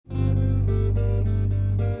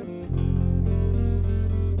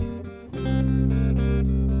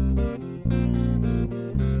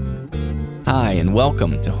Hi, and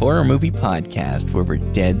welcome to Horror Movie Podcast, where we're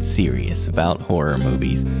dead serious about horror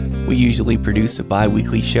movies. We usually produce a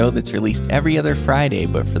bi-weekly show that's released every other Friday,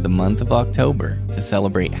 but for the month of October, to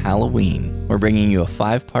celebrate Halloween, we're bringing you a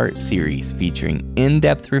 5-part series featuring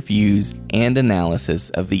in-depth reviews and analysis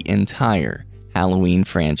of the entire Halloween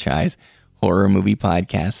franchise, Horror Movie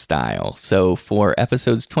Podcast style. So for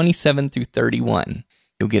episodes 27 through 31,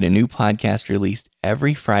 you'll get a new podcast released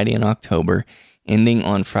every Friday in October, ending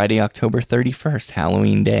on Friday, October 31st,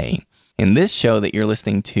 Halloween Day. And this show that you're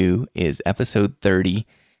listening to is episode 30.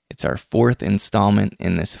 It's our 4th installment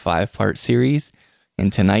in this 5-part series.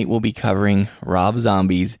 And tonight we'll be covering Rob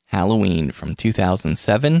Zombie's Halloween from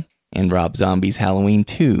 2007 and Rob Zombie's Halloween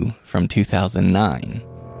 2 from 2009.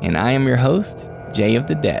 And I am your host, Jay of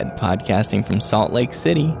the Dead, podcasting from Salt Lake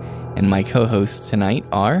City. And my co-hosts tonight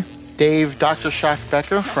are Dave, Dr. Shock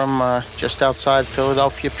Becker from just outside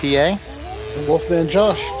Philadelphia, PA. Wolfman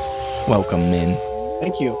Josh. Welcome, men.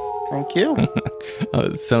 Thank you. Thank you. Oh,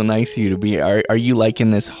 it's so nice of you to be. Are you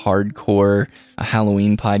liking this hardcore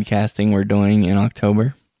Halloween podcasting we're doing in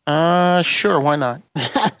October? Sure, why not?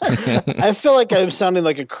 I feel like I'm sounding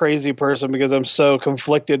like a crazy person because I'm so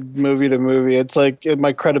conflicted movie to movie. It's like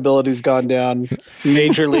my credibility's gone down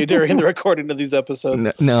majorly during the recording of these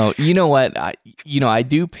episodes. No, you know what? I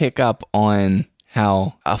do pick up on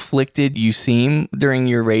how afflicted you seem during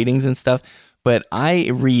your ratings and stuff, but I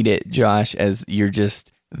read it, Josh, as you're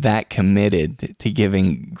just that committed to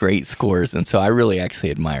giving great scores, and so I really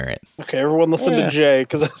actually admire it. Okay, everyone listen to Jay,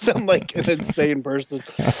 because I sound like an insane person.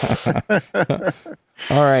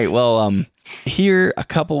 All right, well, here a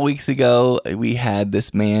couple weeks ago, we had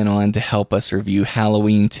this man on to help us review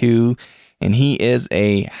Halloween 2, and he is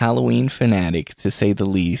a Halloween fanatic, to say the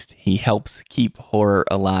least. He helps keep horror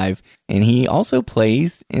alive, and he also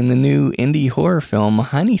plays in the new indie horror film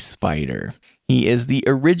Honey Spider. He is the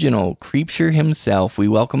original Creepsure himself. We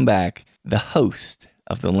welcome back the host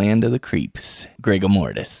of the Land of the Creeps, Gregor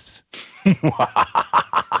Mortis.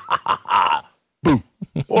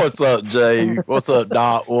 What's up, Jay? What's up,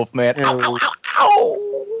 Doc, Wolfman? Welcome.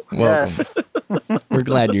 Yes. We're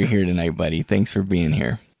glad you're here tonight, buddy. Thanks for being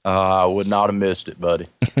here. I would not have missed it, buddy.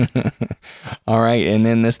 All right, and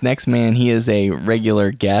then this next man, he is a regular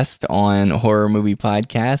guest on Horror Movie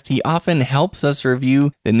Podcast. He often helps us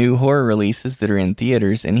review the new horror releases that are in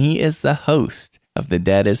theaters, and he is the host of the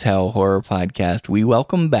Dead as Hell Horror Podcast. We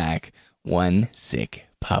welcome back One Sick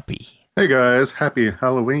Puppy. Hey guys, happy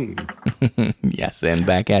Halloween. Yes, and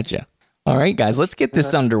back at you. All right, guys, let's get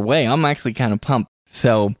this underway. I'm actually kind of pumped.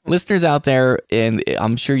 So, listeners out there, and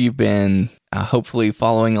I'm sure you've been hopefully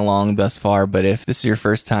following along thus far, but if this is your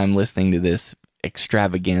first time listening to this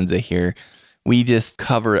extravaganza here, we just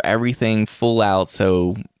cover everything full out,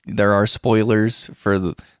 so there are spoilers for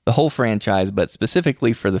the whole franchise, but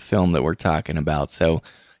specifically for the film that we're talking about, so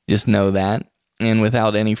just know that. And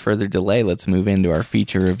without any further delay, let's move into our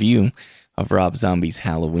feature review of Rob Zombie's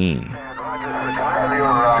Halloween.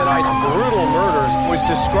 Tonight's brutal murders was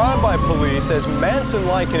described by police as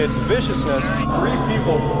Manson-like in its viciousness. 3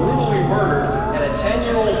 people brutally murdered and a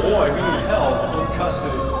 10-year-old boy being held in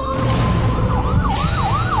custody.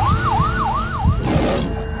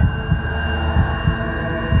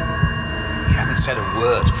 You haven't said a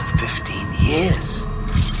word for 15 years.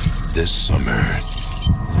 This summer,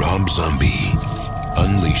 Rob Zombie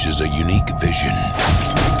unleashes a unique vision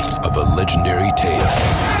of a legendary tale.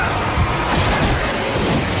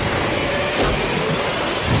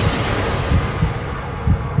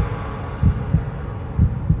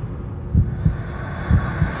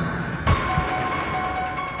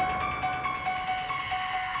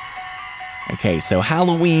 Okay, so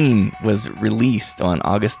Halloween was released on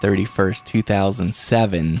August 31st,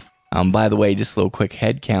 2007. By the way, just a little quick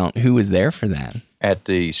head count. Who was there for that? At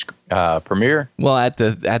the premiere? Well, at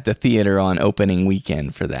the theater on opening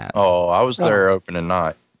weekend for that. Oh, I was there opening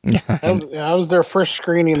night. I was their first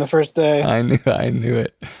screening the first day. I knew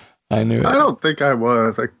it. I don't think I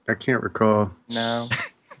was. I can't recall. No.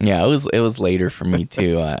 Yeah, it was later for me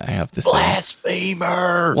too. I have to say.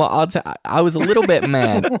 Blasphemer! Well, I was a little bit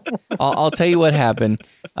mad. I'll tell you what happened.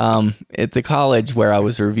 At the college where I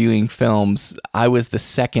was reviewing films, I was the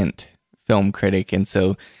second film critic, and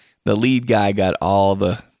so the lead guy got all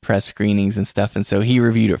the press screenings and stuff, and so he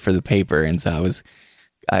reviewed it for the paper, and so I was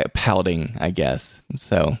pouting, I guess.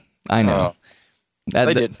 So I know.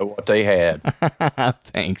 They didn't know what they had.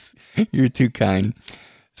 Thanks. You're too kind.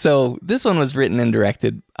 So this one was written and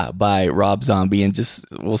directed by Rob Zombie, and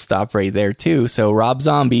we'll stop right there too. So Rob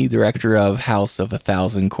Zombie, director of House of a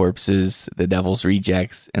Thousand Corpses, The Devil's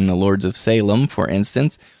Rejects, and The Lords of Salem, for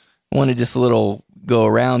instance. I want to just a little go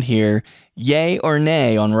around here. yay or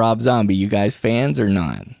nay on Rob Zombie? You guys fans or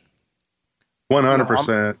not?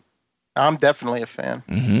 100%. I'm definitely a fan.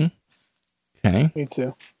 Mm-hmm. Okay. Me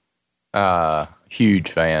too.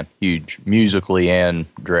 Huge fan. Huge musically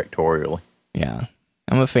and directorially. Yeah.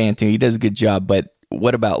 I'm a fan too. He does a good job, but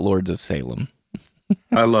what about Lords of Salem?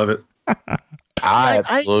 I love it. I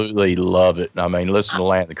absolutely love it. I mean, listen to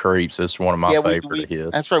Land of the Creeps. It's one of my favorite of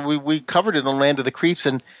his. That's right. We covered it on Land of the Creeps,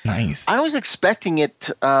 and nice. I was expecting it.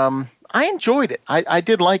 I enjoyed it. I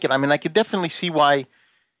did like it. I mean, I could definitely see why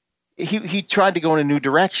he tried to go in a new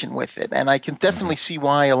direction with it, and I can definitely see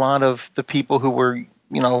why a lot of the people who were,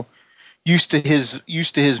 used to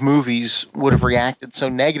his movies would have reacted so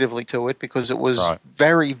negatively to it, because it was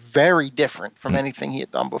very, very different from anything he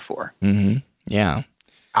had done before. Mm-hmm. Yeah.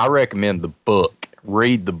 I recommend the book.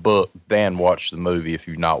 Read the book, then watch the movie if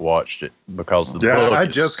you've not watched it, because the book. I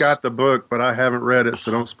just got the book, but I haven't read it,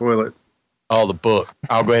 so don't spoil it. Oh, the book.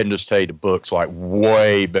 I'll go ahead and just tell you the book's like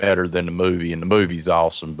way better than the movie, and the movie's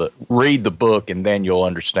awesome. But read the book, and then you'll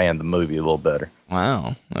understand the movie a little better.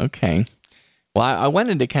 Wow. Okay. Well, I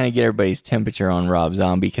wanted to kind of get everybody's temperature on Rob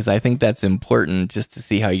Zombie, because I think that's important just to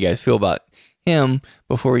see how you guys feel about him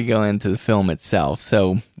before we go into the film itself.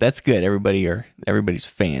 So that's good. Everybody's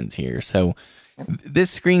fans here. So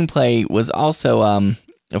this screenplay was also,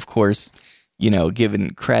 of course,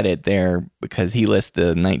 given credit there because he lists the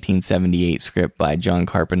 1978 script by John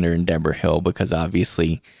Carpenter and Deborah Hill, because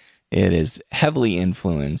obviously it is heavily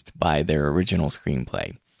influenced by their original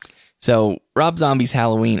screenplay. So Rob Zombie's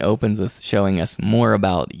Halloween opens with showing us more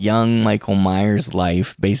about young Michael Myers'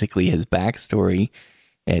 life, basically his backstory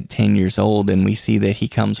at 10 years old, and we see that he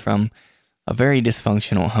comes from a very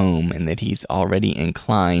dysfunctional home and that he's already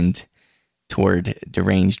inclined toward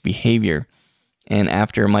deranged behavior. And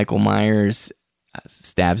after Michael Myers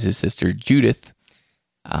stabs his sister Judith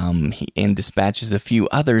and dispatches a few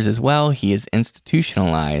others as well, he is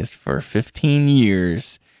institutionalized for 15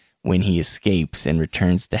 years when he escapes and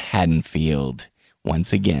returns to Haddonfield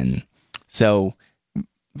once again. So,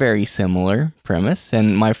 very similar premise.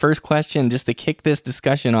 And my first question, just to kick this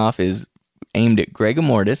discussion off, is aimed at Greg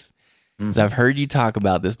Immortus, because I've heard you talk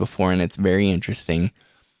about this before, and it's very interesting.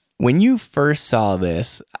 When you first saw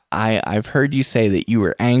this, I've heard you say that you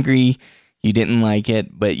were angry, you didn't like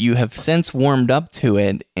it, but you have since warmed up to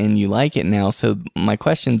it, and you like it now. So my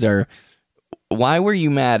questions are, why were you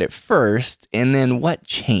mad at first, and then what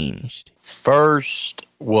changed? First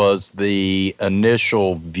was the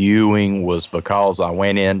initial viewing was because I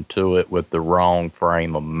went into it with the wrong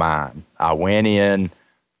frame of mind. I went in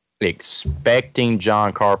expecting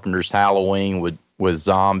John Carpenter's Halloween with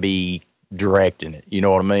Zombie directing it. You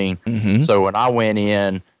know what I mean? Mm-hmm. So when I went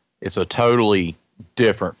in, it's a totally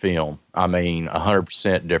different film. I mean,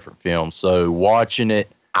 100% different film. So watching it,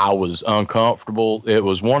 I was uncomfortable. It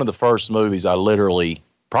was one of the first movies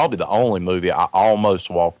probably the only movie I almost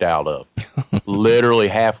walked out of. Literally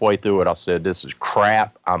halfway through it, I said, this is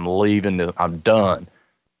crap. I'm leaving. I'm done.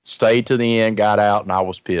 Stayed to the end, got out, and I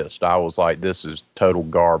was pissed. I was like, this is total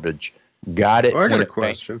garbage. Got it. Well, I got a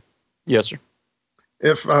question. Yes, sir.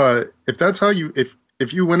 If that's how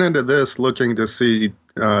if you went into this looking to see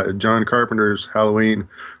John Carpenter's Halloween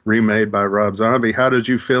remade by Rob Zombie, how did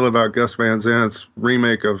you feel about Gus Van Sant's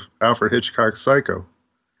remake of Alfred Hitchcock's Psycho?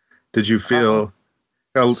 Did you feel...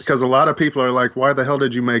 Because a lot of people are like, why the hell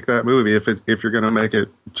did you make that movie if you're going to make it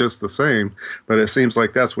just the same? But it seems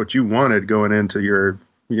like that's what you wanted going into your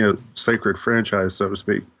sacred franchise, so to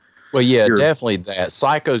speak. Well, yeah, definitely that.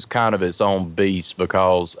 Psycho's kind of its own beast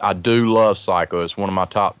because I do love Psycho. It's one of my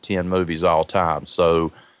top 10 movies all time.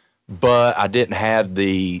 So, but I didn't have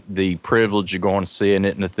the privilege of going to seeing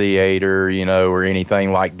it in the theater, or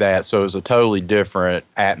anything like that. So it was a totally different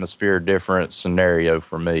atmosphere, different scenario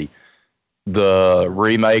for me. The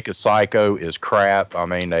remake of Psycho is crap. I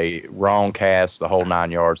mean, they wrong cast, the whole 9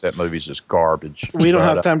 yards. That movie's just garbage. We don't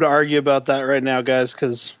have time to argue about that right now, guys,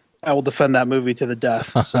 because I will defend that movie to the death.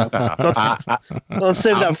 So let's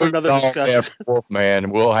save that for another discussion. Man,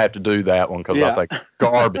 we'll have to do that one because I think it's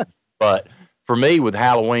garbage. But for me, with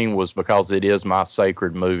Halloween was because it is my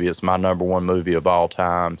sacred movie. It's my number one movie of all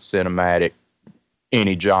time, cinematic,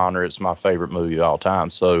 any genre. It's my favorite movie of all time.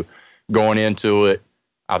 So going into it,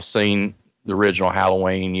 I've seen the original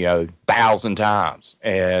Halloween, 1,000 times,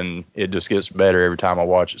 and it just gets better every time I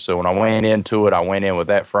watch it. So when I went into it, I went in with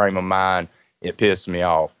that frame of mind. It pissed me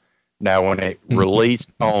off. Now, when it released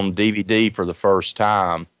on DVD for the first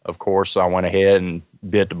time, of course, I went ahead and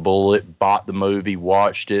bit the bullet, bought the movie,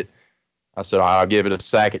 watched it. I said, I'll give it a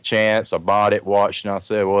second chance. I bought it, watched it, and I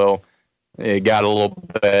said, well, it got a little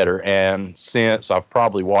better. And since I've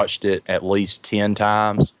probably watched it at least 10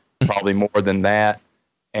 times, probably more than that.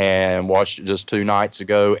 and watched it just 2 nights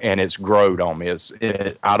ago, and it's growed on me.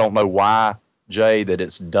 I don't know why, Jay, that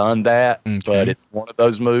it's done that, but it's one of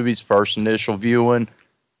those movies, first initial viewing,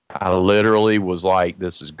 I literally was like,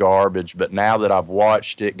 this is garbage. But now that I've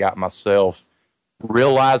watched it, got myself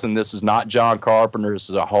realizing this is not John Carpenter. This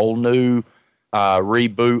is a whole new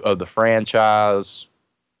reboot of the franchise.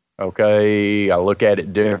 Okay, I look at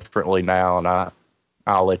it differently now, and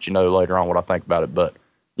I'll let you know later on what I think about it. But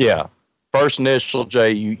yeah, first initial,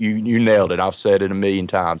 Jay, you nailed it. I've said it a million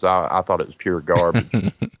times. I thought it was pure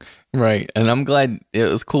garbage. Right, and I'm glad it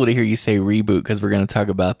was cool to hear you say reboot, because we're going to talk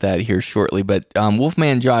about that here shortly. But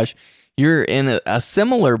Wolfman Josh, you're in a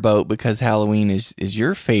similar boat because Halloween is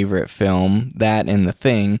your favorite film, that and The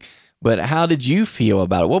Thing. But how did you feel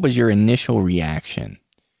about it? What was your initial reaction?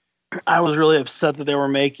 I was really upset that they were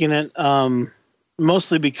making it,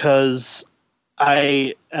 mostly because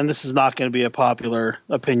and this is not going to be a popular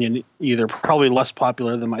opinion either, probably less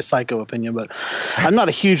popular than my Psycho opinion, but I'm not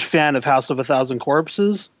a huge fan of House of a Thousand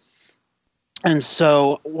Corpses. And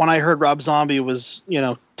so when I heard Rob Zombie was,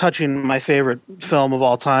 touching my favorite film of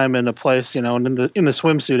all time in a place, and in the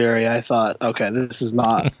swimsuit area, I thought, okay, this is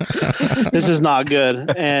not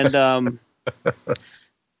good. And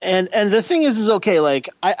the thing is okay, like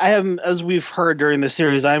I am, as we've heard during the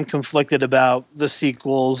series, I am conflicted about the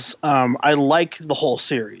sequels. I like the whole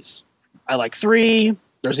series. I like 3.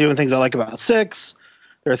 There's even things I like about 6.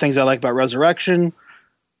 There are things I like about Resurrection.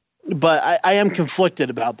 But I am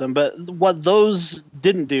conflicted about them. But what those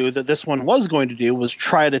didn't do that this one was going to do was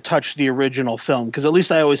try to touch the original film, because at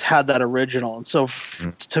least I always had that original. And so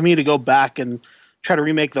to me, to go back and try to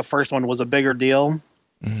remake the first one was a bigger deal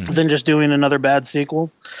than just doing another bad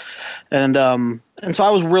sequel. And so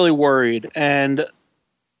I was really worried. And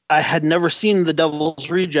I had never seen The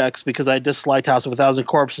Devil's Rejects because I disliked House of a Thousand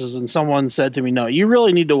Corpses. And someone said to me, no, you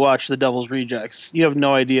really need to watch The Devil's Rejects. You have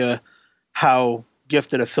no idea how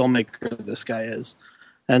gifted a filmmaker this guy is.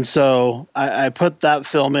 And so I put that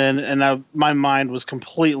film in, and my mind was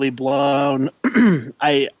completely blown.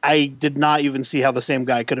 I did not even see how the same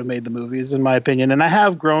guy could have made the movies, in my opinion. And I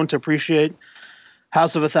have grown to appreciate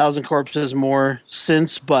House of a Thousand Corpses more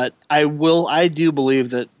since, but I do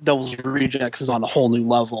believe that Devil's Rejects is on a whole new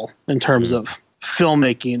level in terms of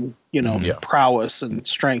filmmaking, prowess and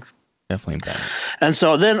strength. Definitely better. And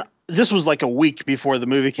so then this was like a week before the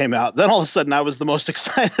movie came out. Then all of a sudden I was the most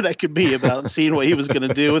excited I could be about seeing what he was going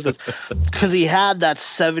to do with this, because he had that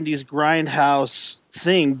 70s grindhouse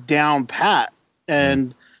thing down pat.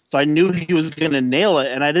 And so I knew he was going to nail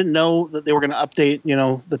it. And I didn't know that they were going to update,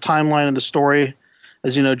 the timeline and the story.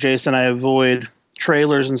 As you know, Jason, I avoid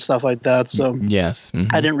trailers and stuff like that. So yes,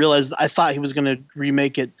 I didn't realize, I thought he was going to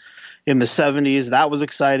remake it in the 70s. That was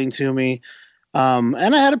exciting to me.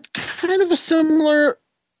 And I had a kind of a similar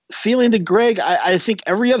feeling to Greg. I think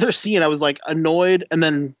every other scene I was like annoyed and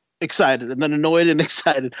then excited and then annoyed and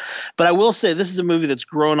excited. But I will say this is a movie that's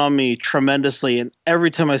grown on me tremendously, and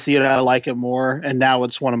every time I see it I like it more, and now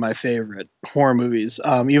it's one of my favorite horror movies.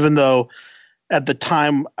 Even though at the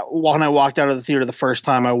time when I walked out of the theater the first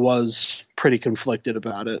time I was pretty conflicted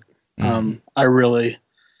about it. I really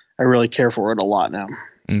care for it a lot now.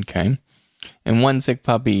 Okay. And One Sick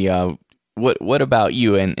Puppy, what about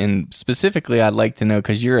you? And specifically, I'd like to know,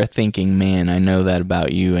 because you're a thinking man. I know that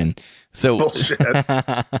about you. And so bullshit.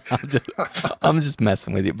 I'm just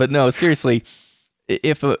messing with you. But no, seriously,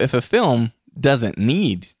 if a film doesn't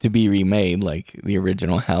need to be remade, like the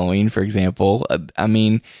original Halloween, for example, I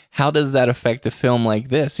mean, how does that affect a film like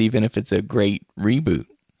this, even if it's a great reboot?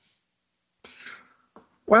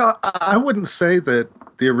 Well, I wouldn't say that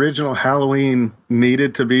the original Halloween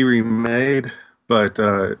needed to be remade, but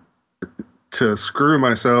to screw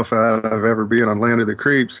myself out of ever being on Land of the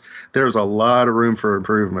Creeps, there was a lot of room for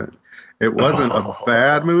improvement. It wasn't a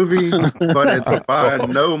bad movie, but it's by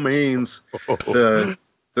no means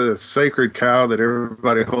the sacred cow that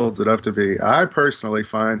everybody holds it up to be. I personally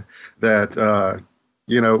find that,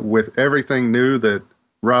 with everything new that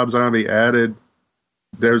Rob Zombie added,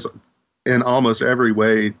 there's in almost every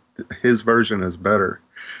way, his version is better.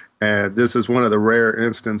 And this is one of the rare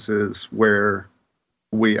instances where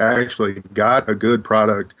we actually got a good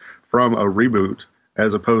product from a reboot,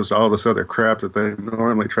 as opposed to all this other crap that they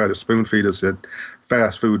normally try to spoon feed us at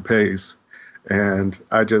fast food pace. And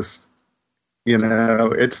I just,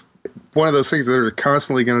 it's one of those things that are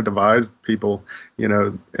constantly going to divide people.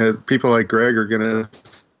 People like Greg are going to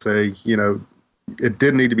say, it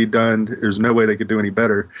didn't need to be done. There's no way they could do any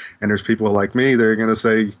better. And there's people like me that are going to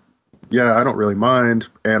say, yeah, I don't really mind,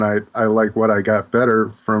 and I like what I got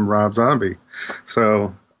better from Rob Zombie.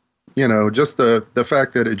 So, just the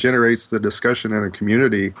fact that it generates the discussion in the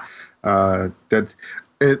community, that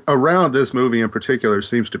around this movie in particular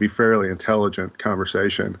seems to be fairly intelligent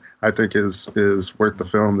conversation. I think is worth the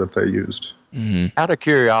film that they used. Mm-hmm. Out of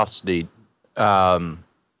curiosity,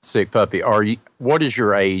 Sick Puppy, what is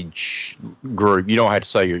your age group? You don't have to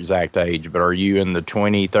say your exact age, but are you in the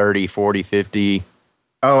 20, 30, 40, 50?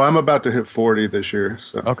 Oh, I'm about to hit 40 this year.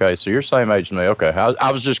 So. Okay, so you're same age as me. Okay,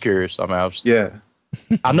 I was just curious. I mean, yeah.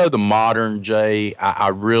 I know the modern Jay, I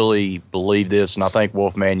really believe this, and I think,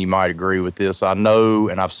 Wolfman, you might agree with this. I know,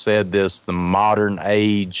 and I've said this, the modern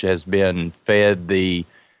age has been fed the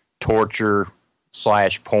torture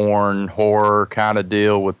 / porn horror kind of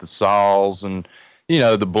deal with the saws and,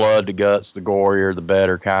 the blood, the guts, the gorier, the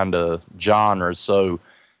better kind of genres. So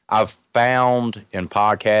I've found in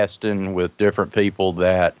podcasting with different people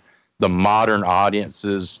that the modern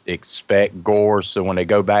audiences expect gore. So when they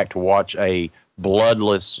go back to watch a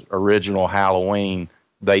bloodless original Halloween,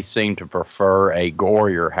 they seem to prefer a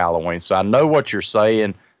gorier Halloween. So I know what you're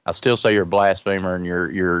saying. I still say you're a blasphemer and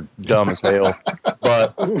you're dumb as hell.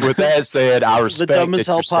 But with that said, I respect the Dumb as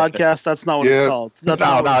Hell podcast. That's not what it's called.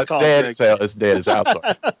 That's it's dead as hell. It's dead as hell.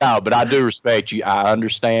 No, but I do respect you. I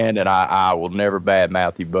understand, and I will never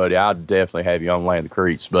badmouth you, buddy. I'll definitely have you on Land of the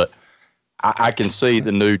Creeps. But I can see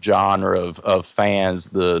the new genre of fans,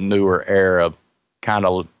 the newer era, kind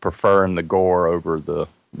of preferring the gore over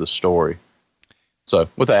the story. So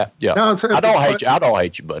with that, yeah, no, I don't hate you. I don't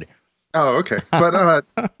hate you, buddy. Oh, okay. But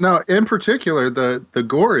no, in particular, the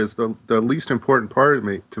gore is the least important part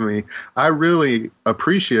to me. I really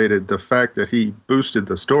appreciated the fact that he boosted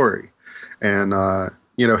the story, and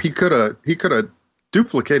he could have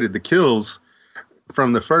duplicated the kills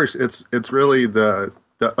from the first. It's really the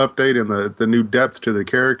update and the new depth to the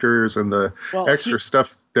characters and the extra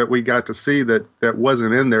stuff that we got to see that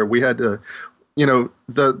wasn't in there. We had to,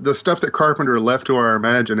 the stuff that Carpenter left to our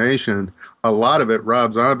imagination. A lot of it,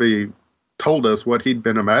 Rob Zombie told us what he'd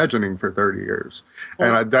been imagining for 30 years.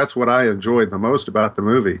 And that's what I enjoyed the most about the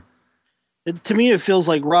movie. To me, it feels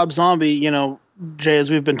like Rob Zombie, Jay, as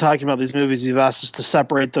we've been talking about these movies, you've asked us to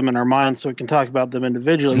separate them in our minds so we can talk about them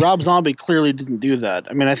individually. Rob Zombie clearly didn't do that.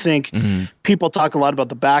 I mean, I think people talk a lot about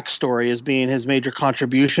the backstory as being his major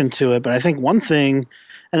contribution to it. But I think one thing,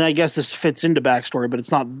 and I guess this fits into backstory, but it's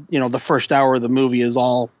not, the first hour of the movie is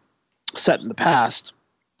all set in the past.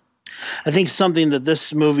 I think something that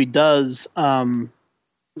this movie does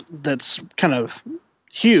that's kind of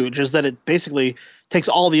huge is that it basically takes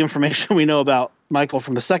all the information we know about Michael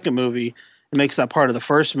from the second movie and makes that part of the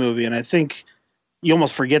first movie. And I think you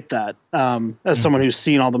almost forget that as someone who's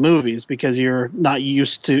seen all the movies, because you're not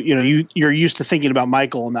used to, you're used to thinking about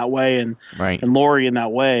Michael in that way and Laurie in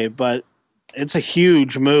that way. But it's a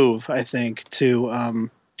huge move, I think, to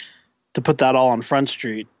put that all on Front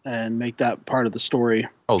Street and make that part of the story.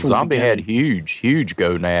 Oh, Zombie had huge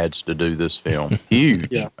gonads to do this film. Huge.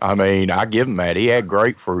 Yeah. I mean, I give him that. He had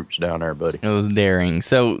grapefruits down there, buddy. It was daring.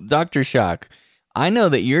 So, Dr. Shock, I know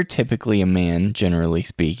that you're typically a man, generally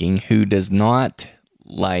speaking, who does not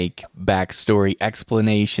like backstory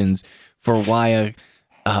explanations for why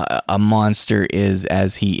a monster is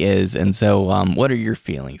as he is. And so, what are your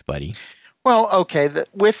feelings, buddy? Well, okay,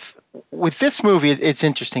 with this movie, it's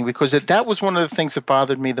interesting because that was one of the things that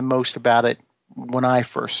bothered me the most about it when I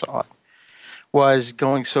first saw it, was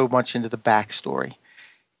going so much into the backstory.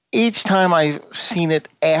 Each time I've seen it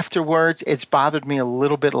afterwards, it's bothered me a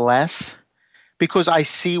little bit less because I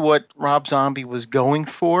see what Rob Zombie was going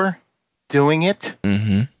for doing it.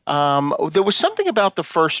 Mm-hmm. There was something about the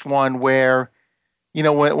first one where,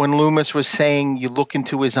 when Loomis was saying you look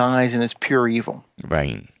into his eyes and it's pure evil.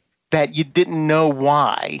 Right. That you didn't know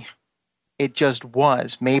why. It just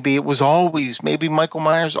was. Maybe it was always. Maybe Michael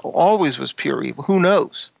Myers always was pure evil. Who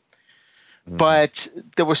knows? But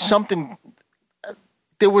there was something.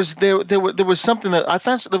 There was something that I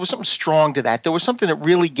found. There was something strong to that. There was something that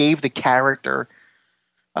really gave the character,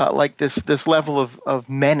 like this level of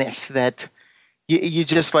menace that you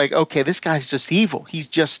just like. Okay, this guy's just evil. He's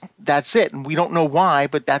just that's it, and we don't know why,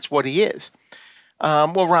 but that's what he is.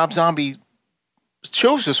 Well, Rob Zombie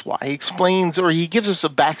shows us why. He explains, or he gives us a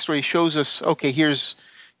backstory. He shows us, okay, here's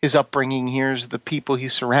his upbringing. Here's the people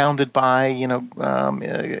he's surrounded by,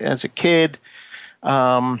 as a kid.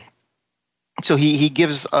 So he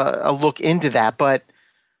gives a look into that. But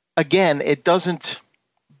again, it doesn't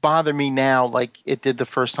bother me now like it did the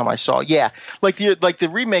first time I saw it. Yeah, like the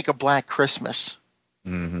remake of Black Christmas.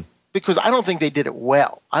 Mm-hmm. Because I don't think they did it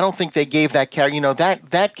well. I don't think they gave that character,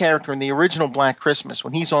 that character in the original Black Christmas,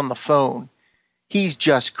 when he's on the phone, he's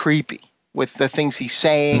just creepy with the things he's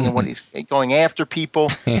saying and what he's going after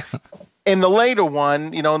people. Yeah. In the later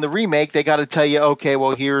one, in the remake, they got to tell you, okay,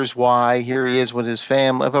 well, here's why. Here he is with his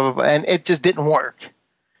family, blah, blah, blah, and it just didn't work.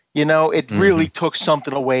 It really took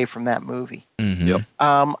something away from that movie. Yep.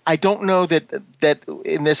 I don't know that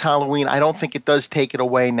in this Halloween, I don't think it does take it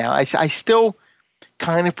away now. I still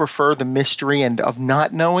kind of prefer the mystery and of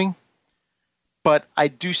not knowing, but I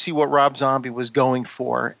do see what Rob Zombie was going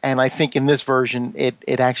for, and I think in this version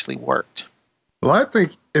it actually worked. Well, I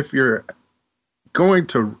think if you're going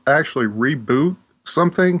to actually reboot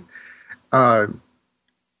something, and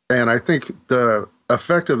I think the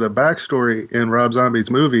effect of the backstory in Rob Zombie's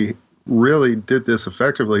movie really did this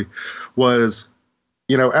effectively, was,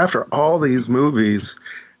 after all these movies,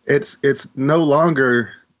 it's no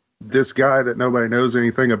longer this guy that nobody knows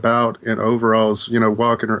anything about in overalls,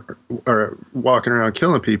 walking around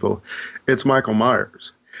killing people. It's Michael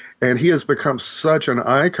Myers. And he has become such an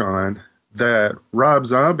icon that Rob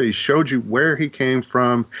Zombie showed you where he came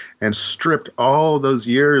from and stripped all those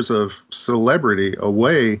years of celebrity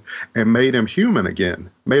away and made him human again,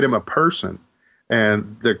 made him a person.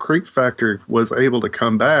 And the creep factor was able to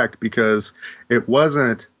come back because it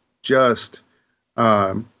wasn't just,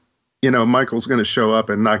 Michael's going to show up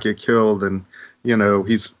and not get killed and,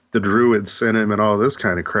 he's the druids sent him and all this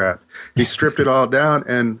kind of crap. He stripped it all down.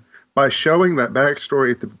 And by showing that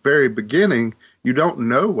backstory at the very beginning, you don't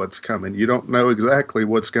know what's coming. You don't know exactly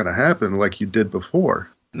what's going to happen like you did before.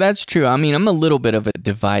 That's true. I mean, I'm a little bit of a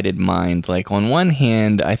divided mind. Like, on one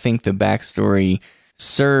hand, I think the backstory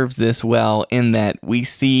serves this well in that we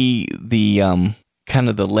see the kind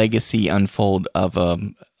of the legacy unfold of a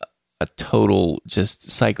total just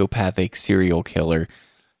psychopathic serial killer.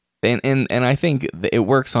 And I think it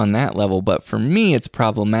works on that level. But for me, it's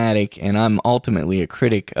problematic, and I'm ultimately a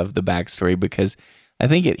critic of the backstory because I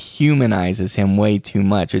think it humanizes him way too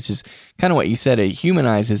much, which is kind of what you said. It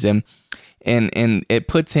humanizes him, and it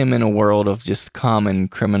puts him in a world of just common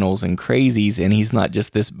criminals and crazies, and he's not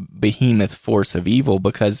just this behemoth force of evil,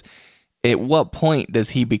 because at what point does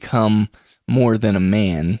he become more than a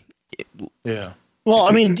man? Yeah. Well,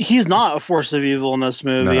 I mean, he's not a force of evil in this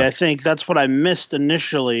movie. No. I think that's what I missed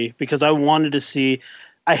initially, because I wanted to see...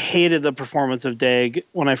 I hated the performance of Dag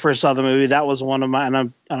when I first saw the movie. That was one of my, and I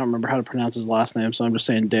don't remember how to pronounce his last name, so I'm just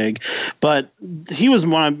saying Dag. But he was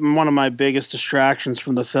one of my biggest distractions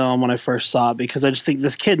from the film when I first saw it, because I just think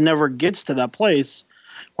this kid never gets to that place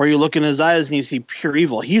where you look in his eyes and you see pure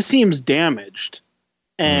evil. He seems damaged,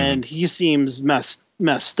 and he seems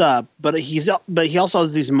messed up. But he also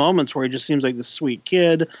has these moments where he just seems like this sweet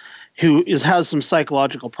kid who has some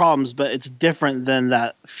psychological problems, but it's different than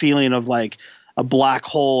that feeling of like a black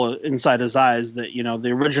hole inside his eyes that, the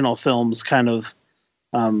original films kind of,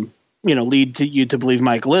 lead to you to believe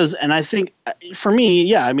Michael is. And I think for me,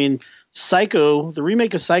 yeah, I mean, Psycho, the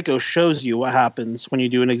remake of Psycho shows you what happens when you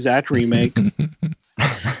do an exact remake.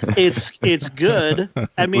 It's good.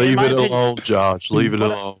 I mean, leave it alone, Josh. Leave it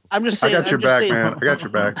alone. I'm just saying. I got your back, man. I got your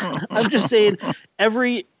back. I'm just saying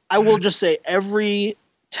every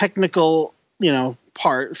technical,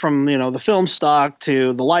 part from the film stock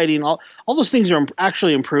to the lighting, all those things are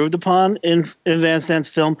actually improved upon in Van Sant's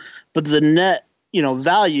film, but the net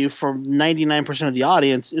value for 99% of the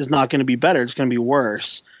audience is not going to be better. It's going to be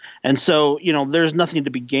worse. And so there's nothing to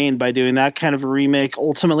be gained by doing that kind of a remake.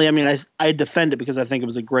 Ultimately, I mean, I defend it because I think it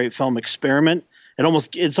was a great film experiment.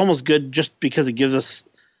 It's almost good just because it gives us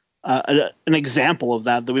an example of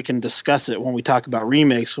that we can discuss it when we talk about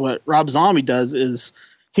remakes. What Rob Zombie does is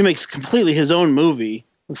he makes completely his own movie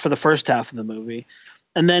for the first half of the movie.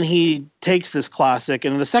 And then he takes this classic,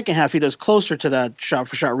 and in the second half, he does closer to that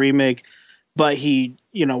shot-for-shot remake. But he,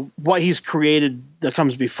 what he's created that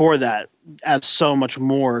comes before that adds so much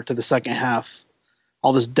more to the second half.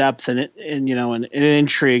 All this depth and an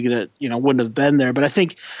intrigue that, wouldn't have been there. But I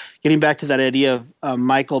think getting back to that idea of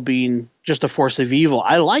Michael being just a force of evil,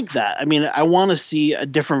 I like that. I mean, I want to see a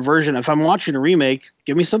different version. If I'm watching a remake,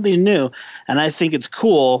 give me something new. And I think it's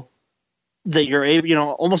cool that you're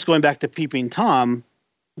able, almost going back to Peeping Tom,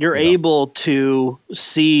 you're able to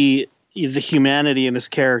see the humanity in his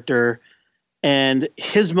character and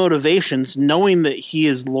his motivations, knowing that he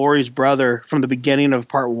is Laurie's brother from the beginning of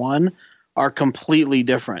part one, are completely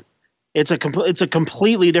different. It's a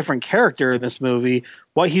completely different character in this movie.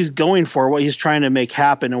 What he's going for, what he's trying to make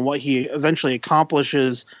happen, and what he eventually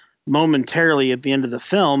accomplishes momentarily at the end of the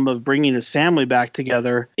film of bringing his family back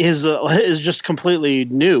together is just completely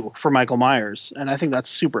new for Michael Myers, and I think that's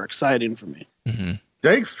super exciting for me. Mm-hmm.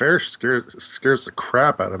 Dag Fair scares the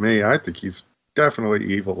crap out of me. I think he's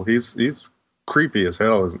definitely evil. He's creepy as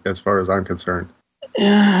hell as far as I'm concerned.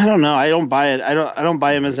 Yeah, I don't know. I don't buy it. I don't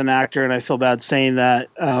buy him as an actor, and I feel bad saying that.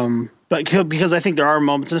 But because I think there are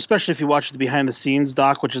moments, and especially if you watch the behind the scenes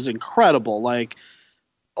doc, which is incredible, like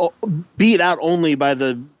beat out only by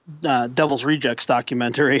the Devil's Rejects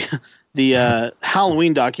documentary. The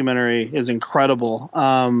Halloween documentary is incredible.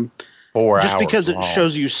 4 hours just because long. it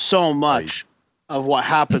shows you so much of what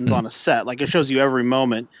happens on a set. Like, it shows you every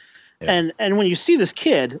moment. Yeah. And when you see this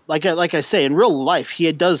kid, like I say, in real life,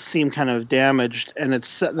 he does seem kind of damaged, and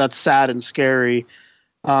that's sad and scary.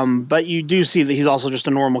 But you do see that he's also just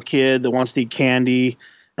a normal kid that wants to eat candy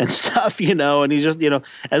and stuff, and he's just, and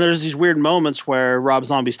there's these weird moments where Rob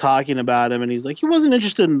Zombie's talking about him, and he's like, he wasn't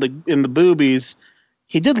interested in the boobies.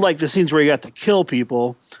 He did like the scenes where he got to kill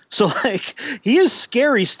people. So, like, he is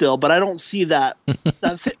scary still, but I don't see that.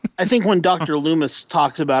 I think when Dr. Loomis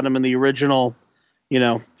talks about him in the original,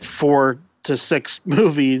 4 to 6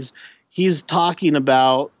 movies, he's talking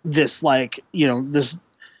about this, like, this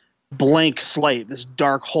blank slate, this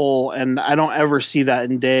dark hole, and I don't ever see that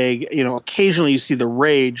in Daeg. Occasionally you see the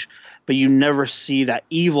rage, but you never see that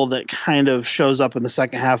evil that kind of shows up in the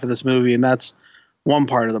second half of this movie, and that's one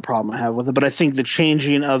part of the problem I have with it. But I think the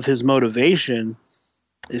changing of his motivation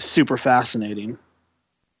is super fascinating.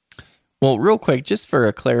 Well, real quick, just for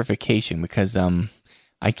a clarification, because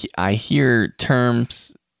I hear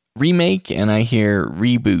terms remake and I hear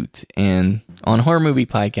reboot, and on Horror Movie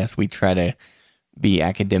Podcast we try to be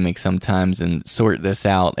academic sometimes and sort this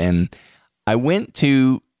out. And I went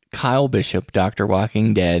to Kyle Bishop, Dr.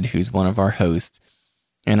 Walking Dead, who's one of our hosts,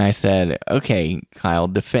 and I said, okay, Kyle,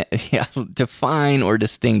 define or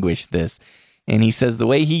distinguish this. And he says the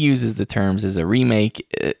way he uses the terms is a remake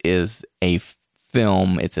is a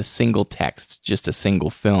film. It's a single text, just a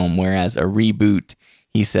single film. Whereas a reboot,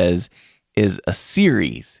 he says, is a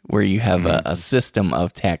series where you have a system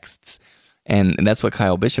of texts. And that's what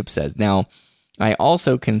Kyle Bishop says. Now, I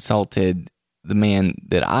also consulted the man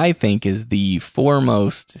that I think is the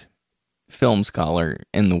foremost film scholar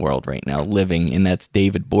in the world right now living, and that's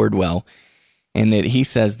David Bordwell, and that he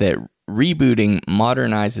says that rebooting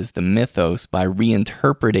modernizes the mythos by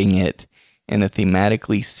reinterpreting it in a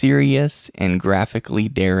thematically serious and graphically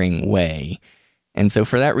daring way. And so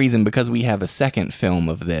for that reason, because we have a second film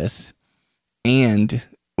of this, and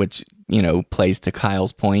which, plays to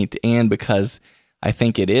Kyle's point, and because I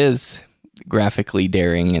think it is graphically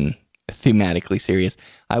daring and thematically serious,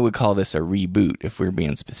 I would call this a reboot if we're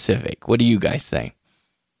being specific. What do you guys say?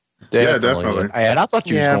 Yeah, definitely. And I thought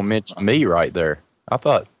you was going to mention me right there. I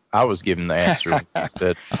thought I was giving the answer. You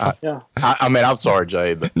said, I'm sorry,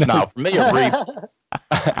 Jay, but no, for me,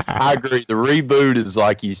 I agree. The reboot is,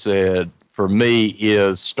 like you said, for me,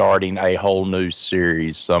 is starting a whole new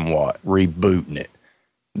series somewhat, rebooting it.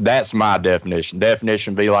 That's my definition.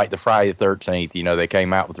 Definition would be like the Friday the 13th. They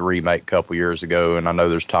came out with a remake a couple years ago, and I know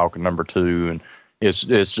there's talk of number 2, and it's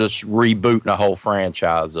just rebooting a whole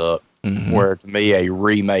franchise up. Mm-hmm. Where to me, a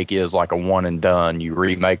remake is like a one and done. You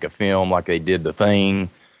remake a film like they did The Thing,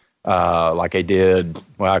 like they did.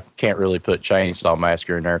 Well, I can't really put Chainsaw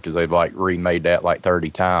Massacre in there because they've like remade that like 30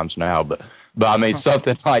 times now, but I mean,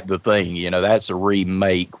 something like The Thing, that's a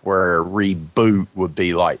remake, where a reboot would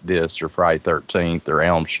be like this, or Friday 13th, or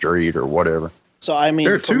Elm Street, or whatever. So, I mean,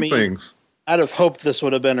 there are two things. I'd have hoped this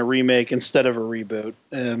would have been a remake instead of a reboot.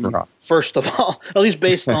 Right. First of all, at least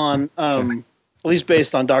based on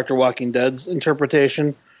Dr. Walking Dead's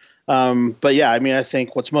interpretation. But yeah, I mean, I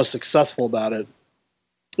think what's most successful about it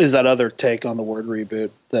is that other take on the word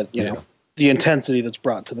reboot, that, the intensity that's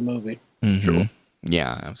brought to the movie. Mm-hmm. Sure.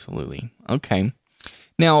 Yeah, absolutely. Okay.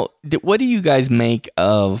 Now, what do you guys make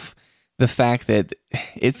of the fact that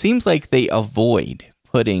it seems like they avoid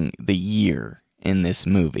putting the year in this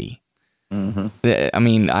movie? Mm-hmm. I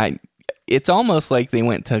mean, it's almost like they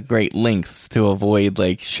went to great lengths to avoid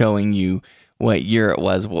like showing you what year it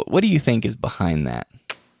was. What do you think is behind that?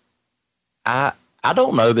 I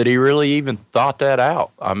don't know that he really even thought that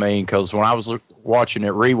out. I mean, because when I was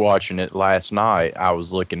rewatching it last night, I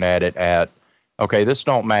was looking at it okay, this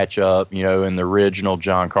don't match up. In the original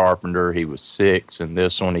John Carpenter, he was 6, and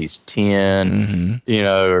this one he's 10. Mm-hmm.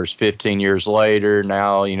 There's 15 years later.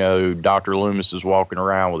 Now, Dr. Loomis is walking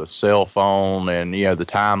around with a cell phone, and, the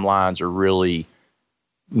timelines are really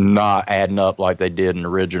not adding up like they did in the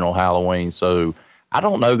original Halloween. So I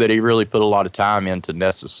don't know that he really put a lot of time into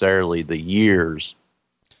necessarily the years,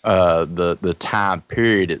 the time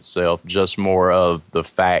period itself, just more of the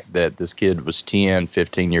fact that this kid was 10,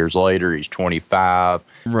 15 years later, he's 25.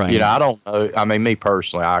 Right. I don't know. I mean, me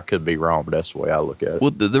personally, I could be wrong, but that's the way I look at it.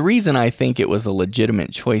 Well, the reason I think it was a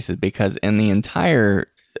legitimate choice is because in the entire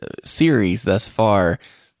series thus far,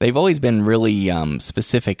 they've always been really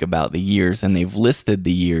specific about the years, and they've listed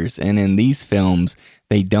the years. And in these films,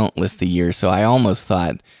 they don't list the years. So I almost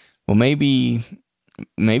thought, well, maybe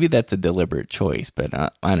that's a deliberate choice, but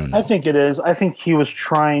I don't know. I think it is. I think he was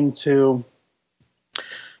trying to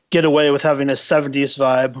get away with having a 70s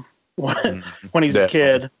vibe when he's a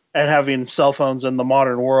kid and having cell phones in the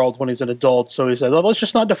modern world when he's an adult. So he said, well, let's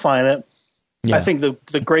just not define it. Yeah. I think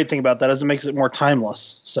the great thing about that is it makes it more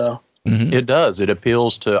timeless. So It does. It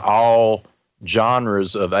appeals to all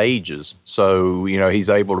genres of ages. So, he's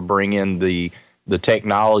able to bring in the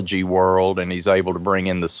technology world, and he's able to bring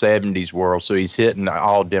in the 70s world. So he's hitting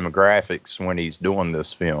all demographics when he's doing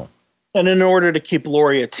this film. And in order to keep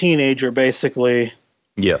Laurie a teenager, basically,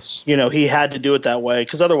 yes, he had to do it that way,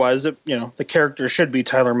 because otherwise, the character should be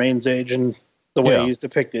Tyler Maine's age and the way he's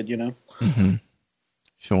depicted. Mm-hmm.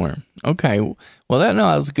 Sure. Okay. Well, that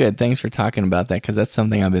was good. Thanks for talking about that, because that's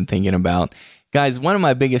something I've been thinking about. Guys, one of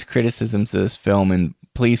my biggest criticisms of this film, and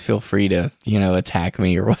please feel free to, attack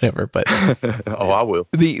me or whatever, but oh, I will.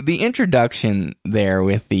 The introduction there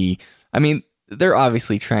with they're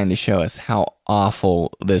obviously trying to show us how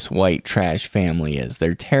awful this white trash family is.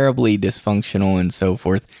 They're terribly dysfunctional and so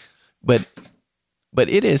forth. But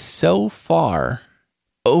it is so far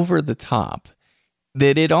over the top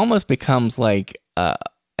that it almost becomes like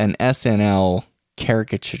an SNL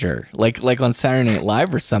caricature, like on Saturday Night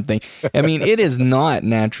Live or something. It is not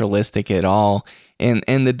naturalistic at all.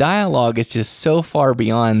 And the dialogue is just so far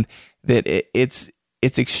beyond that it's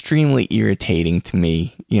extremely irritating to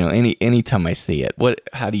me, anytime I see it.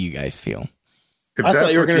 How do you guys feel? If I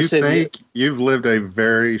thought you were going to say you've lived a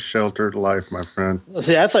very sheltered life, my friend.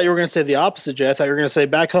 See, I thought you were going to say the opposite, Jay. I thought you were going to say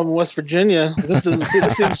back home in West Virginia. This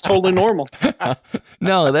seems totally normal.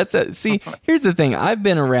 No, here's the thing. I've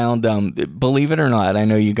been around, believe it or not, I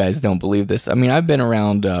know you guys don't believe this. I've been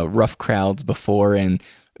around rough crowds before, and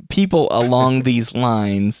people along these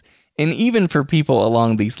lines, and even for people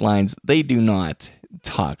along these lines, they do not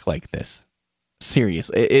talk like this.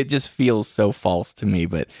 Seriously, it just feels so false to me.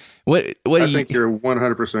 But what do you think you're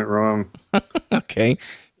 100% wrong. Okay,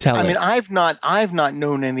 tell me. I've not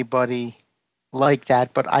known anybody like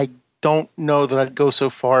that, but I don't know that I'd go so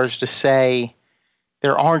far as to say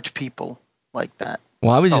there aren't people like that.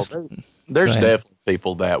 Well, I was there's definitely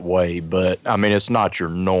people that way, but it's not your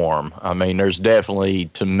norm. There's definitely,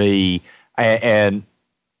 to me, and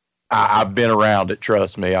I've been around it,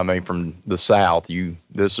 trust me. From the South,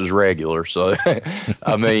 this is regular. So,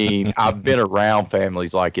 I've been around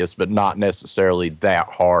families like this, but not necessarily that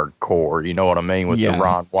hardcore. You know what I mean? With the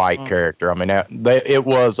Ron White character. It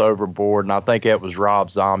was overboard, and I think it was Rob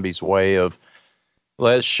Zombie's way of,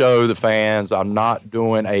 let's show the fans I'm not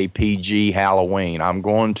doing a PG Halloween. I'm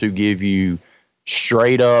going to give you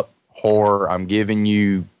straight up horror. I'm giving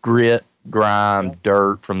you grit, grime,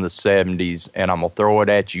 dirt from the 70s, and I'm going to throw it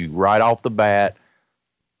at you right off the bat.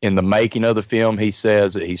 In the making of the film, he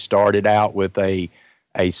says that he started out with a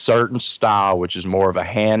certain style, which is more of a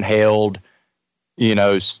handheld,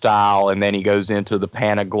 style, and then he goes into the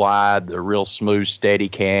Panaglide, the real smooth steady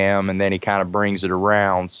cam, and then he kind of brings it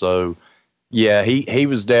around. So, yeah, he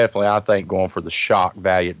was definitely, I think, going for the shock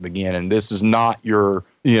value at the beginning. This is not your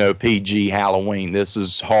PG Halloween. This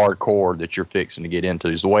is hardcore that you're fixing to get into,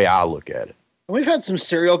 is the way I look at it. We've had some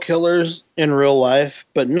serial killers in real life,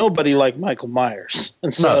 but nobody like Michael Myers.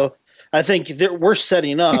 And so I think we're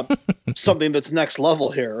setting up something that's next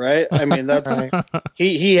level here, right? That's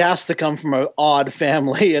he has to come from an odd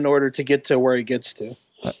family in order to get to where he gets to.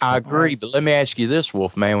 I agree, but let me ask you this,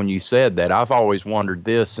 Wolfman, when you said that, I've always wondered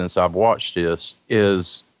this since I've watched this,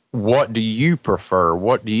 is what do you prefer?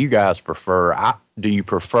 What do you guys prefer? Do you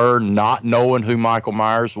prefer not knowing who Michael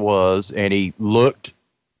Myers was and he looked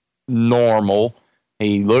normal?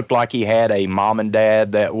 He looked like he had a mom and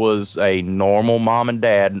dad that was a normal mom and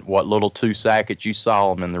dad, what little 2 seconds you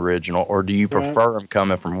saw him in the original? Or do you prefer him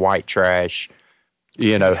coming from white trash,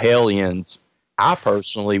 hellions? I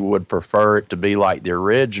personally would prefer it to be like the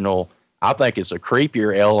original. I think it's a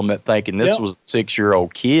creepier element thinking this was a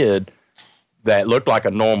 6-year-old kid that looked like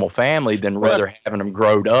a normal family than rather having them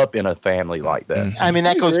growed up in a family like that.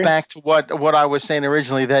 That goes back to what I was saying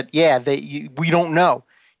originally, that, we don't know.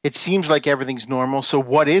 It seems like everything's normal. So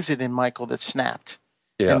what is it in Michael that snapped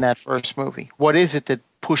in that first movie? What is it that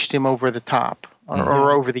pushed him over the top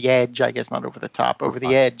or over the edge? I guess not over the top, over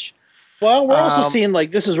the edge. Well, we're also seeing,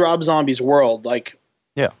 this is Rob Zombie's world.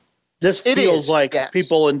 This feels like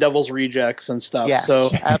people in Devil's Rejects and stuff. Yes, so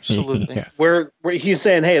absolutely. Yes. Where he's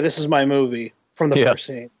saying, hey, this is my movie from the first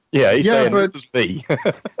scene. Yeah, he's saying this is me.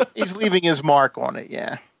 He's leaving his mark on it,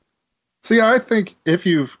 yeah. See, I think if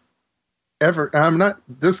you've ever,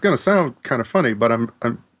 this is going to sound kind of funny, but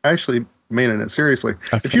I'm actually meaning it seriously.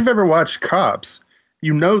 Okay. If you've ever watched Cops,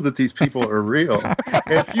 you know that these people are real.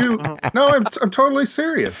 I'm totally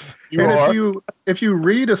serious. If you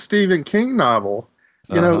read a Stephen King novel,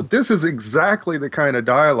 You know, this is exactly the kind of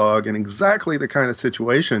dialogue and exactly the kind of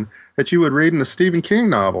situation that you would read in a Stephen King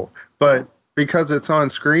novel. But because it's on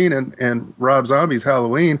screen and Rob Zombie's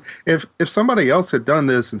Halloween, if somebody else had done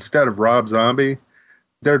this instead of Rob Zombie,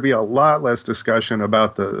 there'd be a lot less discussion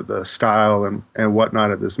about the style and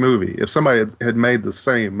whatnot of this movie if somebody had made the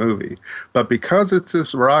same movie. But because it's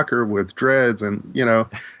this rocker with dreads and, you know,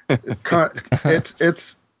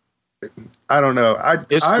 it's I don't know. I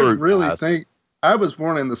really think I was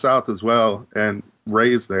born in the South as well and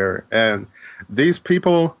raised there. And these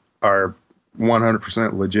people are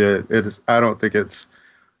 100% legit. I don't think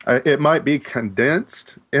it might be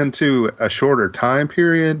condensed into a shorter time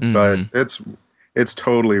period, but it's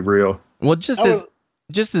totally real. Well, just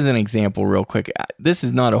as an example, real quick, this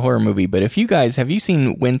is not a horror movie, but have you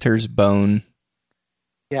seen Winter's Bone?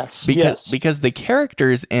 Yes. Because the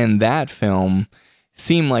characters in that film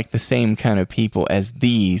seem like the same kind of people as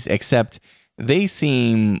these, except they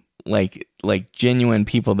seem like genuine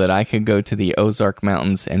people that I could go to the Ozark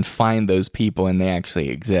Mountains and find those people and they actually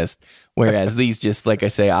exist. Whereas these just, like I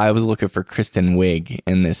say, I was looking for Kristen Wiig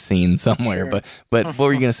in this scene somewhere. Sure. But what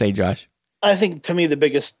were you going to say, Josh? I think to me the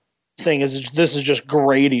biggest thing is this is just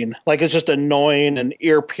grating. Like, it's just annoying and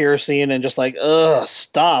ear piercing and just like, ugh,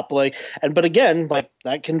 stop. Like, but again, like,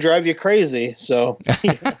 that can drive you crazy. So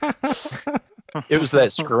it was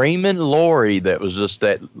that screaming Lori that was just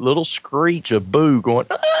that little screech of Boo going,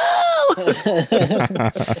 oh!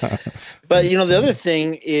 But you know, the other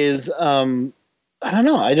thing is, I don't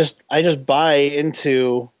know. I just buy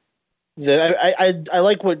into I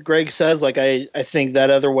like what Greg says. Like, I think that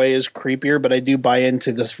other way is creepier, but I do buy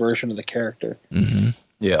into this version of the character. Mm-hmm.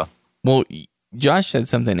 Yeah. Well, Josh said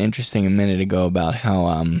something interesting a minute ago about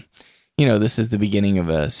how, you know, this is the beginning of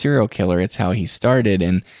a serial killer. It's how he started.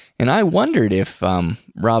 And I wondered if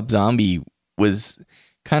Rob Zombie was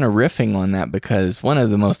kind of riffing on that, because one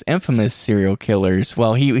of the most infamous serial killers,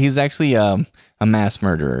 well, he's actually a mass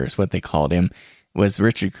murderer is what they called him, was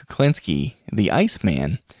Richard Kuklinski, the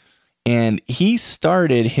Iceman. And he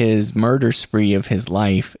started his murder spree of his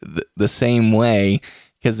life the same way,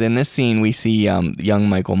 because in this scene we see young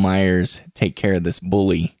Michael Myers take care of this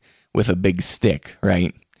bully with a big stick,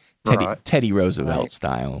 right? Teddy Roosevelt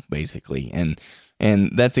style, basically. And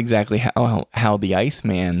that's exactly how the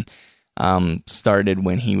Iceman started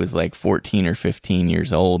when he was like 14 or 15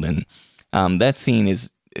 years old. And that scene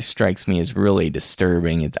strikes me as really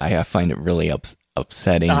disturbing. I find it really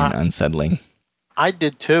upsetting and unsettling. I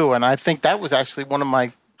did too, and I think that was actually one of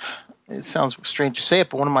my, it sounds strange to say it,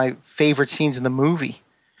 but one of my favorite scenes in the movie,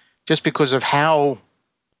 just because of how,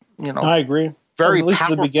 you know, I agree. Very at least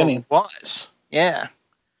powerful the beginning it was. Yeah.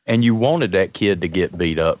 And you wanted that kid to get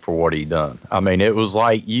beat up for what he done. I mean, it was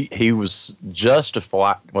like he was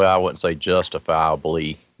justified. Well, I wouldn't say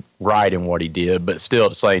justifiably right in what he did, but still at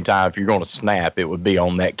the same time, if you're going to snap, it would be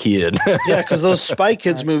on that kid. Yeah, because those Spy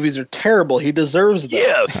Kids movies are terrible. He deserves them.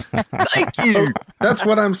 Yes, thank you. That's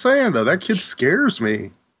what I'm saying, though. That kid scares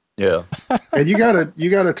me. Yeah, and you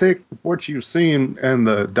gotta take what you've seen in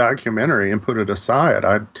the documentary and put it aside.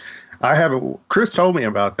 I haven't. Chris told me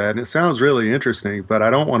about that, and it sounds really interesting, but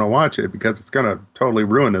I don't want to watch it because it's going to totally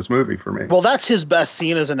ruin this movie for me. Well, that's his best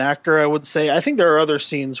scene as an actor, I would say. I think there are other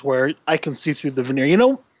scenes where I can see through the veneer. You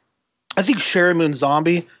know, I think Sherry Moon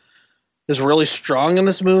Zombie is really strong in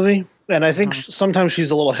this movie, and I think sometimes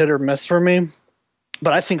she's a little hit or miss for me,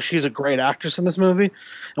 but I think she's a great actress in this movie.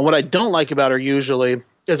 And what I don't like about her usually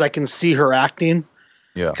is I can see her acting.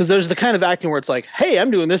 Yeah. Because there's the kind of acting where it's like, hey,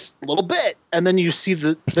 I'm doing this little bit, and then you see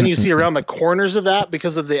around the corners of that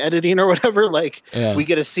because of the editing or whatever. Like, we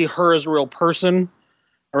get to see her as a real person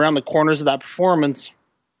around the corners of that performance.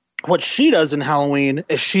 What she does in Halloween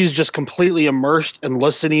is she's just completely immersed and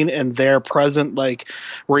listening and there present, like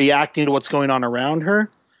reacting to what's going on around her.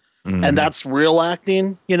 Mm-hmm. And that's real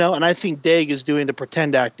acting, you know? And I think Daig is doing the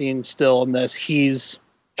pretend acting still in this. He's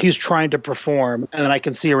trying to perform, and then I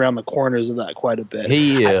can see around the corners of that quite a bit.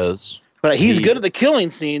 He is. But he's good at the killing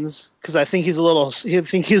scenes because I think he's a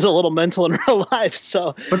little mental in real life.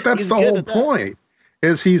 So, but that's the whole point.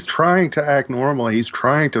 Is he's trying to act normal. He's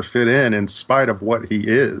trying to fit in spite of what he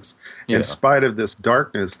is, in spite of this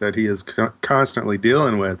darkness that he is constantly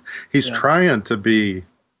dealing with. He's trying to be,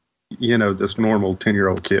 you know, this normal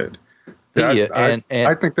 10-year-old kid.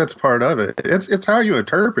 I think that's part of it. It's how you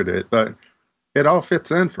interpret it, but it all fits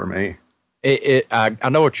in for me. I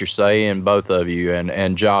know what you're saying, both of you,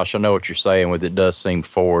 and Josh, I know what you're saying with it does seem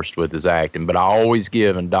forced with his acting, but I always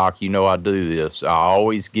give, and Doc, you know I do this, I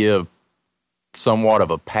always give somewhat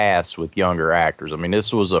of a pass with younger actors. I mean,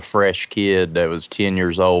 this was a fresh kid that was 10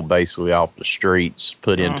 years old, basically off the streets,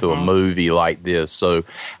 put into a movie like this. So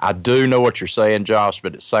I do know what you're saying, Josh,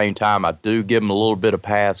 but at the same time, I do give him a little bit of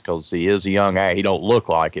pass because he is a young actor. He don't look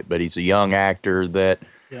like it, but he's a young actor that,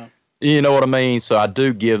 you know what I mean? So I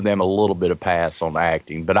do give them a little bit of pass on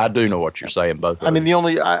acting, but I do know what you're saying, both of I mean,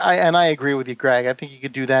 I agree with you, Greg. I think you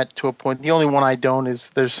could do that to a point. The only one I don't is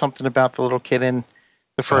there's something about the little kid in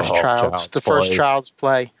the first Child's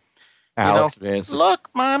Play. Alex Vincent. Look,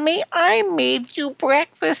 Mommy, I made you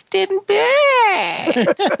breakfast in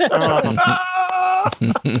bed.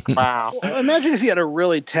 Wow. Well, imagine if you had a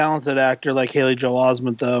really talented actor like Haley Joel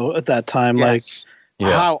Osment, though, at that time. Yes.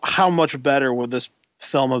 Like, how much better would this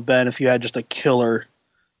film have been if you had just a killer,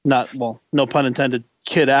 no pun intended,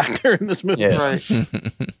 kid actor in this movie? Yeah. Right.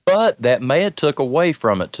 But that may have took away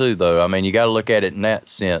from it too, though. I mean, you got to look at it in that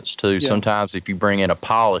sense too. Yeah. Sometimes if you bring in a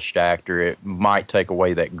polished actor, it might take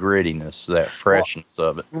away that grittiness, that freshness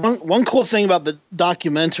of it. One cool thing about the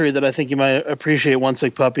documentary that I think you might appreciate, One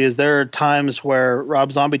Sick Puppy, is there are times where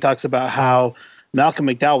Rob Zombie talks about how Malcolm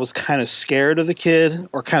McDowell was kind of scared of the kid,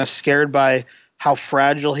 or kind of scared by how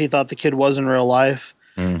fragile he thought the kid was in real life.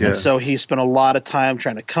 Mm-hmm. And so he spent a lot of time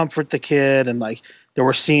trying to comfort the kid, and like there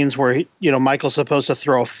were scenes where Michael's supposed to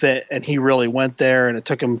throw a fit, and he really went there, and it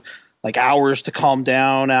took him like hours to calm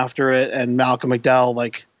down after it. And Malcolm McDowell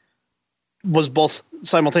like was both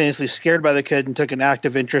simultaneously scared by the kid and took an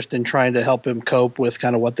active interest in trying to help him cope with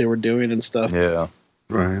kind of what they were doing and stuff. Yeah,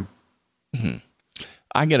 Right. Mm-hmm.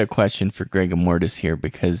 I got a question for Greg Immortus here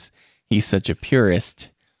because he's such a purist.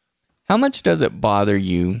 How much does it bother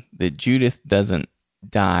you that Judith doesn't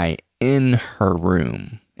die in her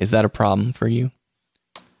room? Is that a problem for you?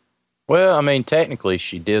 Well, I mean, technically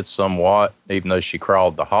she did somewhat, even though she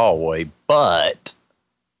crawled the hallway. But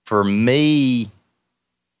for me,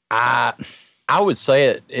 I would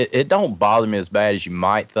say it don't bother me as bad as you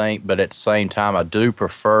might think. But at the same time, I do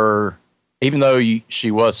prefer, even though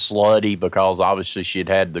she was slutty because obviously she'd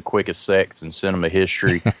had the quickest sex in cinema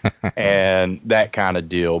history and that kind of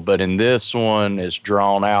deal. But in this one, it's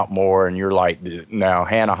drawn out more, and you're like, now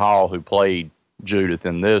Hannah Hall, who played Judith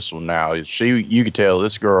in this one, now you could tell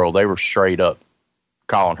this girl, they were straight up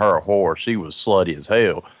calling her a whore. She was slutty as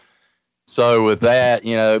hell. So with that,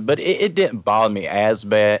 but it didn't bother me as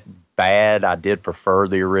bad. I did prefer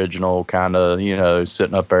the original kind of,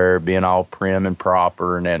 sitting up there being all prim and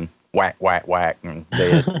proper, and then whack, whack, whack, and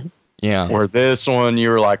dead. Yeah. Where this one, you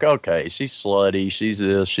were like, okay, she's slutty, she's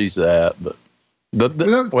this, she's that, but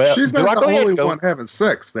she's not the only one having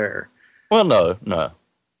sex there. Well, no.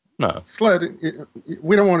 Slutty.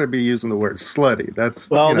 We don't want to be using the word slutty. That's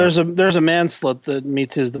there's a man slut that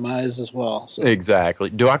meets his demise as well. So.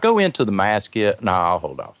 Exactly. Do I go into the mask yet? No, I'll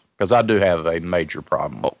hold off because I do have a major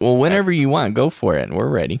problem. Well, whenever you want, go for it. We're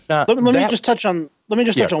ready. Let me just touch on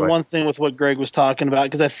one thing with what Greg was talking about,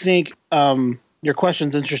 because I think your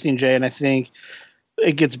question's interesting, Jay, and I think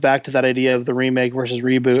it gets back to that idea of the remake versus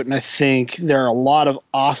reboot. And I think there are a lot of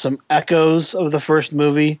awesome echoes of the first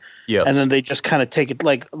movie. Yes. And then they just kind of take it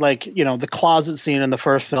like the closet scene in the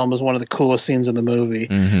first film is one of the coolest scenes in the movie.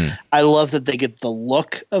 Mm-hmm. I love that they get the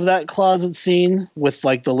look of that closet scene with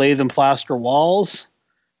like the lath and plaster walls,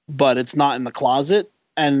 but it's not in the closet.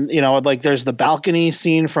 And, like there's the balcony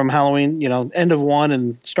scene from Halloween, end of 1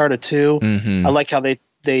 and start of 2. Mm-hmm. I like how they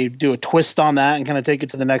do a twist on that and kind of take it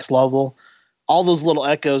to the next level. All those little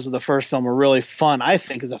echoes of the first film are really fun, I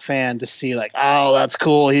think, as a fan, to see like, oh, that's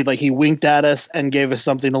cool. He winked at us and gave us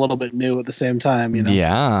something a little bit new at the same time.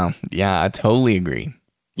 Yeah, I totally agree.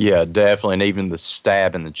 Yeah, definitely, and even the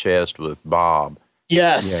stab in the chest with Bob.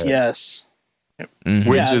 Yes. Mm-hmm.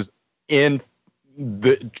 Which is in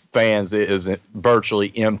the fans, it is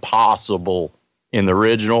virtually impossible in the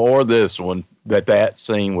original or this one that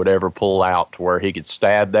scene would ever pull out to where he could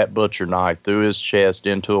stab that butcher knife through his chest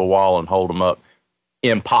into a wall and hold him up.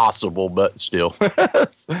 Impossible, but still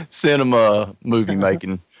cinema movie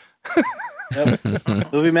making.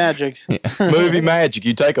 Movie magic. Movie magic.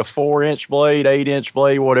 You take a 4-inch blade, 8-inch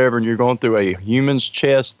blade, whatever, and you're going through a human's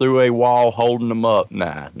chest through a wall, holding them up.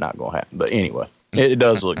 Nah, not going to happen. But anyway, it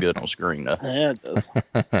does look good on screen, though. Yeah, it does.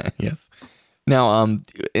 Yes. Now,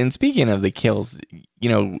 and speaking of the kills,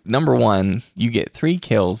 number one, you get 3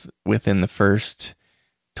 kills within the first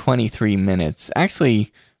 23 minutes.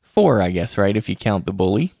 Actually, 4, I guess, right? If you count the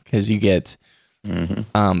bully, because you get,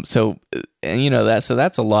 so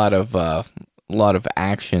that's a lot of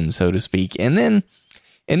action, so to speak. And then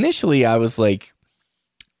initially, I was like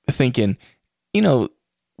thinking,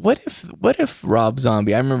 what if Rob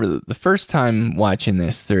Zombie? I remember the first time watching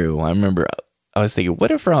this through. I remember I was thinking,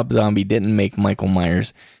 what if Rob Zombie didn't make Michael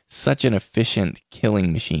Myers such an efficient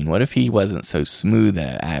killing machine? What if he wasn't so smooth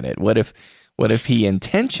at it? What if he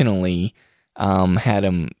intentionally had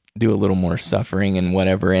him do a little more suffering and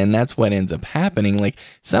whatever? And that's what ends up happening. Like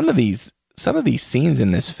some of these scenes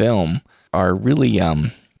in this film are really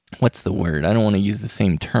what's the word? I don't want to use the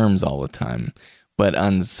same terms all the time, but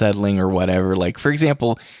unsettling or whatever. Like, for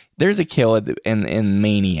example, there's a kill in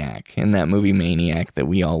Maniac, in that movie Maniac that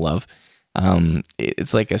we all love.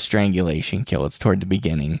 It's like a strangulation kill. It's toward the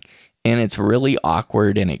beginning, and it's really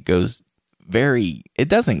awkward, and it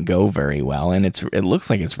doesn't go very well, and it looks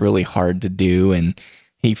like it's really hard to do, and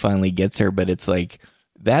he finally gets her, but it's like,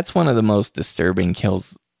 that's one of the most disturbing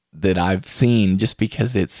kills that I've seen, just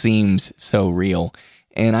because it seems so real.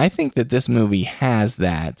 And I think that this movie has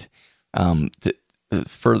that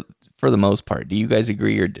for the most part. Do you guys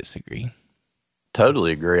agree or disagree?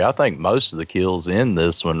 Totally agree. I think most of the kills in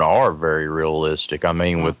this one are very realistic. I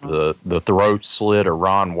mean, with the throat slit of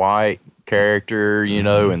Ron White character, you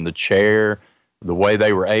know, in the chair, the way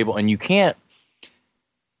they were able, and you can't,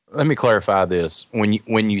 let me clarify this. When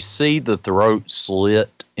you see the throat slit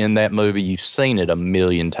in that movie, you've seen it a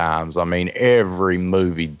million times. I mean, every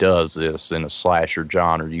movie does this in a slasher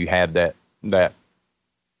genre. You have that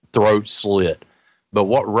throat slit. But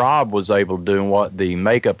what Rob was able to do and what the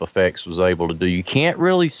makeup effects was able to do, you can't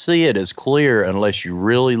really see it as clear unless you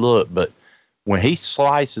really look. But when he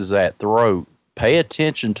slices that throat, pay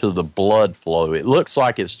attention to the blood flow. It looks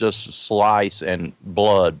like it's just a slice and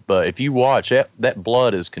blood, but if you watch, that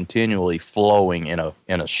blood is continually flowing in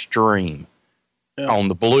a stream. Yeah. On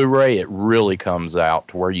the Blu-ray, it really comes out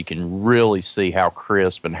to where you can really see how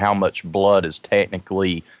crisp and how much blood is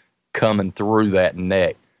technically coming through that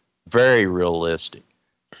neck. Very realistic.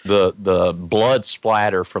 The blood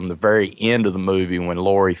splatter from the very end of the movie when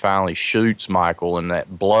Laurie finally shoots Michael, and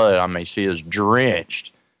that blood, I mean, she is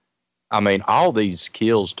drenched. I mean, all these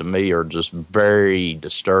kills to me are just very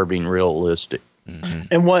disturbing, realistic. Mm-hmm.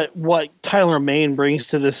 And what Tyler Mane brings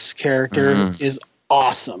to this character is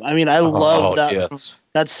awesome. I mean, I love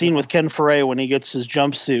that scene with Ken Foray when he gets his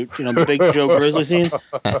jumpsuit, you know, the big Joe Grizzly scene.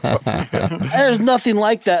 There's nothing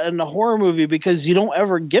like that in a horror movie, because you don't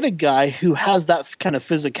ever get a guy who has that kind of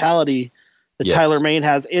physicality that Tyler Mane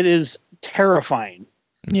has. It is terrifying.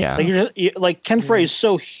 Yeah. Like Ken Foray is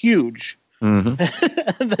so huge.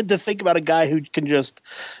 Mm-hmm. To think about a guy who can just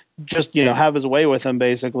have his way with him,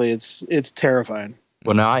 basically, it's terrifying.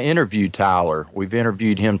 Well, now I interviewed Tyler. We've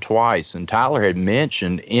interviewed him twice, and Tyler had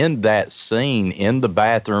mentioned in that scene in the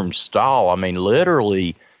bathroom stall, I mean,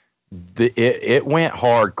 literally, it went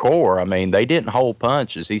hardcore. I mean, they didn't hold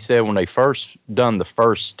punches. He said when they first done the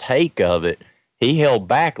first take of it, he held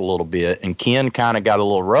back a little bit, and Ken kind of got a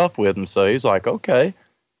little rough with him, so he's like, okay,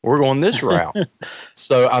 we're going this route.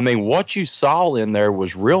 So, I mean, what you saw in there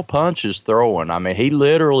was real punches throwing. I mean, he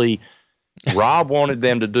literally, Rob wanted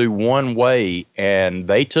them to do one way, and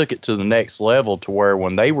they took it to the next level to where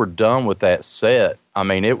when they were done with that set, I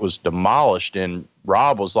mean, it was demolished, and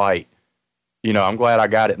Rob was like, you know, I'm glad I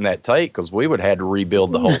got it in that take, because we would have had to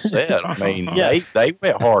rebuild the whole set. I mean, they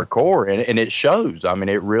went hardcore, and it shows. I mean,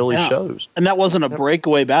 it really shows. And that wasn't a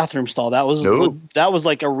breakaway bathroom stall. That was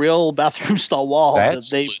like a real bathroom stall wall that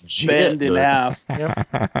they bend in half.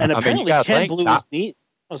 And apparently Ken blew his knee.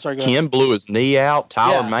 Oh, sorry, go ahead. Ken blew his knee out.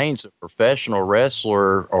 Tyler Mane's a professional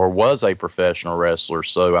wrestler, or was a professional wrestler.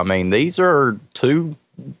 So, I mean, these are 2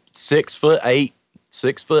 6'8",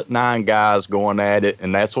 6'9" guys going at it,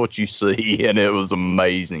 and that's what you see, and it was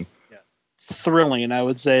amazing. Yeah. Thrilling, I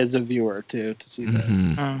would say, as a viewer, too, to see that.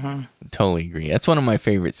 Mm-hmm. Totally agree. That's one of my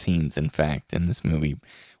favorite scenes, in fact, in this movie.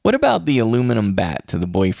 What about the aluminum bat to the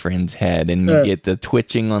boyfriend's head, and you get the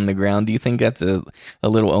twitching on the ground? Do you think that's a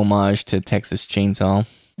little homage to Texas Chainsaw?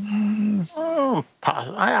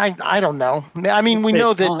 I don't know. I mean, we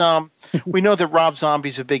know that Rob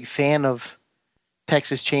Zombie's a big fan of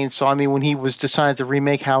Texas Chainsaw. I mean, when he was deciding to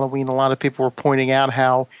remake Halloween, a lot of people were pointing out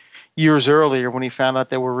how years earlier, when he found out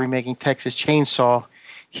they were remaking Texas Chainsaw,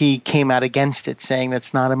 he came out against it, saying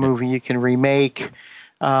that's not a movie you can remake.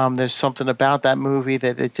 There's something about that movie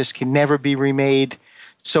that it just can never be remade.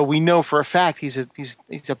 So we know for a fact he's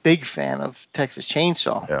a big fan of Texas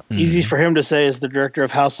Chainsaw. Yeah. Mm-hmm. Easy for him to say as the director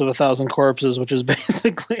of House of a Thousand Corpses, which is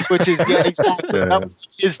exactly exactly that was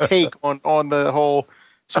his take on the whole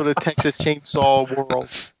sort of Texas Chainsaw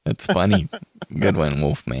world. That's funny. Good one,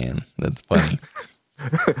 Wolfman. That's funny.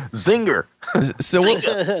 Zinger. So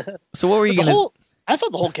what were you gonna? I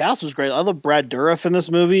thought the whole cast was great. I love Brad Dourif in this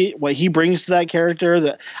movie. What he brings to that character,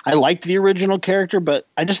 that I liked the original character, but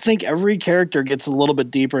I just think every character gets a little bit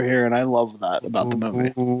deeper here, and I love that about the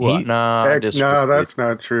movie. No, that's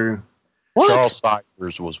not true. What? Charles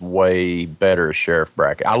Cyphers was way better as Sheriff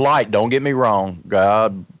Brackett. Don't get me wrong.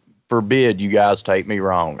 God forbid you guys take me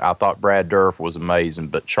wrong. I thought Brad Dourif was amazing,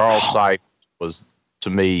 but Charles Cyphers was, to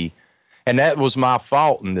me, and that was my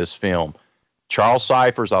fault in this film. Charles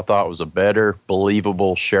Cyphers, I thought, was a better,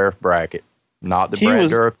 believable Sheriff Brackett. Not that Brad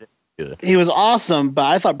Dourif did good. He was awesome, but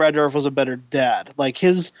I thought Brad Dourif was a better dad. Like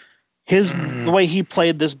the way he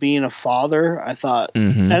played this being a father, I thought,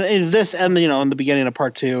 and in this, and in the beginning of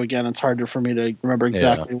part 2, again, it's harder for me to remember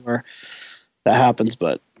exactly where that happens.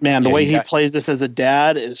 But man, the way he plays this as a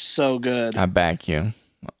dad is so good. I back you.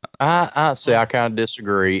 I say I kind of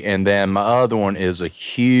disagree. And then my other one is a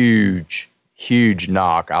huge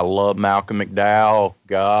knock. I love Malcolm McDowell.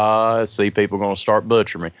 God, see people going to start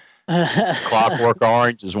butchering me. Clockwork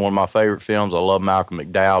Orange is one of my favorite films. I love Malcolm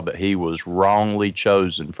McDowell, but he was wrongly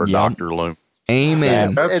chosen for Dr. Loomis.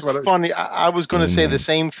 Amen. It's funny. I was going to say the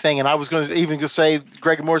same thing, and I was going to even say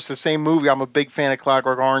Greg Moore's the same movie. I'm a big fan of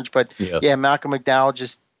Clockwork Orange, but Malcolm McDowell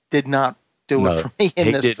just did not do it for me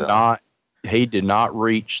in this film. He did not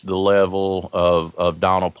reach the level of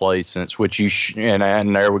Donald Pleasence, which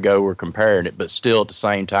and there we go, we're comparing it, but still at the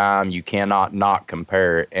same time, you cannot not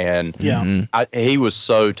compare it. And he was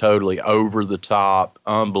so totally over the top,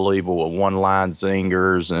 unbelievable with one-line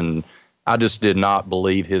zingers, and I just did not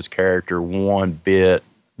believe his character one bit.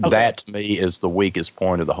 Okay. That to me is the weakest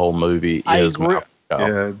point of the whole movie.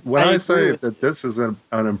 When I say that this is an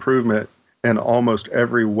improvement in almost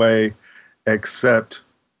every way, except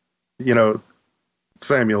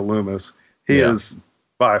Samuel Loomis. He is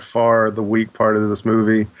by far the weak part of this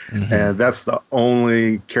movie, and that's the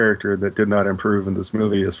only character that did not improve in this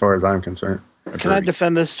movie as far as I'm concerned. Can I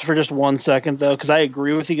defend this for just 1 second, though? Because I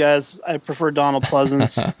agree with you guys. I prefer Donald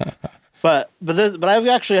Pleasence. but I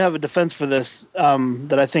actually have a defense for this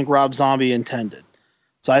that I think Rob Zombie intended.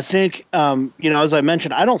 So I think, as I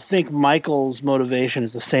mentioned, I don't think Michael's motivation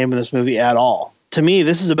is the same in this movie at all. To me,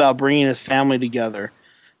 this is about bringing his family together.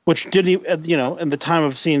 Which in the time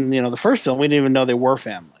of seeing, the first film, we didn't even know they were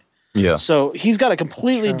family. Yeah. So he's got a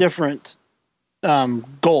completely different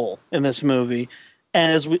goal in this movie,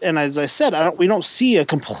 and as I said, we don't see a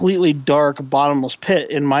completely dark, bottomless pit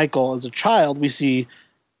in Michael as a child. We see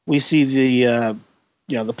the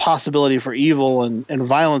the possibility for evil and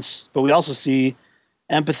violence, but we also see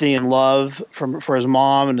empathy and love for his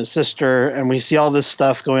mom and his sister, and we see all this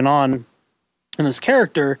stuff going on in this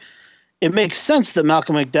character. It makes sense that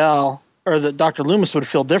Malcolm McDowell or that Dr. Loomis would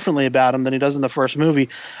feel differently about him than he does in the first movie.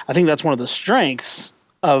 I think that's one of the strengths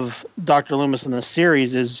of Dr. Loomis in this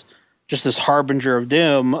series is just this harbinger of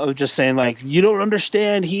doom of just saying like, you don't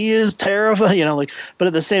understand. He is terrifying, but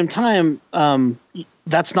at the same time,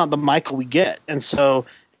 that's not the Michael we get. And so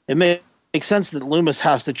it makes sense that Loomis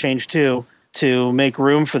has to change too, to make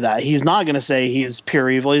room for that. He's not going to say he's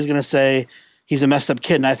pure evil. He's going to say he's a messed up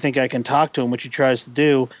kid and I think I can talk to him, which he tries to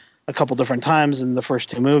do a couple different times in the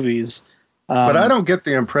first 2 movies. But I don't get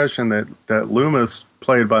the impression that Loomis,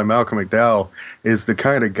 played by Malcolm McDowell, is the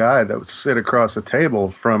kind of guy that would sit across a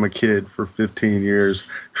table from a kid for 15 years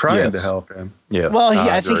trying to help him. Yeah. Well,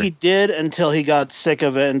 I think he did until he got sick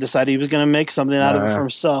of it and decided he was going to make something out of it for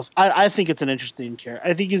himself. I think it's an interesting character.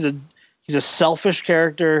 I think he's a selfish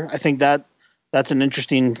character. I think that's an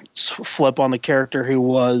interesting flip on the character who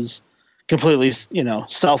was completely,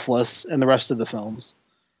 selfless in the rest of the films.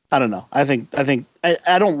 I don't know. I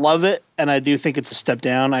don't love it, and I do think it's a step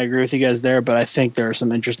down. I agree with you guys there, but I think there are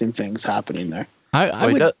some interesting things happening there.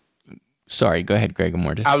 Sorry, go ahead, Greg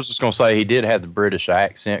Mortis. I was just going to say he did have the British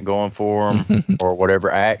accent going for him, or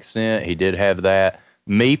whatever accent. He did have that.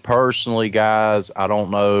 Me personally, guys, I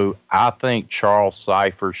don't know. I think Charles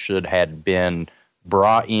Cyphers should have been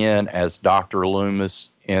brought in as Dr. Loomis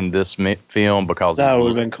in this film because that would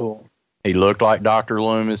have been cool. He looked like Dr.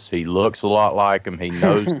 Loomis. He looks a lot like him. He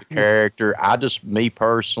knows the character. Me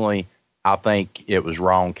personally, I think it was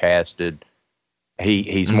wrong casted.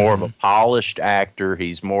 He's more of a polished actor.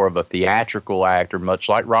 He's more of a theatrical actor, much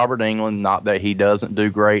like Robert Englund. Not that he doesn't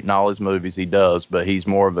do great in all his movies. He does, but he's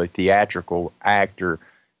more of a theatrical actor.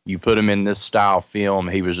 You put him in this style film,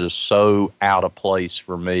 he was just so out of place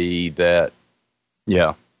for me that,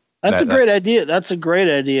 yeah. That's a great idea. That's a great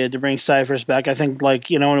idea to bring Cyphers back. I think,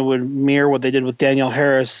 it would mirror what they did with Danielle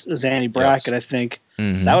Harris as Annie Brackett. Yes. I think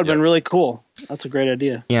that would have been really cool. That's a great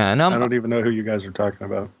idea. Yeah, and I don't even know who you guys are talking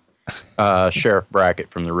about. Sheriff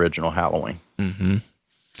Brackett from the original Halloween. Mm-hmm.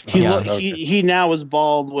 He now is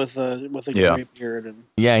bald with a gray beard. And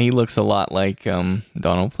he looks a lot like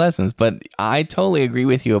Donald Pleasence. But I totally agree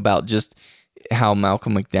with you about just how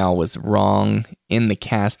Malcolm McDowell was wrong in the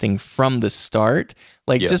casting from the start.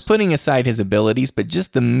 Just putting aside his abilities, but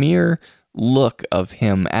just the mere look of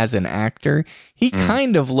him as an actor. He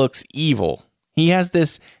kind of looks evil. He has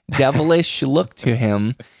this devilish look to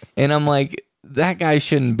him, and I'm like, that guy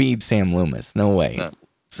shouldn't be Sam Loomis. No way. No.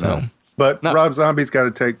 So, But Rob Zombie's got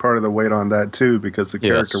to take part of the weight on that too, because the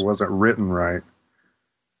character Yes. wasn't written right.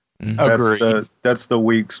 Agreed. That's the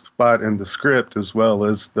weak spot in the script as well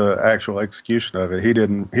as the actual execution of it. He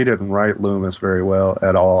didn't write Loomis very well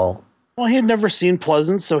at all. Well, he had never seen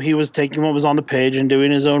Pleasance, so he was taking what was on the page and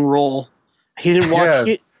doing his own role. He didn't watch.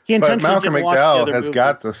 Yeah, he But intentionally Malcolm didn't watch the McDowell other has movies.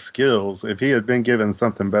 got the skills. If he had been given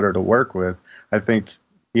something better to work with, I think,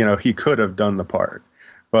 he could have done the part.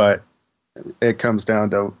 But it comes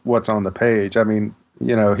down to what's on the page. I mean, he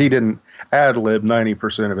didn't ad-lib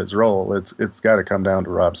 90% of his role. It's got to come down to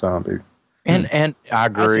Rob Zombie. And I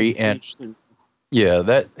agree. And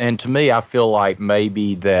to me, I feel like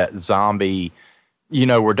maybe that Zombie,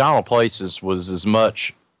 where Donald Places was as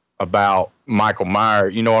much about Michael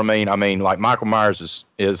Myers, you know what I mean? I mean, like Michael Myers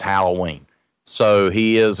is Halloween. So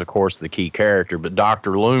he is, of course, the key character. But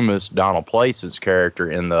Dr. Loomis, Donald Place's character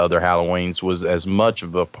in the other Halloweens, was as much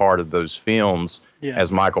of a part of those films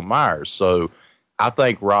as Michael Myers. So I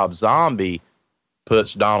think Rob Zombie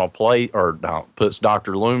puts puts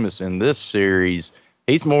Dr. Loomis in this series.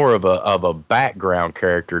 He's more of a background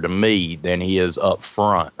character to me than he is up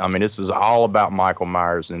front. I mean, this is all about Michael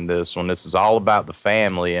Myers in this one. This is all about the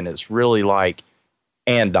family, and it's really like,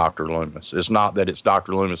 and Dr. Loomis. It's not that it's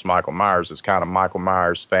Dr. Loomis, Michael Myers. It's kind of Michael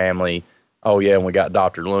Myers' family. Oh yeah, and we got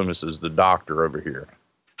Dr. Loomis as the doctor over here.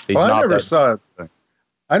 He's Well, not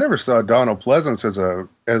I never saw Donald Pleasance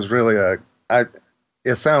as really a.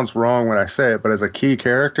 It sounds wrong when I say it, but as a key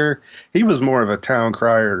character, he was more of a town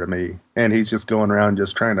crier to me, and he's just going around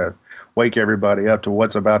just trying to wake everybody up to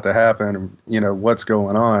what's about to happen, and what's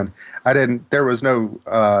going on. There was no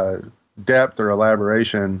depth or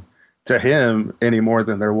elaboration to him any more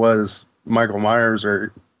than there was Michael Myers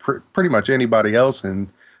or pretty much anybody else in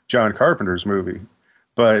John Carpenter's movie.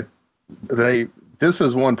 But this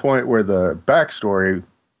is one point where the backstory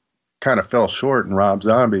kind of fell short in Rob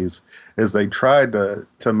Zombie's, is they tried to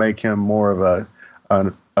make him more of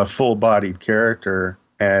a full-bodied character,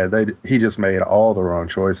 and he just made all the wrong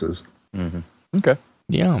choices. Mm-hmm. Okay.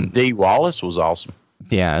 Yeah. Dee Wallace was awesome.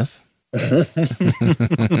 Yes. What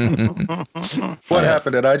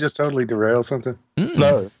happened? Did I just totally derail something?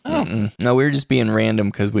 No. No, we were just being random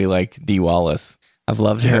because we like Dee Wallace. I've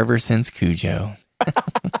loved her ever since Cujo.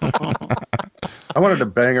 I wanted to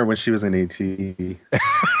bang her when she was in E.T.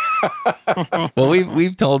 Well,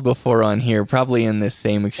 we've told before on here, probably in this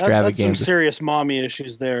same That's some extravaganza. serious mommy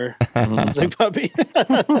issues there. Sick puppy.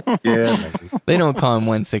 Yeah, maybe. They don't call him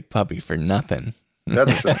one sick puppy for nothing.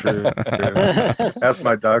 That's the truth. That's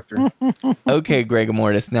my doctor. Okay, Greg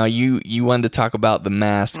Mortis. Now you wanted to talk about the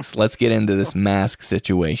masks. Let's get into this mask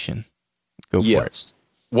situation. Go for it.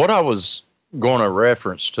 What I was going to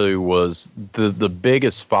reference to was the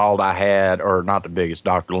biggest fault I had, or not the biggest,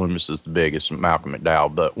 Dr. Loomis is the biggest, Malcolm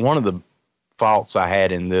McDowell, but one of the faults I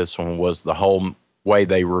had in this one was the whole way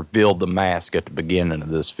they revealed the mask at the beginning of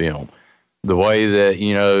this film. The way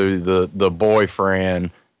that, the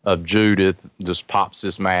boyfriend of Judith just pops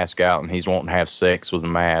this mask out and he's wanting to have sex with the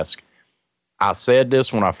mask. I said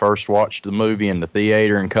this when I first watched the movie in the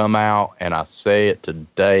theater and come out, and I say it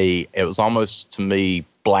today. It was almost, to me,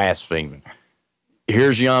 blaspheming.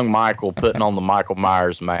 Here's young Michael putting on the Michael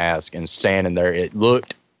Myers mask and standing there. It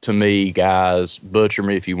looked to me, guys, butcher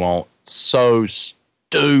me if you want, so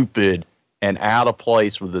stupid and out of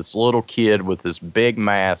place with this little kid with this big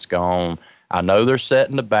mask on. I know they're set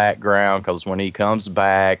in the background because when he comes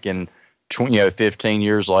back and 15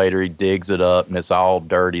 years later, he digs it up and it's all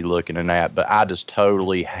dirty looking and that. But I just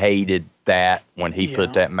totally hated that when he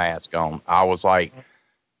put that mask on. I was like,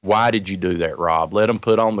 why did you do that, Rob? Let him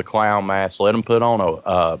put on the clown mask. Let him put on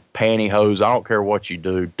a pantyhose. I don't care what you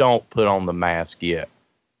do. Don't put on the mask yet.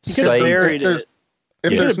 You could have buried it.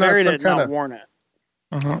 If there's not some kind of worn it.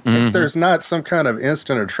 If there's not some kind of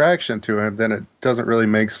instant attraction to him, then it doesn't really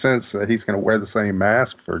make sense that he's going to wear the same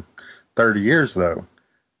mask for 30 years, though.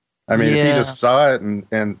 I mean, if he just saw it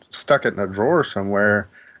and stuck it in a drawer somewhere,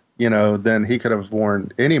 then he could have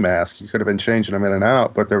worn any mask. You could have been changing them in and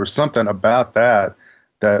out. But there was something about that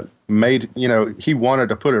made, he wanted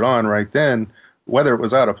to put it on right then, whether it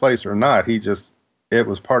was out of place or not. It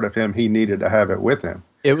was part of him. He needed to have it with him.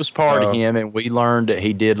 It was part of him, and we learned that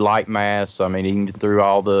he did like masks. I mean, even through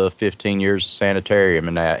all the 15 years of sanitarium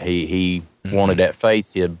and that, he wanted that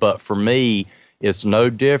face hid. But for me, it's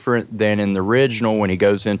no different than in the original when he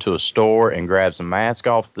goes into a store and grabs a mask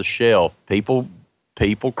off the shelf. People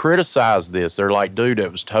criticize this. They're like, dude,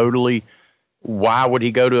 it was totally, why would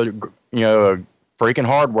he go to a freaking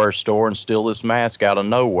hardware store and steal this mask out of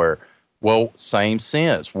nowhere. Well, same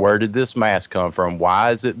sense. Where did this mask come from?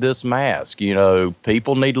 Why is it this mask? You know,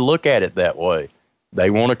 people need to look at it that way.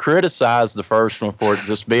 They want to criticize the first one for it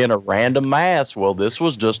just being a random mask. Well, this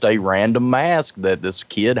was just a random mask that this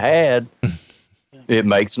kid had. It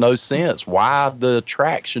makes no sense. Why the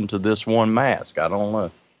attraction to this one mask? I don't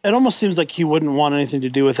know. It almost seems like he wouldn't want anything to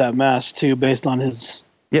do with that mask, too, based on his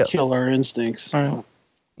killer instincts.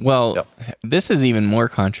 Well, this is even more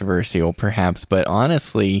controversial, perhaps, but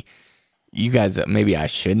honestly, you guys, maybe I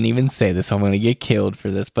shouldn't even say this. I'm going to get killed for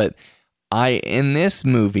this, but in this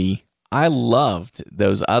movie, I loved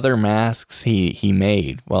those other masks he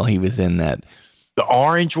made while he was in that. The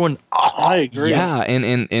orange one? Oh, I agree. Yeah,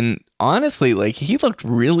 and honestly, like, he looked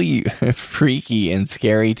really freaky and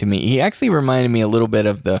scary to me. He actually reminded me a little bit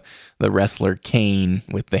of the wrestler Kane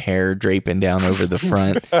with the hair draping down over the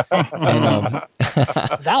front. And,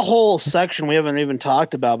 that whole section we haven't even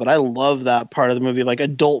talked about, but I love that part of the movie. Like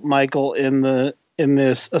adult Michael in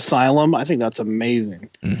this asylum. I think that's amazing.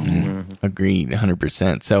 Agreed,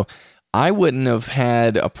 100%. So I wouldn't have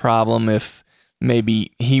had a problem if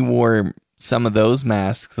maybe he wore some of those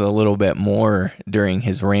masks a little bit more during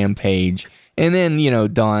his rampage, and then, you know,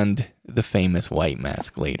 donned the famous white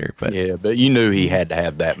mask later. But yeah, but you knew he had to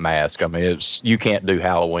have that mask. I mean, you can't do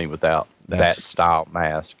Halloween without that style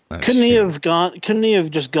mask. Couldn't he have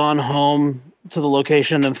just gone home to the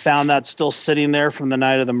location and found that still sitting there from the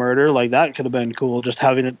night of the murder? Like, that could have been cool, just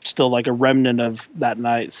having it still like a remnant of that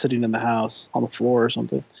night sitting in the house on the floor or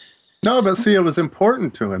something. No, but see, it was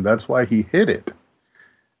important to him. That's why he hid it.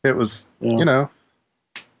 It was, you know.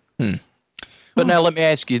 But now let me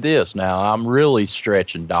ask you this. Now, I'm really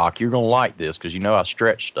stretching, Doc. You're going to like this because you know I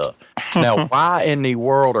stretch stuff. Now, why in the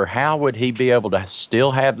world, or how would he be able to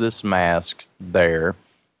still have this mask there?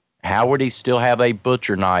 How would he still have a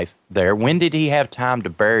butcher knife there? When did he have time to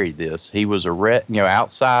bury this? He was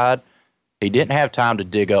outside. He didn't have time to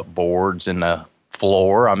dig up boards in the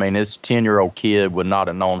floor. I mean, this 10-year-old kid would not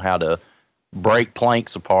have known how to break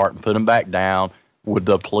planks apart and put them back down. Would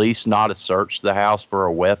the police not have searched the house for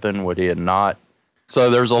a weapon? Would he have not?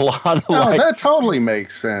 So there's a lot of that totally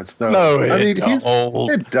makes sense, though. No, I mean,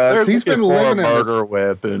 it does. He's been living in this murder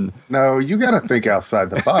weapon. No, you got to think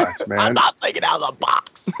outside the box, man. I'm not thinking out of the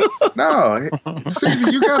box. No, see,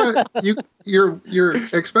 you're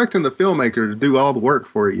expecting the filmmaker to do all the work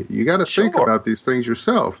for you. You got to think about these things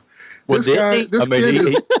yourself. This kid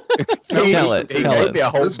is. Tell it. Be a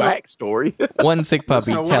whole backstory. One sick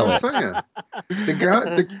puppy. Tell it.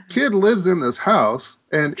 The kid lives in this house,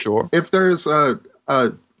 and if there's a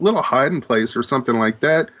little hiding place or something like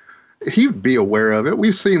that, he'd be aware of it.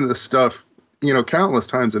 We've seen this stuff, countless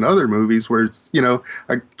times in other movies where,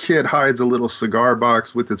 a kid hides a little cigar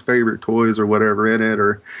box with his favorite toys or whatever in it,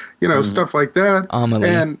 or, stuff like that. Amelie.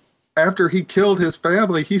 And after he killed his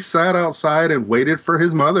family, he sat outside and waited for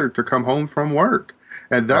his mother to come home from work.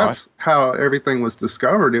 And that's how everything was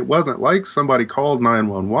discovered. It wasn't like somebody called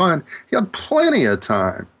 911. He had plenty of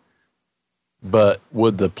time. But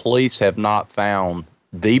would the police have not found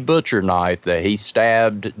the butcher knife that he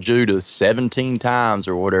stabbed Judas 17 times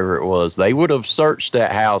or whatever it was? They would have searched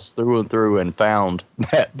that house through and through and found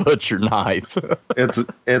that butcher knife.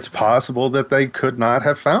 It's possible that they could not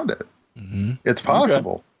have found it. Mm-hmm. It's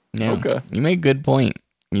possible. Okay. Yeah. Okay. You make a good point.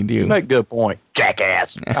 You do. You make a good point.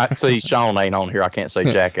 Jackass. I see Sean ain't on here. I can't say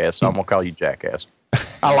jackass, so I'm going to call you Jackass.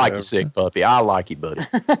 I like you, sick puppy. I like you, buddy.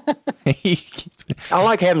 I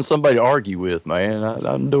like having somebody to argue with, man.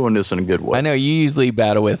 I'm doing this in a good way. I know you usually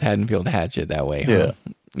battle with Haddonfield Hatchet that way. Huh?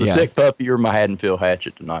 Yeah. Sick puppy, you're my Haddonfield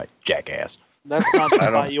Hatchet tonight, jackass. That's not the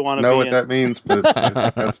fight you want to be in. I don't know what that means, but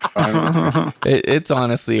that's fine. It's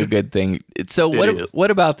honestly a good thing. So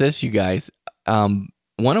what about this, you guys?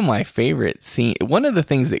 One of my favorite scenes, one of the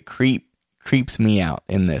things that creeps me out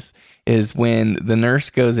in this is when the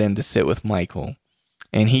nurse goes in to sit with Michael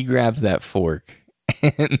and he grabs that fork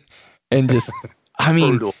and just, I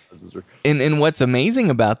mean, and what's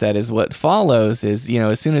amazing about that is what follows is,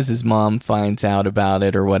 as soon as his mom finds out about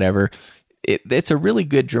it or whatever, it's a really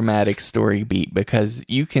good dramatic story beat because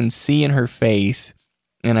you can see in her face,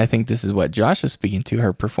 and I think this is what Josh is speaking to,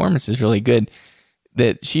 her performance is really good,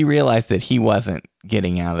 that she realized that he wasn't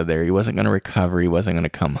getting out of there. He wasn't going to recover. He wasn't going to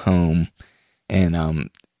come home. And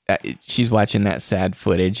she's watching that sad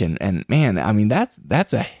footage. And man, I mean,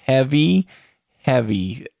 that's a heavy,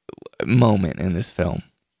 heavy moment in this film.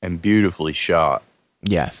 And beautifully shot.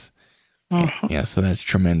 Yes. Yeah, so that's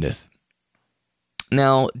tremendous.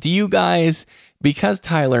 Now, do you guys, because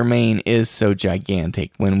Tyler Mane is so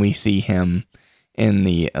gigantic when we see him in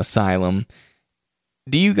the asylum,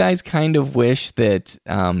 Do you guys kind of wish that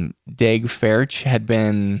Dag Faerch had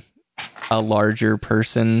been a larger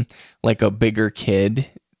person, like a bigger kid?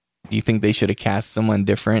 Do you think they should have cast someone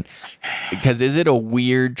different? Because is it a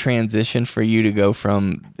weird transition for you to go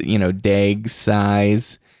from, Dag's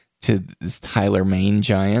size to this Tyler Mane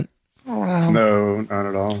giant? No, not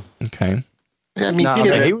at all. Okay. I mean, he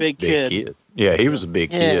was a big kid. Yeah, he was a big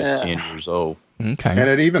kid, 10 years old. Okay. And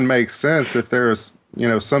it even makes sense if there's,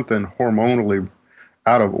 something hormonally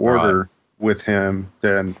out of order with him,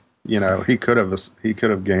 then, he could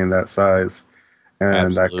have gained that size. And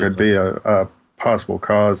Absolutely. that could be a possible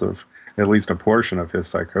cause of at least a portion of his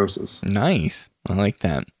psychosis. Nice. I like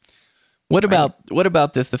that. What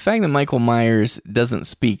about this? The fact that Michael Myers doesn't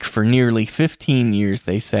speak for nearly 15 years,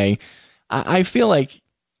 they say. I feel like,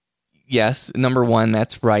 yes, number one,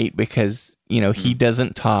 that's right, because, he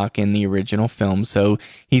doesn't talk in the original film, so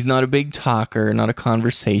he's not a big talker, not a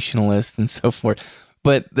conversationalist, and so forth.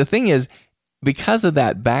 But the thing is, because of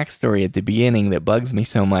that backstory at the beginning that bugs me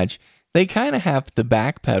so much, they kind of have to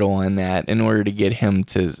backpedal on that in order to get him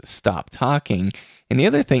to stop talking. And the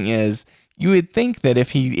other thing is, you would think that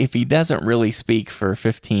if he doesn't really speak for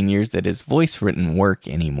 15 years, that his voice wouldn't work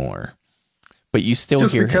anymore. But you still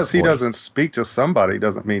just hear because his he voice. doesn't speak to somebody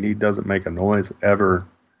doesn't mean he doesn't make a noise ever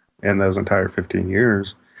in those entire 15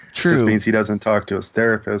 years. True. It just means he doesn't talk to his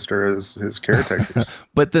therapist or his caretakers.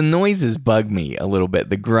 But the noises bug me a little bit.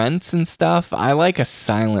 The grunts and stuff. I like a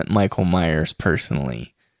silent Michael Myers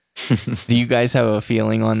personally. Do you guys have a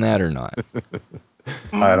feeling on that or not?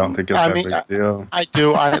 I don't think it's that big a deal. I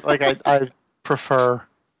do. I prefer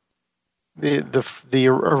the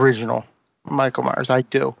original Michael Myers. I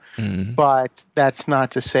do, but that's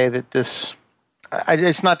not to say that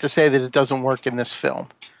it's not to say that it doesn't work in this film.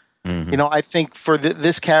 Mm-hmm. I think for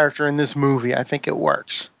this character in this movie, I think it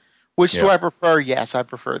works. Which do I prefer? Yes, I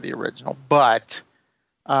prefer the original, but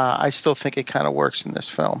I still think it kind of works in this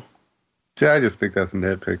film. See, I just think that's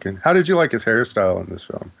nitpicking. How did you like his hairstyle in this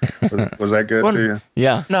film? Was that good to you?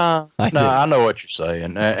 Yeah. No, I know what you're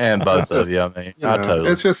saying, and both of you. I mean, I totally.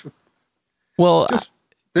 It's just,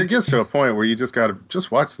 it gets to a point where you just got to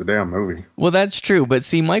just watch the damn movie. Well, that's true, but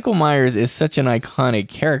see, Michael Myers is such an iconic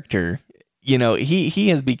character. He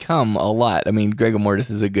has become a lot. I mean, Gregor Mortis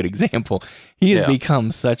is a good example. He has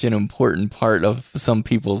become such an important part of some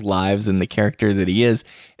people's lives and the character that he is.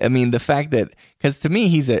 I mean, the fact that, because to me,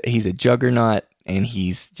 he's a juggernaut and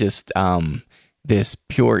he's just this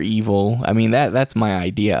pure evil. I mean, that's my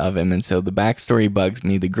idea of him. And so the backstory bugs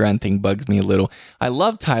me. The grunting bugs me a little. I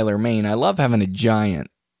love Tyler Mane. I love having a giant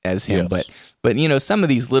as him. Yes. But some of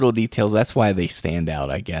these little details, that's why they stand out,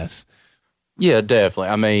 I guess. Yeah, definitely.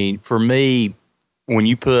 I mean, for me, when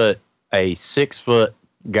you put a 6-foot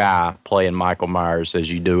guy playing Michael Myers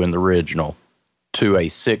as you do in the original to a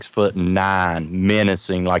 6'9"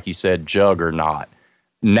 menacing, like you said, juggernaut,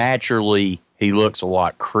 naturally he looks a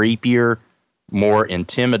lot creepier, more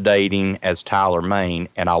intimidating as Tyler Mane,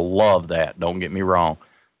 and I love that. Don't get me wrong.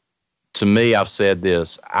 To me, I've said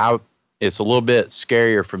this, it's a little bit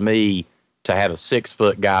scarier for me to have a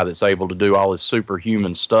 6-foot guy that's able to do all this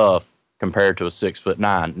superhuman stuff compared to a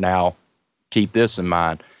 6'9". Now, keep this in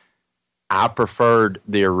mind. I preferred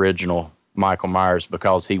the original Michael Myers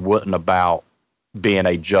because he wasn't about being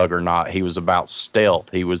a juggernaut. He was about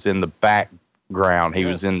stealth. He was in the background. He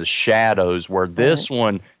was in the shadows, where this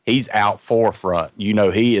one, he's out forefront.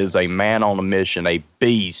 He is a man on a mission, a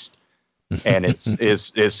beast, and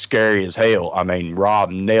it's scary as hell. I mean,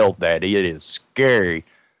 Rob nailed that. It is scary,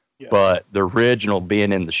 but the original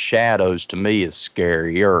being in the shadows to me is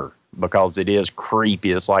scarier, because it is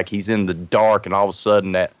creepy. It's like he's in the dark, and all of a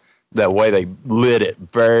sudden that way they lit it,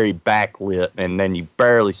 very backlit, and then you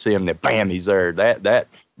barely see him, then bam, he's there. That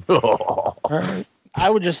I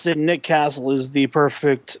would just say Nick Castle is the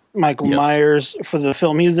perfect Michael Myers for the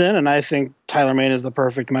film he's in, and I think Tyler Mane is the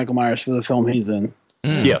perfect Michael Myers for the film he's in.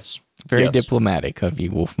 Yes. Very diplomatic of you,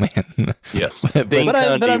 Wolfman. Yes. but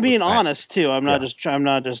I'm being honest too. I'm not just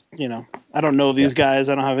I don't know these guys.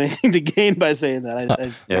 I don't have anything to gain by saying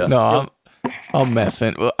that. No, I'm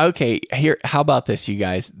messing. Well, okay, here. How about this, you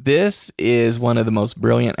guys? This is one of the most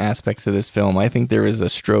brilliant aspects of this film. I think there is a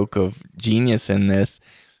stroke of genius in this,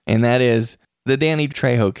 and that is the Danny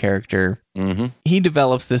Trejo character. Mm-hmm. He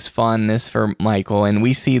develops this fondness for Michael, and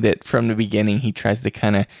we see that from the beginning he tries to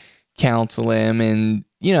kind of counsel him and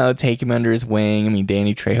take him under his wing. I mean,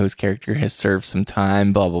 Danny Trejo's character has served some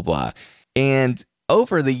time, blah, blah, blah. And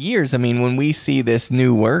over the years, I mean, when we see this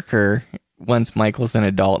new worker, once Michael's an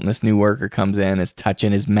adult and this new worker comes in, is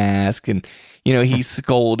touching his mask and, he's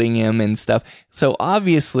scolding him and stuff. So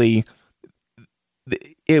obviously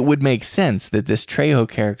it would make sense that this Trejo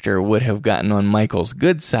character would have gotten on Michael's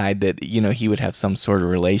good side, that, you know, he would have some sort of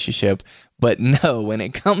relationship. But no, when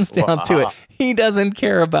it comes down to it, he doesn't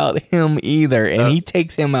care about him either. And he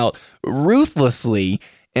takes him out ruthlessly.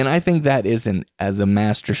 And I think that is as a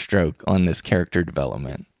master stroke on this character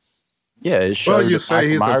development. Yeah, it shows. Well, you say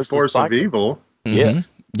he's a force of evil. Mm-hmm.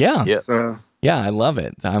 Yes. Yeah. Yes. Yeah, I love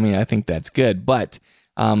it. I mean, I think that's good. But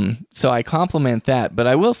so I compliment that. But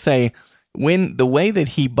I will say, when the way that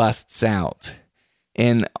he busts out,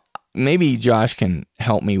 and maybe Josh can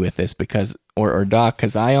help me with this because, or Doc,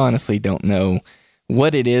 because I honestly don't know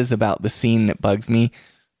what it is about the scene that bugs me.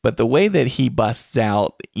 But the way that he busts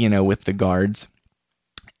out, you know, with the guards,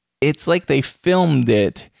 it's like they filmed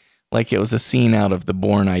it like it was a scene out of The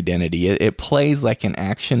Bourne Identity. It plays like an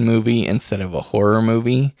action movie instead of a horror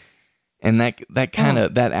movie. And that kind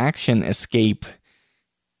of, that action escape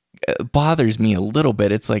bothers me a little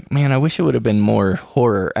bit. It's like, man, I wish it would have been more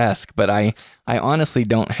horror-esque, but I honestly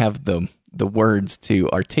don't have the words to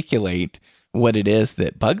articulate what it is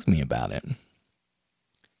that bugs me about it.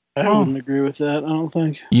 I wouldn't agree with that, I don't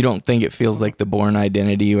think. You don't think it feels like The Bourne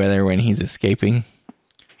Identity, whether when he's escaping?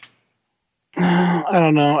 I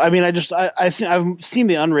don't know. I mean, I think I've seen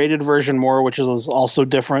the unrated version more, which is also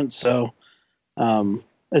different. So, it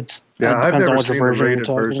I've depends on never what seen the version rated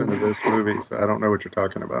version of this movie, so I don't know what you're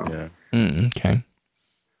talking about. Yeah. Okay.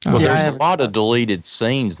 Well, there's a lot of deleted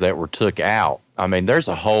scenes that were took out. I mean, there's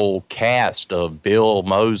a whole cast of Bill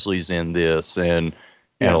Moseley's in this, and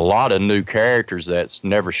a lot of new characters that's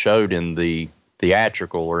never showed in the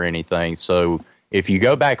theatrical or anything. So if you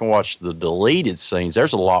go back and watch the deleted scenes,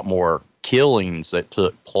 there's a lot more killings that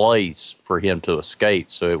took place for him to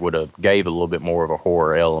escape. So it would have gave a little bit more of a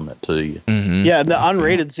horror element to you. Mm-hmm. Yeah, the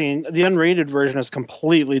unrated scene, the unrated version is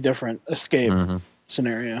completely different escape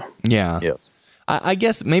scenario. Yeah. Yes. I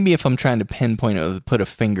guess maybe if I'm trying to pinpoint it, put a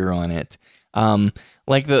finger on it,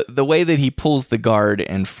 like the way that he pulls the guard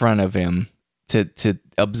in front of him to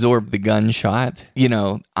absorb the gunshot, you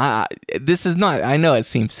know, this is not, I know it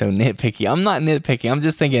seems so nitpicky. I'm not nitpicky. I'm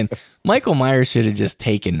just thinking Michael Myers should have just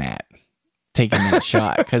taken that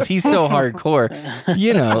shot because he's so hardcore.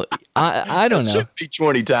 You know, I don't know. Shoot me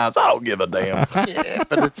 20 times. I don't give a damn. Yeah,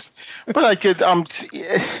 but I could,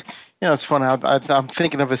 you know, it's funny. I'm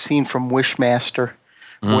thinking of a scene from Wishmaster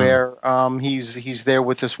where he's there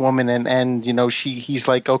with this woman and you know, he's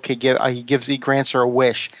like, okay, he grants her a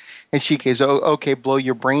wish. And she goes, "Oh, okay, blow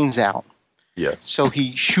your brains out." Yes. So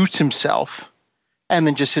he shoots himself, and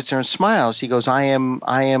then just sits there and smiles. He goes, "I am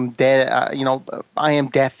dead. You know, I am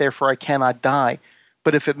death. Therefore, I cannot die.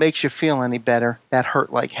 But if it makes you feel any better, that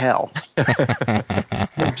hurt like hell."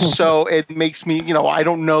 So it makes me, you know, I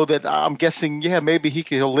don't know that. I'm guessing, yeah, maybe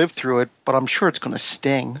he'll live through it, but I'm sure it's going to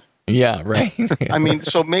sting. Yeah, right. I mean,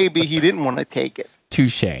 so maybe he didn't want to take it.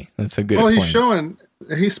 Touche. That's a good point.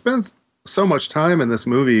 He spends so much time in this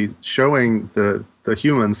movie showing the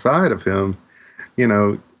human side of him. You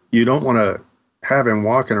know, you don't want to have him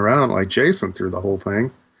walking around like Jason through the whole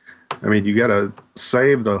thing. I mean, you got to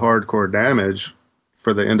save the hardcore damage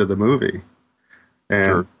for the end of the movie.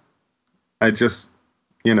 And I just,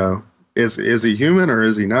 you know, is he human or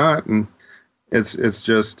is he not? And it's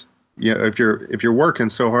just, you know, if you're working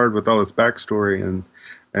so hard with all this backstory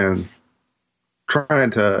and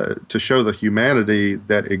trying to show the humanity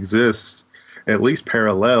that exists at least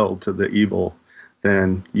parallel to the evil,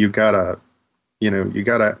 then you gotta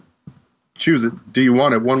choose it. Do you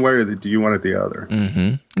want it one way or do you want it the other?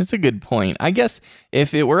 Mm-hmm. That's a good point. I guess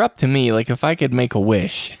if it were up to me, like if I could make a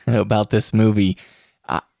wish about this movie,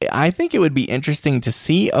 I think it would be interesting to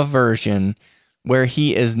see a version where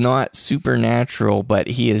he is not supernatural, but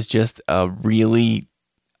he is just a really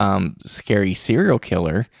scary serial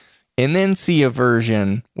killer. And then see a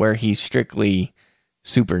version where he's strictly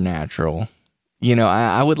supernatural. You know,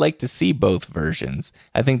 I would like to see both versions.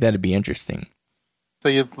 I think that'd be interesting. So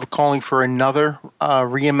you're calling for another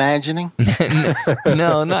reimagining?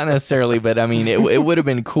 No, not necessarily. But I mean, it would have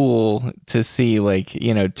been cool to see, like,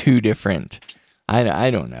 you know, two different. I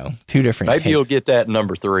don't know, two different. Maybe takes. you'll get that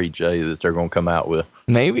number 3, Jay, that they're going to come out with.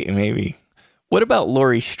 Maybe. What about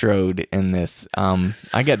Laurie Strode in this?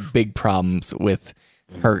 I got big problems with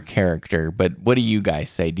her character, but what do you guys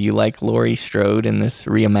say? Do you like Laurie Strode in this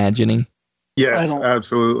reimagining? Yes,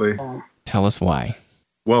 absolutely. Tell us why.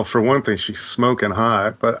 Well, for one thing, she's smoking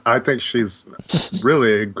hot, but I think she's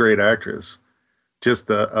really a great actress. Just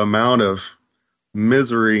the amount of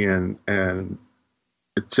misery and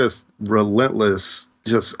just relentless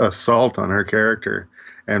just assault on her character,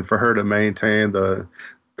 and for her to maintain the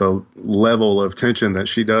level of tension that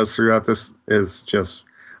she does throughout this is just,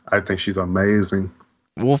 I think she's amazing.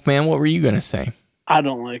 Wolfman, what were you going to say? I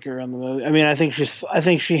don't like her in the movie. I mean, I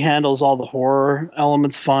think she handles all the horror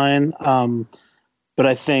elements fine. But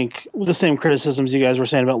I think with the same criticisms you guys were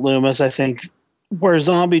saying about Loomis, I think where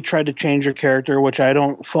Zombie tried to change her character, which I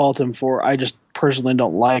don't fault him for, I just personally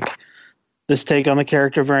don't like this take on the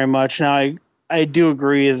character very much. Now, I do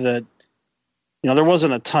agree that, you know, there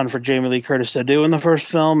wasn't a ton for Jamie Lee Curtis to do in the first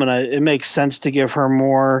film, and it makes sense to give her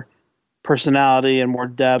more personality and more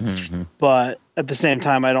depth. Mm-hmm. But at the same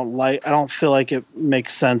time, I don't feel like it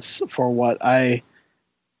makes sense for what I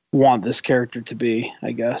want this character to be,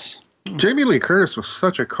 I guess. Jamie Lee Curtis was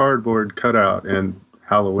such a cardboard cutout in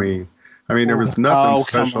Halloween. I mean, there was nothing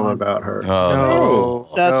special about her. No.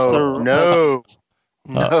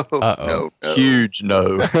 Huge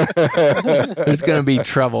no. There's going to be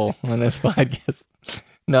trouble on this podcast.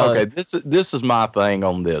 No. Okay, this is my thing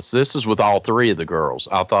on this. This is with all three of the girls.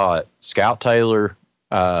 I thought Scout Taylor,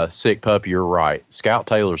 Sick Puppy, you're right. Scout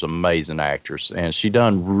Taylor's an amazing actress, and she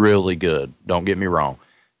done really good. Don't get me wrong.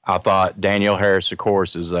 I thought Danielle Harris, of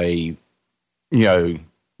course, is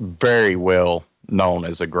very well known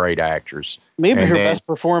as a great actress. Maybe her best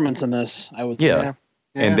performance in this, I would say. Yeah.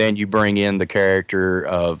 And then you bring in the character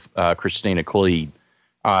of Christina Cleed.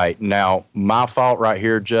 All right, now my fault right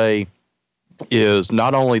here, Jay, is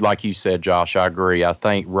not only like you said, Josh, I agree. I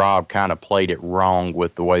think Rob kind of played it wrong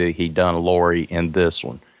with the way that he done Laurie in this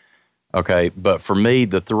one. Okay, but for me,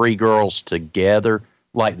 the three girls together,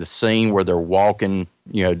 like the scene where they're walking,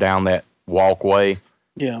 down that walkway.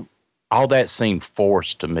 Yeah. All that seemed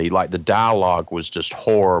forced to me. Like the dialogue was just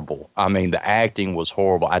horrible. I mean, the acting was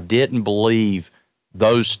horrible. I didn't believe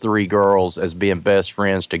those three girls as being best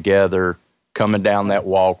friends together coming down that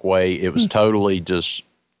walkway. It was totally just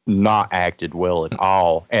not acted well at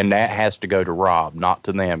all. And that has to go to Rob, not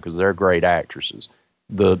to them, because they're great actresses.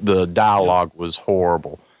 The dialogue was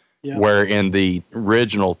horrible. Yeah. Where in the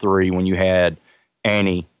original three, when you had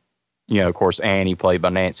Annie, of course, Annie played by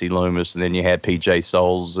Nancy Loomis, and then you had P.J.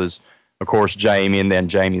 Souls as, of course, Jamie, and then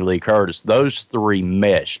Jamie Lee Curtis. Those three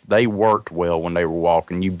meshed. They worked well when they were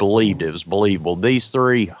walking. You believed it was believable. These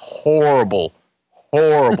three, horrible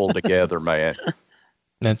together, man.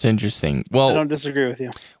 That's interesting. Well, I don't disagree with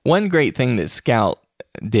you. One great thing that Scout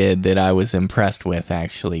did that I was impressed with,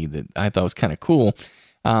 actually, that I thought was kind of cool.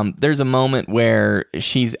 There's a moment where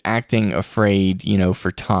she's acting afraid,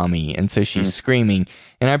 for Tommy, and so she's screaming.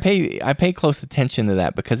 And I pay close attention to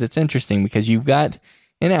that because it's interesting, because you've got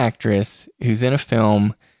an actress who's in a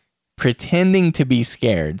film pretending to be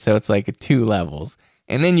scared, so it's like 2 levels,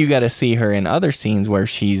 and then you got to see her in other scenes where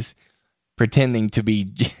she's pretending to be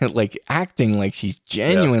like acting like she's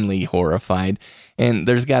genuinely horrified, and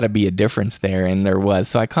there's got to be a difference there, and there was.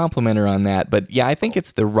 So I compliment her on that. But yeah, I think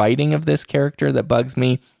it's the writing of this character that bugs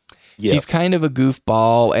me. Yes. She's kind of a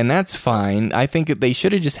goofball, and that's fine. I think that they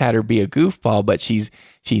should have just had her be a goofball, but she's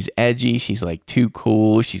edgy. She's like too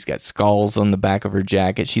cool. She's got skulls on the back of her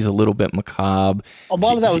jacket. She's a little bit macabre. A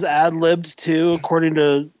lot of that was ad-libbed too, according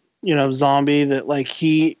to Zombie, that like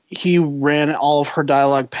he ran all of her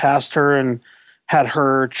dialogue past her and had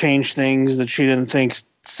her change things that she didn't think,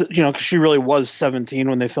 because she really was 17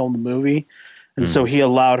 when they filmed the movie, and so he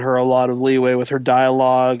allowed her a lot of leeway with her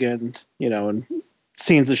dialogue and and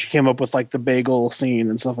scenes that she came up with, like the bagel scene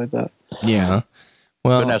and stuff like that. Yeah.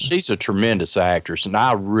 Well, but now she's a tremendous actress, and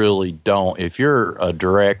I really don't. If you're a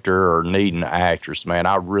director or need an actress, man,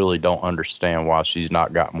 I really don't understand why she's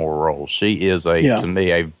not got more roles. She is to me,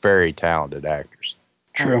 a very talented actress.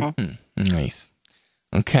 True. Nice.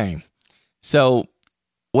 Okay. So,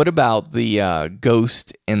 what about the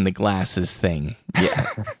ghost in the glasses thing? Yeah.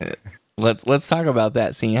 Let's talk about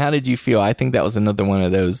that scene. How did you feel? I think that was another one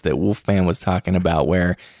of those that Wolfman was talking about,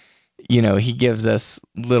 where he gives us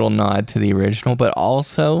little nod to the original, but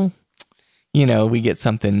also, we get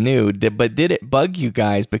something new. But did it bug you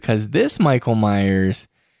guys? Because this Michael Myers,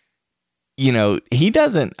 he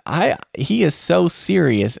is so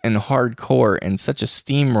serious and hardcore and such a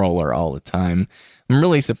steamroller all the time. I'm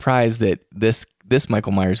really surprised that this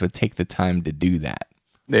Michael Myers would take the time to do that.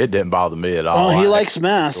 It didn't bother me at all. Oh, he likes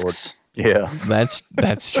masks. Yeah, that's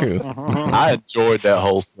true. I enjoyed that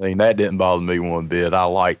whole scene. That didn't bother me one bit. I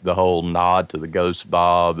liked the whole nod to the Ghost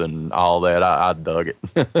Bob and all that. I dug it.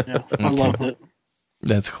 Yeah, I loved it.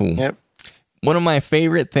 That's cool. Yep. One of my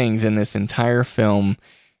favorite things in this entire film,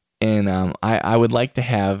 and I would like to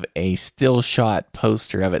have a still shot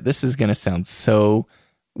poster of it. This is going to sound so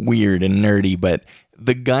weird and nerdy, but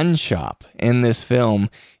the gun shop in this film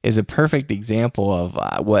is a perfect example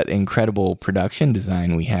of what incredible production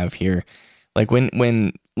design we have here. Like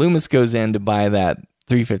when Loomis goes in to buy that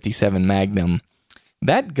 .357 Magnum,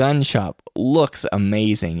 that gun shop looks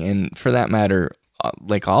amazing. And for that matter,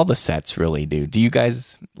 like all the sets really do. Do you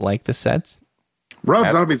guys like the sets?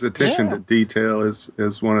 Rob Zombie's attention to detail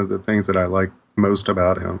is one of the things that I like most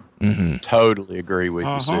about him. Mm-hmm. Totally agree with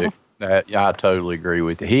you, Sick. I totally agree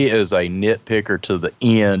with you. He is a nitpicker to the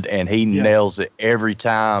end, and he nails it every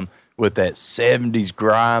time with that 70s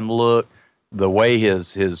grime look, the way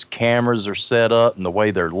his cameras are set up and the way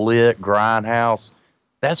they're lit, grindhouse.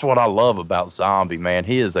 That's what I love about Zombie, man.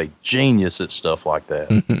 He is a genius at stuff like that.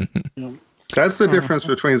 That's the difference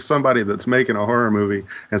between somebody that's making a horror movie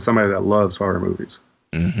and somebody that loves horror movies.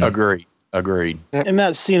 Mm-hmm. Agreed. In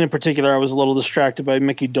that scene in particular, I was a little distracted by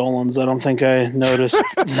Mickey Dolenz. I don't think I noticed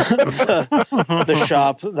the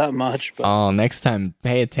shop that much. But. Oh, next time,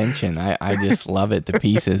 pay attention. I just love it to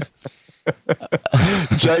pieces.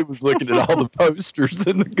 Jay was looking at all the posters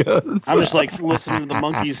and the guns. I'm just like listening to the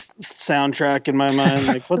Monkees soundtrack in my mind.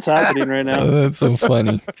 Like, what's happening right now? Oh, that's so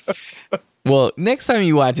funny. Well, next time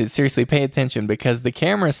you watch it, seriously, pay attention because the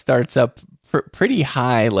camera starts up pretty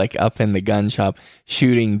high, like up in the gun shop,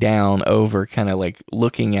 shooting down over, kind of like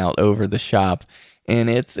looking out over the shop, and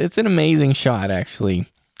it's an amazing shot, actually.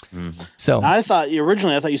 Mm-hmm. So I thought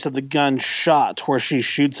you said the gun shot where she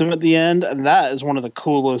shoots him at the end, and that is one of the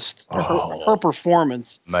coolest. Her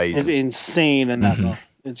performance is insane in that movie.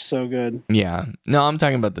 It's so good. Yeah, no, I'm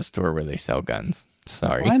talking about the store where they sell guns.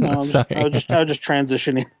 Sorry, I know. Sorry. I was just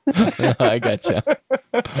transitioning. I gotcha.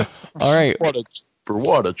 All right.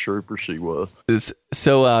 What a trooper she was.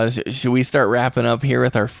 So, should we start wrapping up here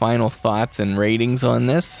with our final thoughts and ratings on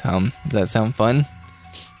this? Does that sound fun?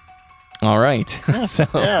 All right.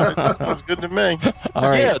 That sounds good to me. All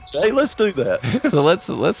right. Yeah, Jay, let's do that. So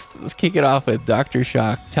let's kick it off with Dr.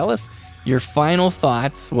 Shock. Tell us your final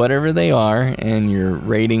thoughts, whatever they are, and your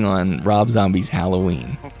rating on Rob Zombie's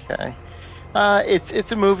Halloween. Okay.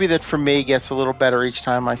 It's a movie that for me gets a little better each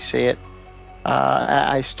time I see it.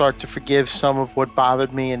 I start to forgive some of what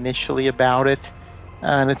bothered me initially about it,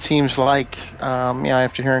 and it seems like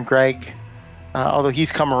after hearing Greg, although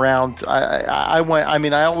he's come around, I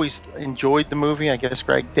always enjoyed the movie. I guess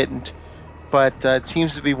Greg didn't, but it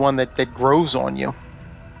seems to be one that grows on you.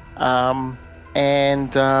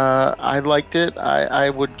 And I liked it. I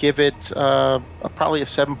would give it probably a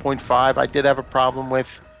 7.5. I did have a problem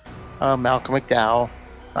with Malcolm McDowell.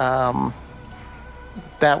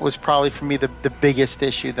 That was probably for me the biggest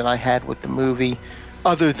issue that I had with the movie,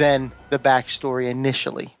 other than the backstory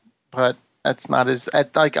initially. But that's not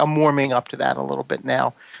I'm warming up to that a little bit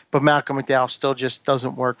now. But Malcolm McDowell still just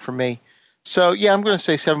doesn't work for me. So yeah, I'm going to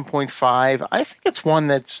say 7.5. I think it's one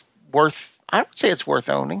that's I would say it's worth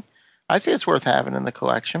owning. I'd say it's worth having in the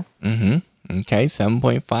collection. Mm-hmm. Okay,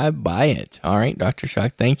 7.5. Buy it. All right, Dr.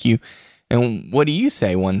 Shock, thank you. And what do you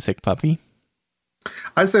say, One Sick Puppy?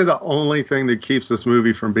 I say the only thing that keeps this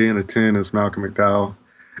movie from being a 10 is Malcolm McDowell,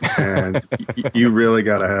 and you really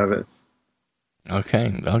got to have it.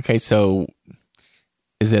 Okay. So,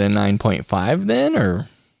 is it a 9.5 then, or?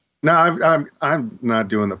 No, I'm not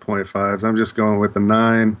doing the 0.5s. I'm just going with the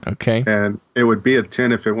 9. Okay. And it would be a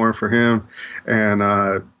 10 if it weren't for him.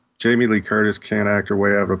 And Jamie Lee Curtis can't act her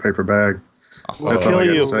way out of a paper bag. I'll kill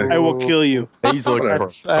you. I will kill you. He's looking for a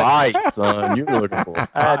fight, son. You're looking for a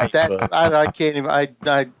fight. I can't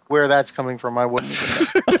even. Where that's coming from, I wouldn't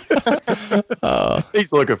even know.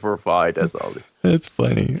 He's looking for a fight. That's all. That's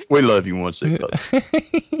funny. We love you, One Sick Puppy.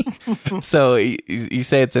 So you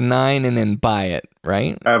say it's a 9 and then buy it,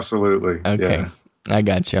 right? Absolutely. Okay. Yeah. I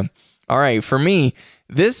gotcha. All right. For me,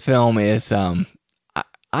 this film is,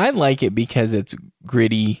 I like it because it's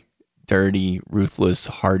gritty, dirty, ruthless,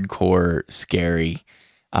 hardcore, scary.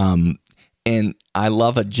 And I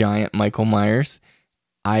love a giant Michael Myers.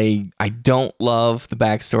 I don't love the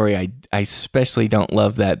backstory. I especially don't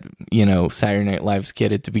love that, Saturday Night Live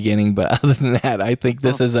skit at the beginning. But other than that, I think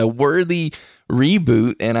this is a worthy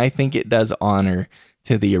reboot, and I think it does honor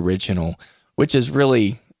to the original, which is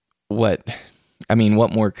really what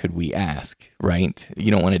more could we ask, right?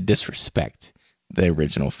 You don't want to disrespect the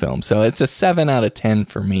original film. So it's a 7 out of 10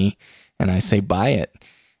 for me, and I say buy it.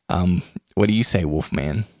 What do you say,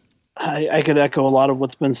 Wolfman? I could echo a lot of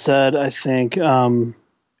what's been said. I think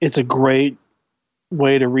it's a great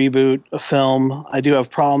way to reboot a film. I do have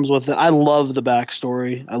problems with it. I love the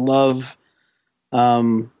backstory. I love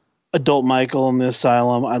adult Michael in the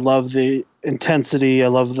asylum. I love the intensity. I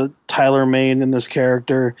love the Tyler Mane in this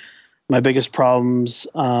character. My biggest problems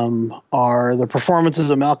are the performances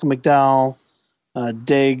of Malcolm McDowell,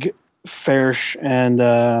 Daeg Faerch, and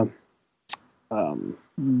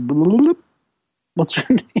what's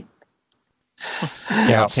her name?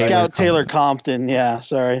 Scout Taylor Compton. Yeah,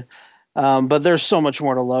 sorry. But there's so much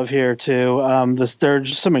more to love here too. There's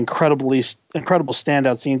just some incredible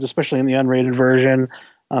standout scenes, especially in the unrated version.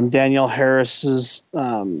 Danielle Harris's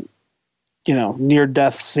near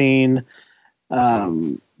death scene,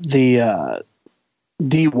 the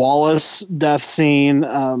Dee Wallace death scene.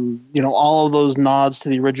 All of those nods to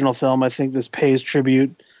the original film. I think this pays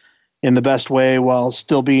tribute in the best way while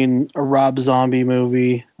still being a Rob Zombie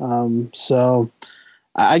movie. So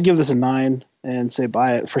I'd give this a 9. And say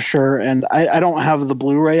buy it for sure. And I don't have the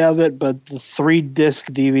Blu-ray of it, but the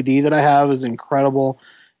 3-disc DVD that I have is incredible.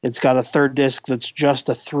 It's got a 3rd disc that's just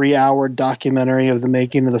a 3-hour documentary of the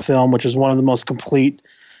making of the film, which is one of the most complete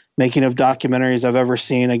making of documentaries I've ever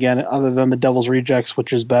seen. Again, other than The Devil's Rejects,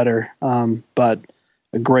 which is better, but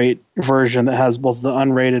a great version that has both the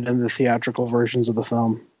unrated and the theatrical versions of the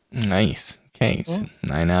film. Nice. Okay, so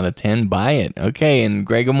 9 out of 10. Buy it. Okay, and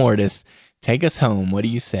Greg Mortis, take us home. What do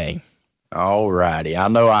you say? All righty. I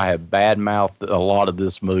know I have bad-mouthed a lot of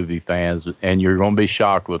this movie, fans, and you're going to be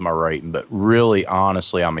shocked with my rating, but really,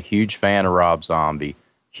 honestly, I'm a huge fan of Rob Zombie,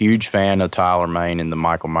 huge fan of Tyler Mane and the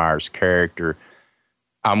Michael Myers character.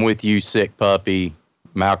 I'm with you, Sick Puppy.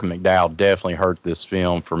 Malcolm McDowell definitely hurt this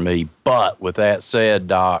film for me. But with that said,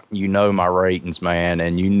 Doc, you know my ratings, man,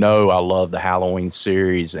 and you know I love the Halloween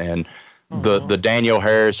series, and the Danielle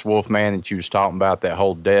Harris Wolfman that you was talking about, that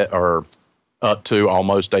whole up to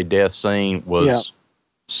almost a death scene was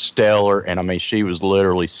stellar. And I mean, she was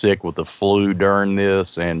literally sick with the flu during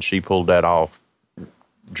this, and she pulled that off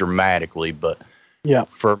dramatically. But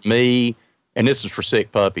for me, and this is for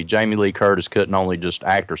Sick Puppy, Jamie Lee Curtis couldn't only just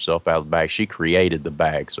act herself out of the bag, she created the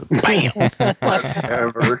bag. So bam.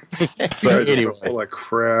 Whatever. But anyway, full of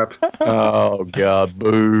crap. Oh God,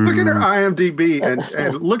 boo. Look at her IMDb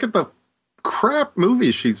and look at the crap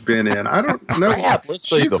movies she's been in. I don't know. Let's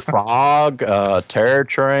see, The Fog, Terror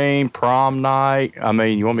Train, Prom Night. I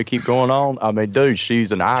mean, you want me to keep going on? I mean, dude,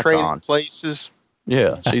 she's an icon. Trading Places.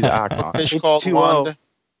 Yeah, she's an icon. Fish Called Wanda.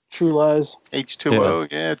 True Lies.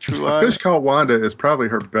 H2O, yeah, True Lies. Fish Called Wanda is probably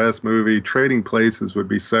her best movie. Trading Places would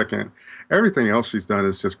be second. Everything else she's done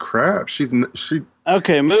is just crap.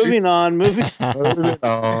 Okay, moving on. No,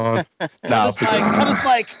 Cut his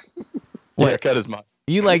mic. Yeah, cut his mic.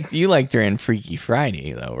 You liked her in Freaky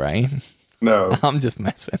Friday, though, right? No. I'm just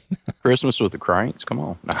messing. Christmas with the Cranks? Come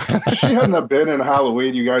on. If she hadn't have been in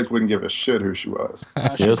Halloween, you guys wouldn't give a shit who she was.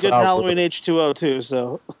 She's getting Halloween H2O too,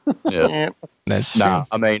 so. Yeah. That's true. Nah,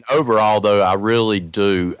 I mean, overall, though, I really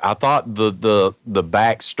do. I thought the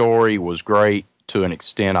backstory was great to an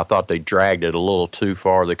extent. I thought they dragged it a little too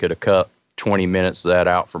far. They could have cut 20 minutes of that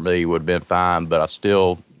out for me, would have been fine, but I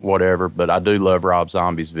still, whatever. But I do love Rob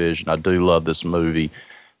Zombie's vision. I do love this movie.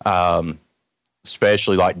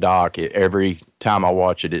 Especially like Doc, every time I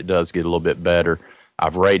watch it, it does get a little bit better.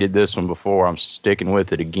 I've rated this one before. I'm sticking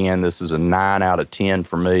with it again. This is a 9 out of 10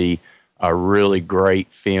 for me. A really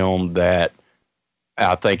great film that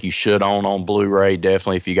I think you should own on Blu-ray.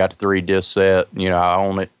 Definitely, if you got the 3-disc set, I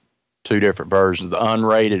own it. 2 different versions. The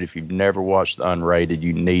unrated, if you've never watched the unrated,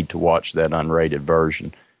 you need to watch that unrated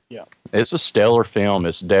version. Yeah. It's a stellar film.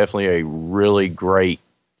 It's definitely a really great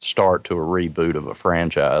start to a reboot of a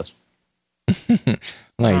franchise.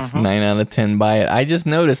 Nice. 9 out of 10 buy it. I just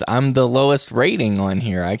noticed I'm the lowest rating on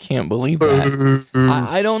here. I can't believe that.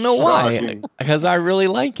 I don't know why, because I really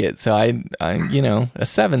like it. So I a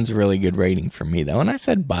 7's a really good rating for me though. And I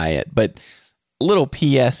said buy it, but little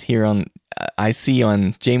PS here I see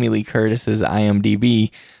on Jamie Lee Curtis's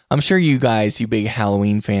IMDb. I'm sure you guys, you big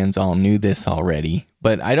Halloween fans, all knew this already,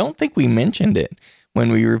 but I don't think we mentioned it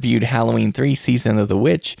when we reviewed Halloween 3 Season of the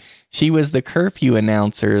Witch. She was the curfew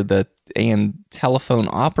announcer and telephone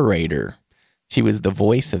operator. She was the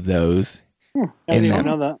voice of those. I didn't even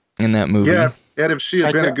know that. In that movie. Yeah, and if she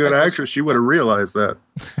had been a good actress, you would have realized that.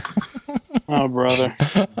 Oh, brother.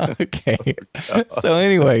 Okay. So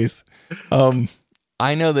anyways,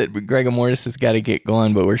 I know that Greg Mortis has got to get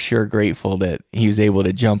going, but we're sure grateful that he was able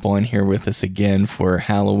to jump on here with us again for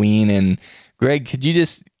Halloween. And Greg, could you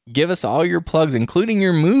just give us all your plugs, including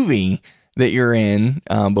your movie that you're in,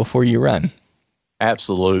 before you run?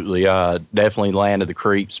 Absolutely. Definitely Land of the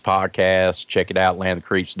Creeps podcast. Check it out,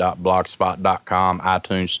 landofthecreeps.blogspot.com,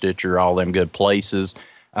 iTunes, Stitcher, all them good places.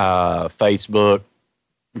 Facebook,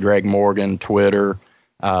 Greg Morgan, Twitter,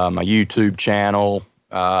 my YouTube channel.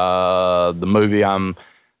 The movie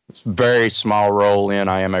it's a very small role in.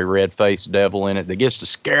 I am a red-faced devil in it that gets to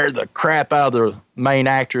scare the crap out of the main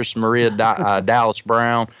actress, Maria Dallas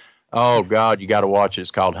Brown. Oh, God, you got to watch it.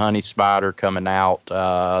 It's called Honey Spider, coming out.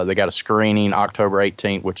 They got a screening October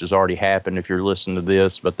 18th, which has already happened if you're listening to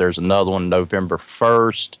this, but there's another one November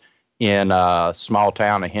 1st in a small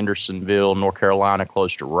town of Hendersonville, North Carolina,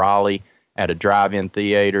 close to Raleigh, at a drive-in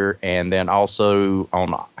theater, and then also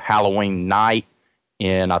on Halloween night.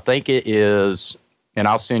 And I think it is, and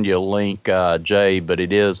I'll send you a link, Jay, but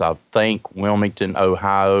it is, I think, Wilmington,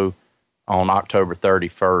 Ohio, on October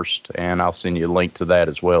 31st, and I'll send you a link to that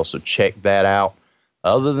as well, so check that out.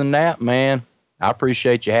 Other than that, man, I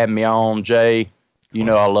appreciate you having me on, Jay. You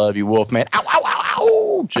know I love you, Wolfman. Ow, ow, ow,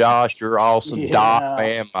 ow. Josh, you're awesome. Yeah. Doc,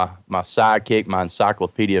 man, my sidekick, my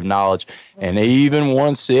encyclopedia of knowledge, and even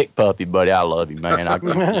one sick puppy, buddy. I love you, man. I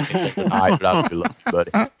tonight, but I do love you,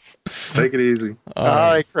 buddy. Take it easy. All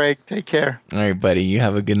right, Craig. Take care. All right, buddy. You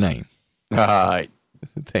have a good night. All right.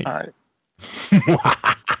 Thanks. All right.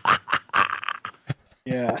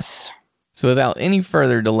 Yes. So without any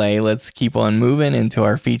further delay, let's keep on moving into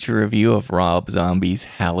our feature review of Rob Zombie's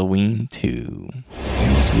Halloween 2.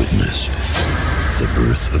 You've witnessed the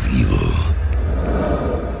birth of evil.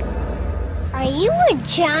 Are you a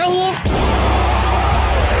giant?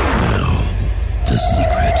 Now, the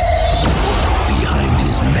secret behind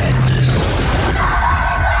his madness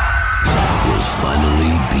will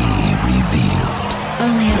finally be revealed.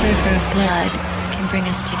 Only a river of blood can bring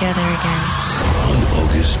us together again. On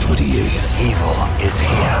August 28th. Evil is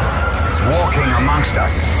here. It's walking amongst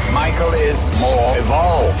us. Michael is more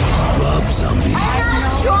evolved. Rob Zombie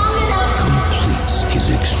completes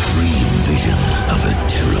his extreme vision of a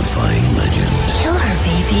terrifying legend. Kill her,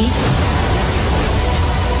 baby.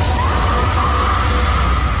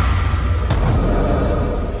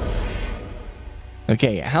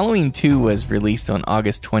 Okay, Halloween 2 was released on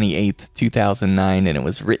August 28th, 2009, and it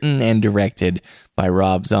was written and directed by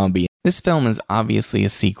Rob Zombie. This film is obviously a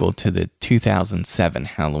sequel to the 2007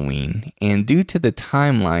 Halloween, and due to the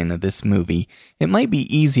timeline of this movie, it might be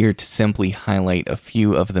easier to simply highlight a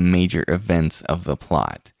few of the major events of the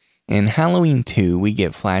plot. In Halloween 2, we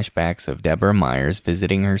get flashbacks of Deborah Myers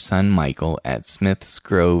visiting her son Michael at Smith's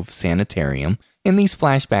Grove Sanitarium, and these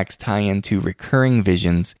flashbacks tie into recurring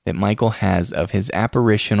visions that Michael has of his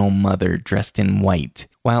apparitional mother dressed in white,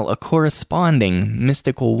 while a corresponding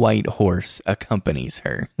mystical white horse accompanies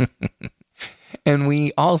her. And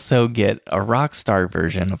we also get a rock star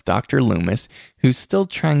version of Dr. Loomis, who's still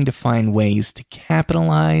trying to find ways to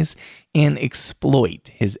capitalize and exploit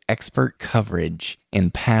his expert coverage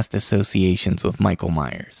and past associations with Michael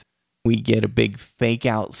Myers. We get a big fake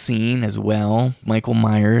out scene as well. Michael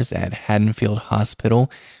Myers at Haddonfield Hospital,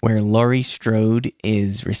 where Laurie Strode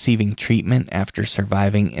is receiving treatment after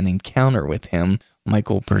surviving an encounter with him.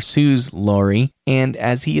 Michael pursues Laurie, and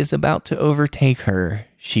as he is about to overtake her,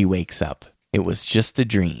 she wakes up. It was just a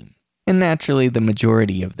dream. And naturally, the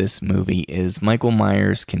majority of this movie is Michael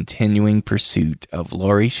Myers' continuing pursuit of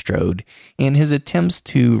Laurie Strode and his attempts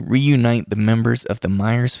to reunite the members of the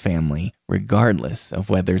Myers family, regardless of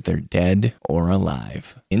whether they're dead or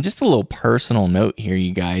alive. And just a little personal note here,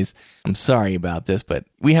 you guys. I'm sorry about this, but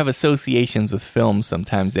we have associations with films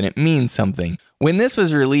sometimes, and it means something. When this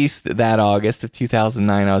was released that August of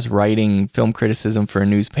 2009, I was writing film criticism for a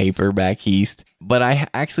newspaper back east, but I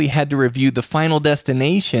actually had to review The Final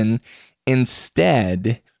Destination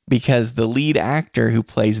instead because the lead actor who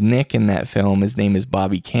plays Nick in that film, his name is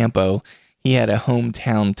Bobby Campo. He had a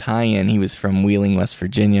hometown tie-in. He was from Wheeling, West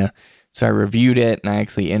Virginia. So I reviewed it, and I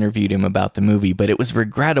actually interviewed him about the movie, but it was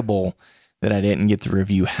regrettable that I didn't get to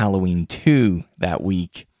review Halloween 2 that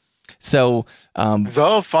week. So,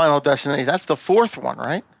 The Final Destination, that's the fourth one,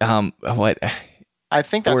 right? What? I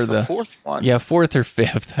think that's the fourth one. Yeah, fourth or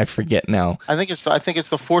fifth, I forget now. I think it's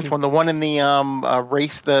the fourth one, the one in the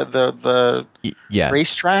race, the yes.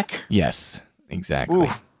 racetrack. Yes, exactly.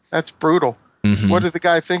 Ooh, that's brutal. Mm-hmm. What did the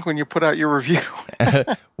guy think when you put out your review?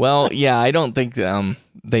 Well, yeah, I don't think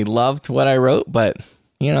they loved what I wrote, but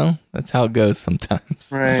you know, that's how it goes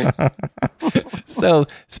sometimes. Right. So,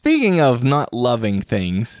 speaking of not loving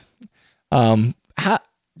things,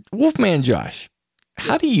 Wolfman Josh,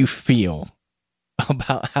 how do you feel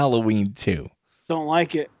about Halloween 2? Don't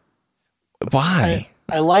like it. Why?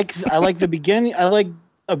 I like the beginning. I like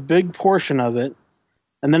a big portion of it,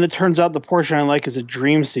 and then it turns out the portion I like is a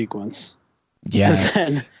dream sequence.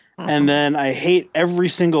 Yes. And then I hate every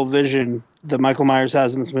single vision that Michael Myers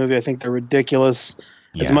has in this movie. I think they're ridiculous.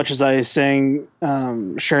 Yes. As much as I sang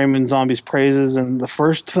Sherry Moon Zombie's praises in the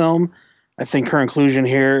first film, I think her inclusion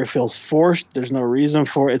here feels forced. There's no reason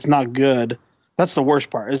for it. It's not good. That's the worst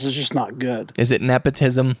part. It's just not good. Is it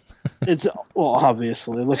nepotism? It's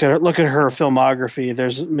obviously look at her filmography.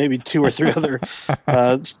 There's maybe 2 or 3 other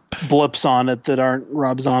blips on it that aren't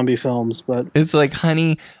Rob Zombie films, but it's like,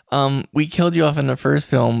 honey, we killed you off in the first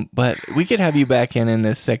film, but we could have you back in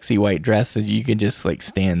this sexy white dress so you could just like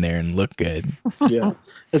stand there and look good. Yeah.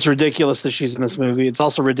 It's ridiculous that she's in this movie. It's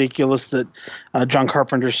also ridiculous that John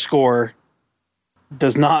Carpenter's score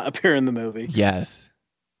does not appear in the movie. Yes.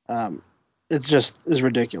 It just is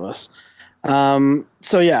ridiculous.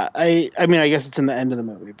 So yeah, I mean, I guess it's in the end of the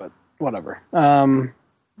movie, but whatever. A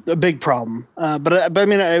big problem. But I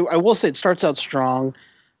mean, I will say it starts out strong.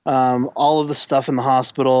 All of the stuff in the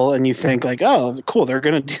hospital, and you think like, oh, cool, they're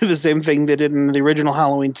going to do the same thing they did in the original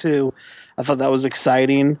Halloween 2. I thought that was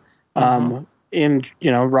exciting. In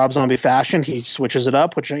Rob Zombie fashion, he switches it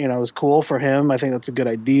up, which is cool for him. I think that's a good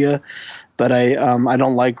idea. But I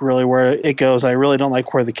don't like really where it goes. I really don't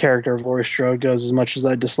like where the character of Laurie Strode goes. As much as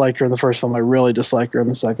I disliked her in the first film, I really dislike her in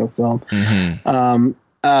the second film.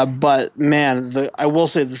 But man, I will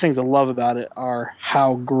say the things I love about it are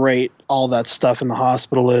how great all that stuff in the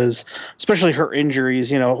hospital is, especially her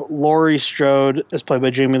injuries. Laurie Strode, as played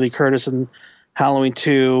by Jamie Lee Curtis in Halloween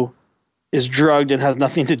 2, is drugged and has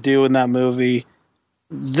nothing to do in that movie.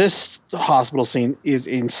 This hospital scene is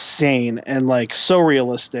insane and like so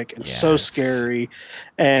realistic and so scary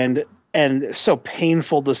and so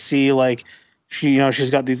painful to see. Like she's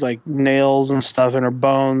got these like nails and stuff in her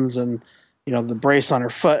bones and the brace on her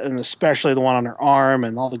foot and especially the one on her arm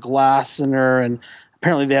and all the glass in her. And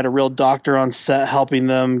apparently they had a real doctor on set helping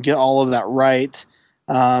them get all of that right.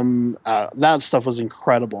 That stuff was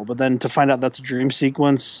incredible. But then to find out that's a dream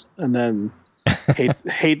sequence and then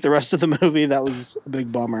hate the rest of the movie, that was a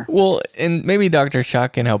big bummer. Well, and maybe Dr.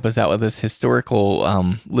 Shock can help us out with this historical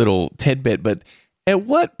little tidbit, but at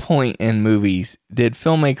what point in movies did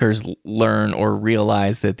filmmakers learn or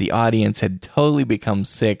realize that the audience had totally become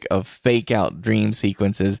sick of fake out dream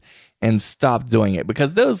sequences and stopped doing it?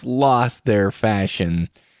 Because those lost their fashion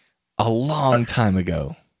a long time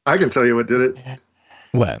ago. I can tell you what did it.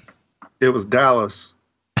 What? It was Dallas.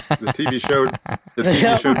 The TV show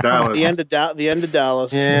Dallas. The end of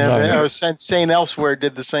Dallas. Yeah, St. Elsewhere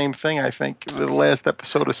did the same thing, I think. The last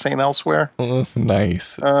episode of St. Elsewhere. Oh,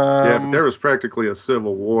 nice. But there was practically a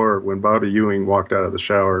civil war when Bobby Ewing walked out of the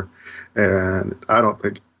shower, and I don't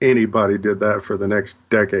think anybody did that for the next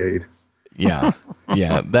decade. Yeah,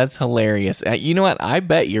 that's hilarious. You know what? I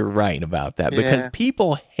bet you're right about that because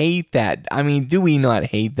people hate that. I mean, do we not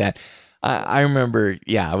hate that? I remember,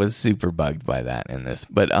 I was super bugged by that in this.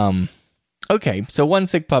 But, okay, so One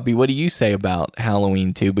Sick Puppy, what do you say about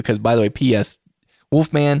Halloween 2? Because, by the way, P.S.,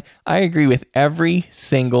 Wolfman, I agree with every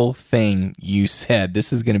single thing you said.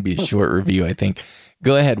 This is going to be a short review, I think.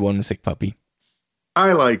 Go ahead, One Sick Puppy.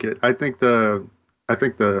 I like it. I think you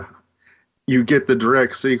get the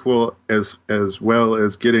direct sequel as well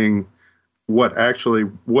as getting what actually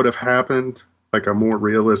would have happened, like a more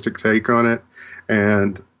realistic take on it.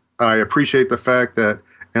 And I appreciate the fact that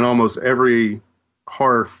in almost every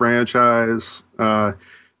horror franchise,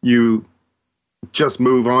 you just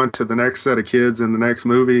move on to the next set of kids in the next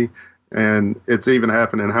movie. And it's even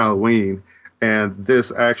happened in Halloween. And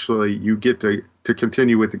this actually, you get to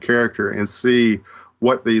continue with the character and see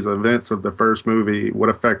what these events of the first movie, what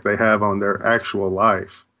effect they have on their actual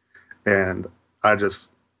life. And I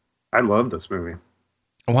love this movie.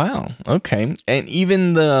 Wow. Okay. And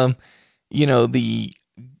even the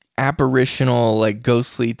apparitional, like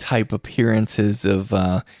ghostly type appearances of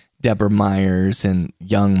Deborah Myers and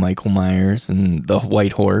young Michael Myers and the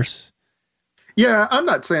White Horse. Yeah, I'm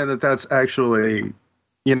not saying that that's actually,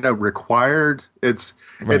 required. It's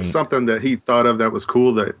something that he thought of that was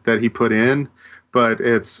cool that he put in, but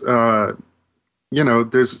it's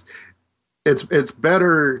it's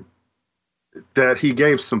better that he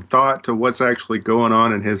gave some thought to what's actually going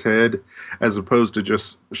on in his head as opposed to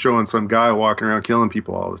just showing some guy walking around killing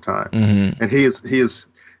people all the time. Mm-hmm. And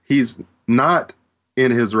he's not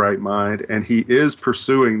in his right mind, and he is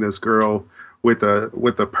pursuing this girl with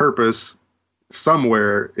a purpose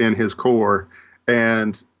somewhere in his core.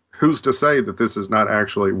 And who's to say that this is not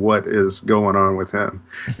actually what is going on with him?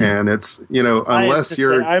 And it's, unless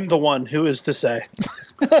I'm the one who is to say.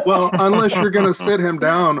 Well, unless you're going to sit him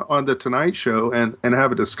down on the Tonight Show and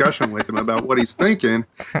have a discussion with him about what he's thinking,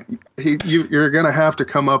 you're going to have to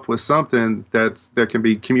come up with something that can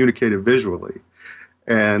be communicated visually.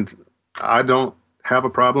 And I don't have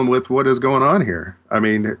a problem with what is going on here. I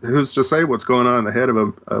mean, who's to say what's going on in the head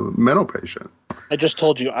of a mental patient? I just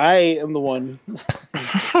told you, I am the one.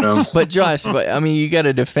 But Josh, you got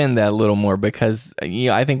to defend that a little more because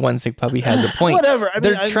I think One Sick Puppy has a point. Whatever.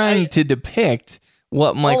 They're trying to depict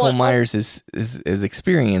what Michael Myers is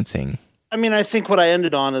experiencing. I mean, I think what I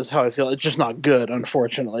ended on is how I feel. It's just not good,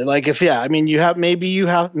 unfortunately. Like, maybe you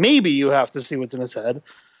have to see what's in his head.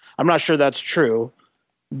 I'm not sure that's true,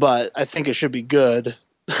 but I think it should be good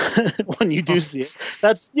when you do see it.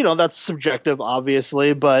 That's subjective,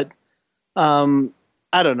 obviously, but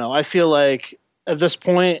I don't know. I feel like at this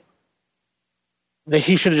point that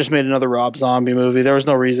he should have just made another Rob Zombie movie. There was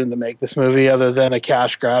no reason to make this movie other than a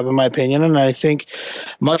cash grab, in my opinion. And I think,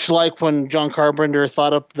 much like when John Carpenter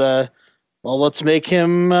thought up let's make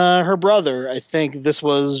him her brother, I think this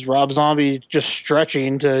was Rob Zombie just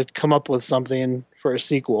stretching to come up with something for a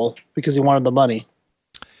sequel because he wanted the money.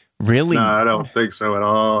 Really? No, I don't think so at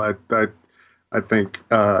all. I think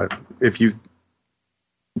if you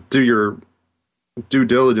do your due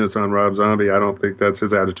diligence on Rob Zombie, I don't think that's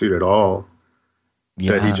his attitude at all.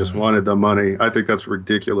 Yeah. That he just wanted the money. I think that's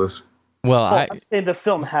ridiculous. Well, I'd say the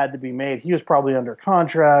film had to be made. He was probably under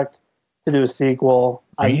contract to do a sequel.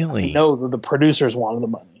 Really? I know that the producers wanted the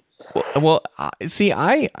money. Well, see,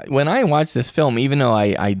 when I watch this film, even though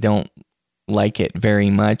I don't like it very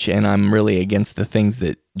much, and I'm really against the things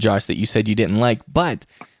that, Josh, that you said you didn't like, but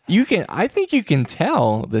I think you can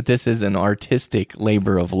tell that this is an artistic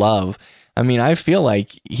labor of love. I mean, I feel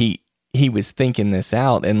like he was thinking this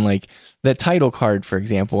out, and like the title card, for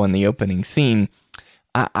example, in the opening scene,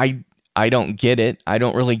 I don't get it. I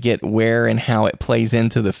don't really get where and how it plays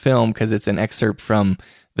into the film because it's an excerpt from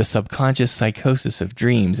The Subconscious Psychosis of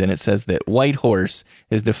Dreams, and it says that White Horse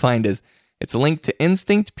is defined as it's linked to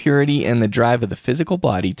instinct, purity, and the drive of the physical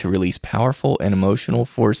body to release powerful and emotional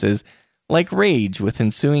forces like rage with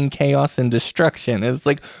ensuing chaos and destruction. And it's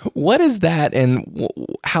like, what is that, and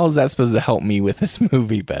how is that supposed to help me with this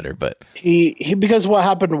movie better? But he because what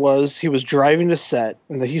happened was he was driving to set,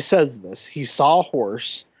 and he says this. He saw a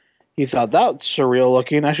horse. He thought, that's surreal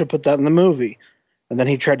looking. I should put that in the movie. And then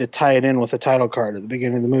he tried to tie it in with a title card at the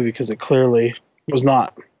beginning of the movie because it clearly was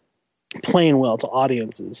not playing well to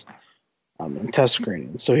audiences in test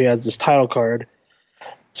screening. So he has this title card.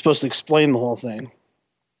 It's supposed to explain the whole thing.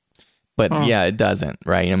 But yeah, it doesn't,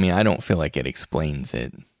 right? I mean, I don't feel like it explains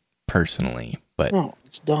it personally. But no,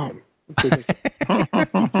 it's dumb.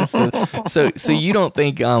 So you don't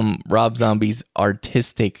think Rob Zombie's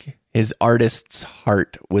his artist's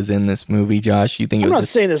heart was in this movie, Josh? You think I'm not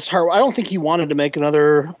saying his heart. I don't think he wanted to make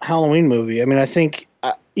another Halloween movie. I mean, I think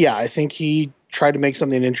he tried to make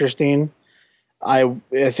something interesting. I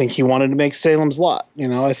think he wanted to make Salem's Lot. I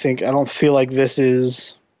don't feel like this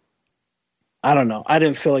is. I don't know. I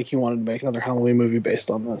didn't feel like he wanted to make another Halloween movie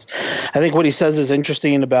based on this. I think what he says is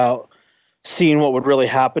interesting about seeing what would really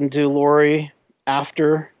happen to Laurie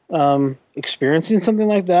after experiencing something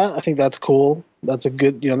like that. I think that's cool. That's a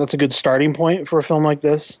good starting point for a film like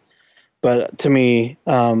this. But to me,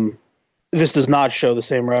 this does not show the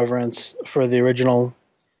same reverence for the original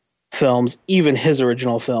films, even his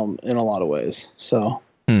original film, in a lot of ways. So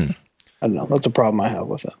I don't know. That's a problem I have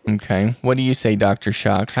with it. Okay. What do you say, Dr.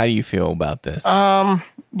 Shock? How do you feel about this?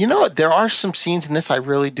 You know what? There are some scenes in this I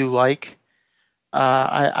really do like.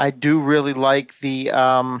 I do really like the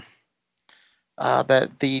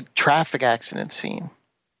traffic accident scene.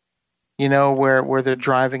 Where they're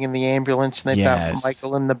driving in the ambulance and they've got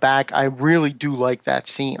Michael in the back. I really do like that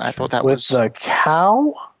scene. I thought that was the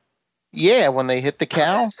cow. Yeah, when they hit the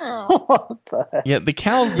cow. What the heck? Yeah, the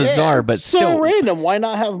cow's bizarre, but so still random. Why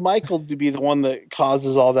not have Michael to be the one that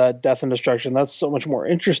causes all that death and destruction? That's so much more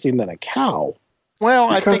interesting than a cow. Well,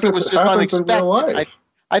 I think it was just unexpected.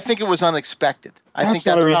 I think it was unexpected. I think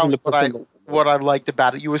that's what I liked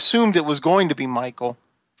about it. You assumed it was going to be Michael,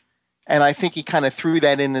 and I think he kind of threw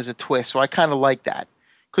that in as a twist. So I kind of like that.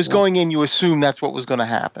 Because going in, you assume that's what was going to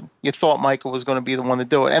happen. You thought Michael was going to be the one to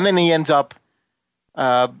do it. And then he ends up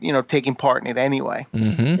taking part in it anyway.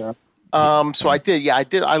 Mm-hmm. So I did. Yeah, I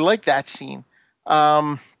did. I like that scene.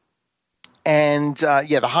 The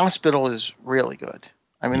hospital is really good.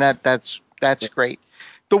 I mean, that's great.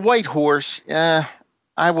 The White Horse, I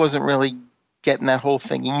wasn't really getting that whole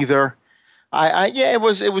thing either. It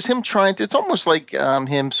was him trying to. It's almost like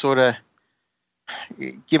him sort of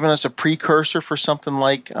giving us a precursor for something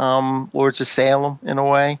like Lords of Salem in a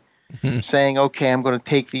way. Saying, okay, I'm going to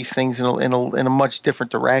take these things in a much different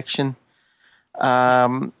direction.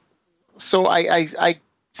 So I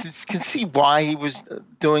can see why he was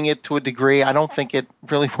doing it to a degree. I don't think it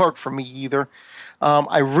really worked for me either.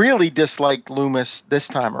 I really disliked Loomis this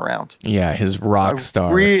time around. Yeah, his rock star.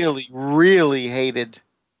 I really, really hated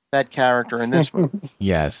that character in this movie.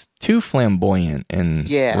 Yes, too flamboyant and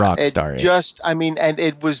rock star-ish. And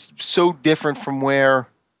it was so different from where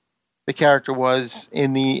the character was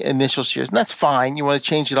in the initial series. And that's fine. You want to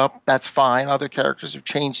change it up, that's fine. Other characters have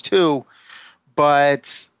changed too.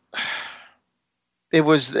 But it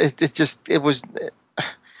was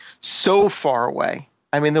so far away.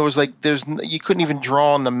 I mean, you couldn't even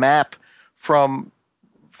draw on the map from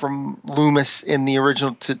Loomis in the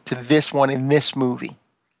original to this one in this movie.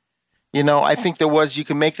 I think you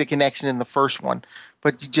can make the connection in the first one,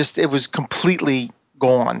 but it was completely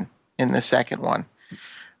gone in the second one.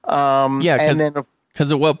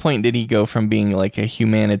 Because at what point did he go from being like a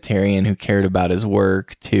humanitarian who cared about his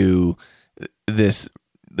work to this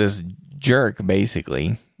jerk,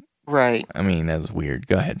 basically? Right. I mean, that was weird.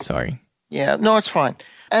 Go ahead. Sorry. Yeah. No, it's fine.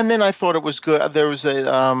 And then I thought it was good. There was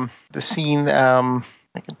the scene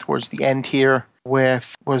towards the end here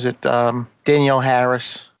with Danielle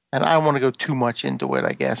Harris. And I don't want to go too much into it,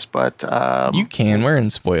 I guess, but you can. We're in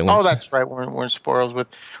spoilers. Oh, that's right. We're in spoilers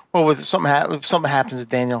with something happens to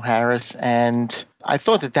Danielle Harris, and I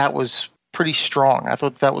thought that was pretty strong. I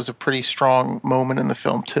thought that was a pretty strong moment in the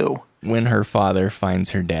film too. When her father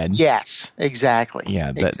finds her dead. Yes, exactly.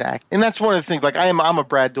 Yeah, exactly. And that's one of the things. Like I'm a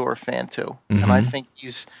Brad Dourif fan too, and I think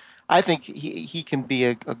he can be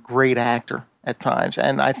a great actor at times,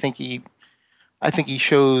 and I think he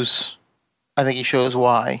shows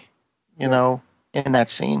why, in that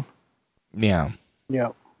scene. Yeah. Yeah.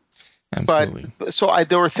 Absolutely. But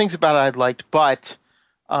there were things about it I liked, but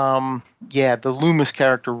the Loomis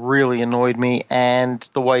character really annoyed me, and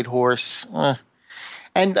the White Horse,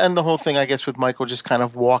 and the whole thing, I guess, with Michael just kind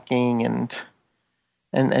of walking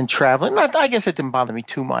and traveling. I guess it didn't bother me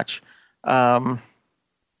too much, the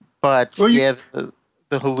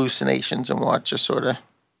hallucinations and what just sort of.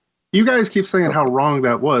 You guys keep saying how wrong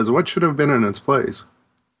that was. What should have been in its place?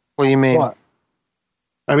 What do you mean? What?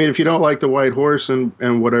 I mean, if you don't like the White Horse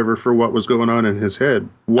and whatever for what was going on in his head,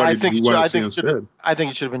 I think it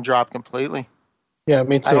should have been dropped completely. Yeah,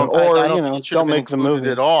 me too. Don't make the movie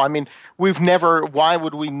at all. I mean, why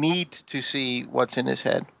would we need to see what's in his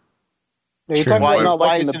head? Yeah, you're talking about not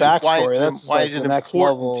liking the backstory. That's why is the it next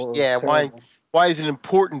important? level. Yeah, why is it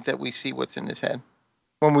important that we see what's in his head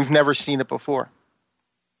when we've never seen it before?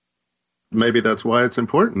 Maybe that's why it's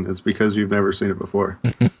important. It's because you've never seen it before.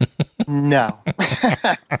 No.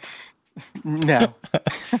 No.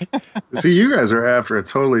 See, you guys are after a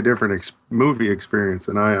totally different movie experience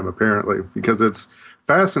than I am, apparently, because it's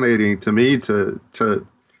fascinating to me to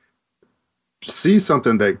see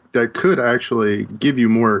something that could actually give you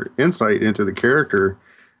more insight into the character,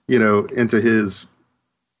 into his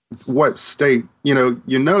what state.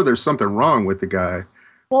 There's something wrong with the guy.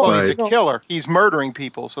 Well, he's a killer. He's murdering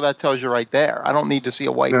people, so that tells you right there. I don't need to see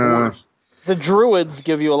a White Horse. The Druids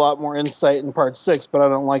give you a lot more insight in Part 6, but I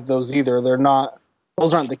don't like those either.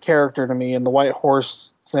 Those aren't the character to me, and the White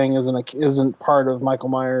Horse thing isn't part of Michael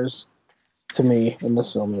Myers to me in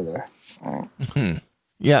this film either. Mm-hmm.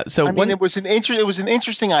 Yeah, so it was an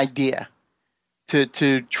interesting idea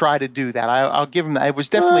to try to do that. I'll give him that. It was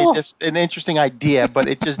definitely just an interesting idea, but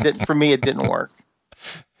it just didn't. For me, it didn't work.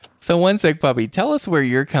 So one sec, Puppy, tell us where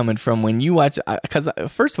you're coming from when you watch, because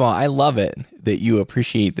first of all, I love it that you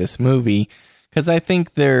appreciate this movie, because I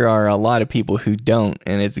think there are a lot of people who don't,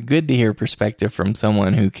 and it's good to hear perspective from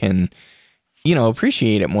someone who can,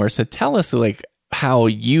 appreciate it more. So tell us how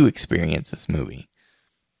you experience this movie.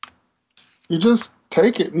 You just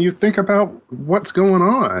take it and you think about what's going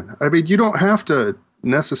on. I mean, you don't have to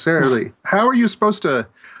necessarily, how are you supposed to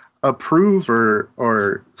approve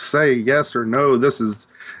or say yes or no, this is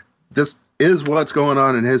what's going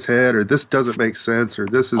on in his head, or this doesn't make sense, or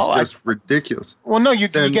this is just ridiculous. Well, no, you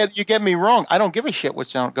get me wrong. I don't give a shit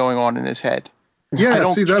what's going on in his head. Yeah, I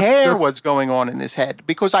don't care what's going on in his head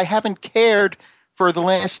because I haven't cared for the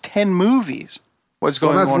last 10 movies. What's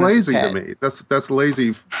going on? That's lazy to me. That's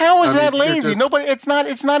lazy. How is that lazy? Nobody. It's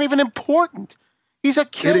not even important. He's a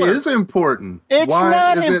killer. It is important. It's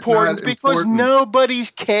not important because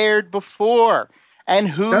nobody's cared before. And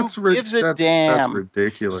who gives a damn? That's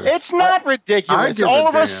ridiculous. It's not ridiculous. All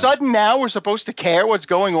of a sudden now we're supposed to care what's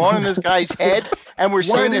going on in this guy's head, and we're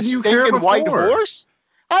seeing a stinking White Horse?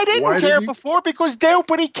 I didn't care before because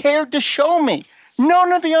nobody cared to show me.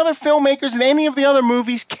 None of the other filmmakers in any of the other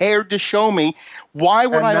movies cared to show me. Why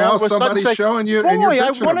would I all of a sudden say, showing you, boy,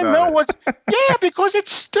 I want to know what's... Yeah, because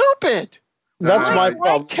it's stupid. That's my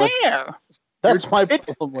problem. I care. That's my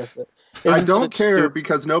problem with it. I don't care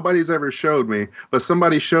because nobody's ever showed me, but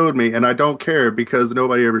somebody showed me, and I don't care because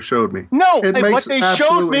nobody ever showed me. No, it makes what they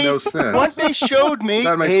showed me, no sense. What they showed me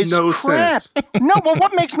that makes is no crap. sense. No, well,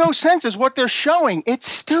 what makes no sense is what they're showing. It's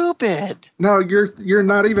stupid. No, you're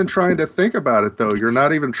not even trying to think about it, though. You're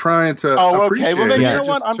not even trying to appreciate okay. Well, then it. you know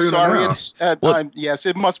what? I'm sorry. Yes,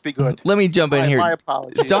 it must be good. Let me jump in here. My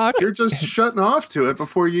apologies. Doc, you're just shutting off to it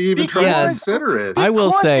before you even try to consider it. I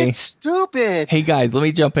will say, it's stupid. Hey, guys, let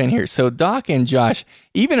me jump in here. So, Doc and Josh,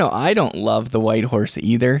 even though I don't love the White Horse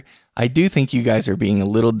either, I do think you guys are being a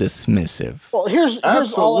little dismissive. Well, here's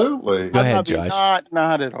absolutely. Go ahead, Josh.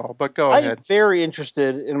 Not at all, but go ahead. I'm very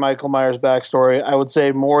interested in Michael Myers' backstory. I would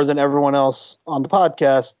say more than everyone else on the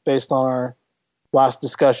podcast, based on our last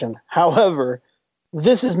discussion. However,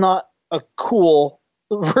 this is not a cool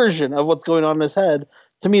version of what's going on in his head.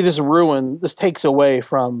 To me, this takes away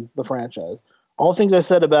from the franchise. All the things I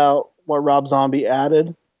said about what Rob Zombie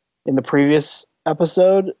added in the previous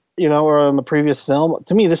episode, or in the previous film,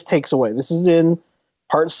 to me, this takes away. This is in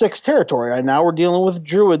Part 6 territory. Now we're dealing with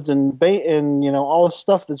druids and all this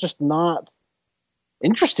stuff that's just not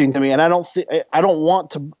interesting to me. And I don't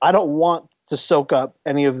want to soak up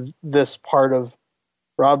any of this part of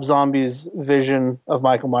Rob Zombie's vision of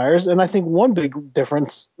Michael Myers. And I think one big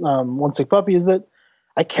difference, One Sick Puppy, is that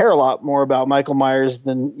I care a lot more about Michael Myers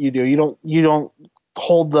than you do. You don't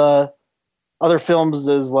hold the other films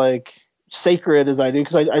as like sacred as I do,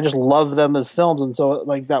 because I just love them as films, and so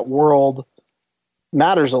like that world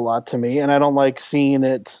matters a lot to me, and I don't like seeing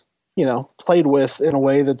it, played with in a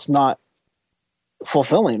way that's not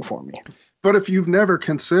fulfilling for me. But if you've never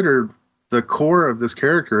considered the core of this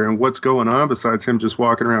character and what's going on besides him just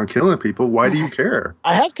walking around killing people, why do you care?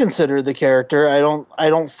 I have considered the character. I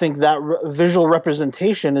don't think that visual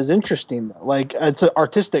representation is interesting. Like, it's an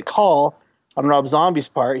artistic call on Rob Zombie's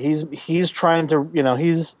part. He's trying to,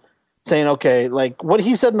 he's saying, okay, like what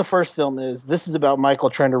he said in the first film is this is about Michael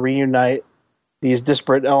trying to reunite these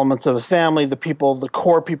disparate elements of his family, the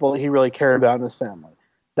core people that he really cared about in his family.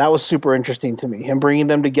 That was super interesting to me. Him bringing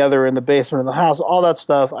them together in the basement of the house, all that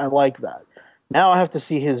stuff, I like that. Now I have to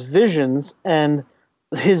see his visions, and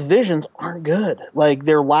his visions aren't good. Like,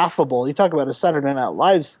 they're laughable. You talk about a Saturday Night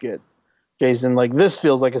Live skit, Jason. Like, this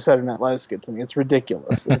feels like a Saturday Night Live skit to me. It's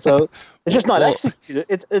ridiculous. And so it's just not executed.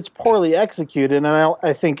 It's poorly executed, and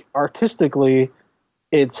I think artistically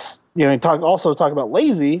it's, talk about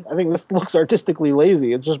lazy. I think this looks artistically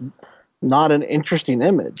lazy. It's just not an interesting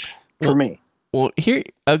image for me. Well,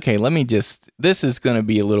 this is going to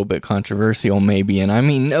be a little bit controversial maybe, and I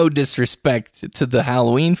mean no disrespect to the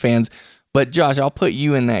Halloween fans, but Josh, I'll put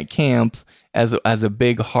you in that camp as a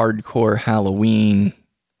big hardcore Halloween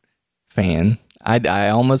fan. I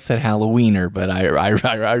almost said Halloweener, but I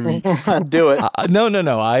do it.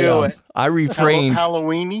 I refrain.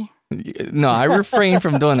 Halloweeny? No, I refrain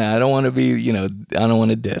from doing that. I don't want to be, I don't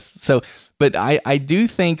want to diss. So, but I do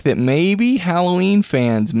think that maybe Halloween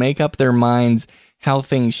fans make up their minds how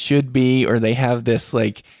things should be, or they have this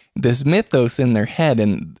this mythos in their head.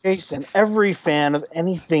 And Jason, every fan of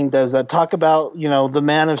anything does that. Talk about, the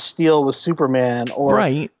Man of Steel with Superman, or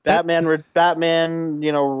right. Batman, rises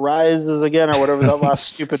again, or whatever that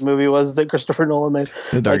last stupid movie was that Christopher Nolan made.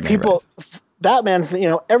 The Dark Knight Rises. Batman,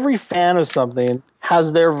 every fan of something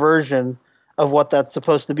has their version of what that's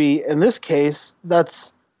supposed to be. In this case,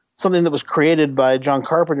 that's something that was created by John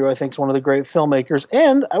Carpenter, who I think is one of the great filmmakers.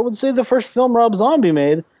 And I would say the first film Rob Zombie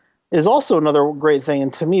made is also another great thing.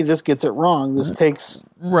 And to me, this gets it wrong. This takes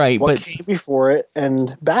what came before it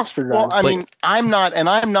and bastardizes. Well, I mean, I'm not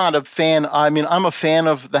a fan. I mean, I'm a fan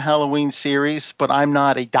of the Halloween series, but I'm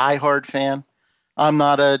not a diehard fan. I'm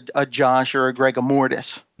not a Josh or a Gregor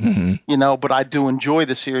Mortis, but I do enjoy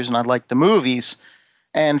the series and I like the movies.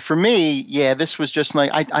 And for me, this was just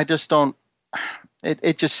like, I just don't,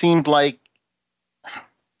 it just seemed like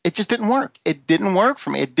it just didn't work. It didn't work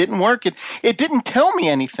for me. It didn't work. It didn't tell me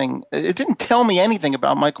anything. It didn't tell me anything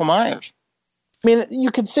about Michael Myers. I mean, you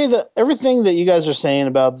could say that everything that you guys are saying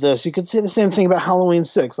about this, you could say the same thing about Halloween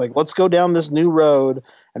 6. Like, let's go down this new road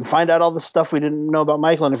and find out all the stuff we didn't know about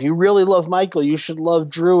Michael. And if you really love Michael, you should love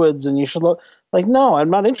druids, and you should love... Like, no, I'm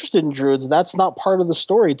not interested in druids. That's not part of the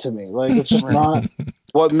story to me. Like, it's just not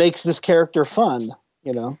what makes this character fun,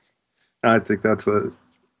 I think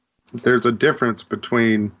there's a difference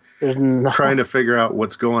between trying to figure out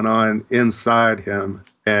what's going on inside him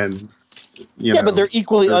and, but they're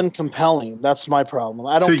equally uncompelling. That's my problem.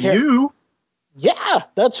 I don't care. To you? Yeah,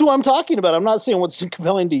 that's who I'm talking about. I'm not saying what's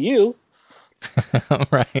compelling to you.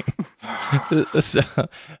 Right. So,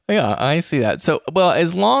 yeah, I see that. So, well,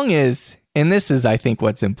 as long as, and this is, I think,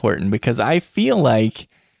 what's important, because I feel like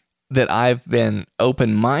that I've been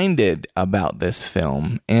open-minded about this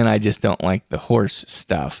film, and I just don't like the horse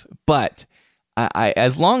stuff. But I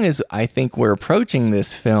as long as I think we're approaching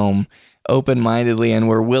this film open-mindedly and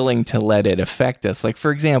we're willing to let it affect us. Like,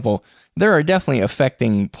 for example, there are definitely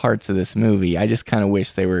affecting parts of this movie. I just kind of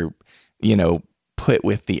wish they were, put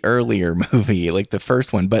with the earlier movie, like the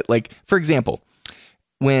first one. But like, for example,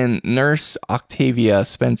 when Nurse Octavia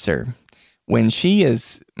Spencer, when she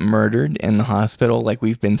is murdered in the hospital, like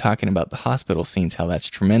we've been talking about the hospital scenes, how that's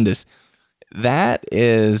tremendous. That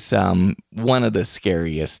is one of the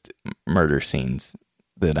scariest murder scenes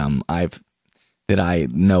that I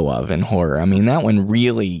know of in horror. I mean, that one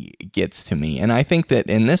really gets to me. And I think that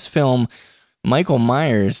in this film, Michael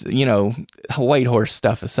Myers, White Horse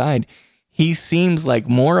stuff aside, he seems like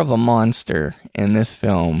more of a monster in this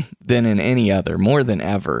film than in any other, more than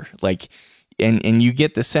ever. Like, and you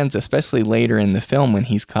get the sense, especially later in the film when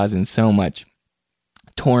he's causing so much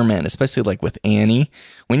torment, especially like with Annie.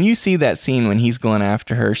 When you see that scene when he's going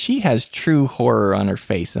after her, she has true horror on her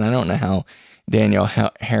face. And I don't know how Danielle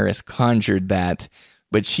Harris conjured that,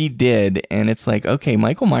 but she did. And it's like, okay,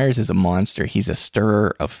 Michael Myers is a monster. He's a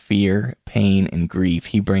stirrer of fear, pain, and grief.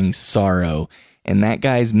 He brings sorrow. And that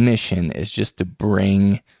guy's mission is just to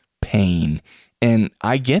bring pain. And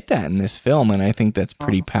I get that in this film, and I think that's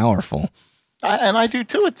pretty powerful. And I do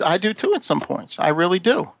too. I do too at some points. I really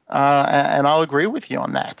do. And I'll agree with you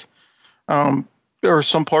on that. There are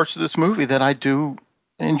some parts of this movie that I do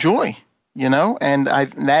enjoy, and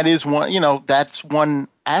that is one, that's one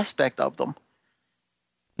aspect of them.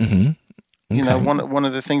 Mm-hmm. Okay. One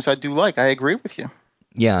of the things I do like. I agree with you.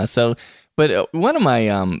 Yeah. So, but one of my,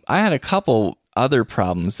 I had a couple other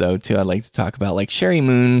problems though too. I'd like to talk about, like Sherry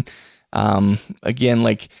Moon. Again,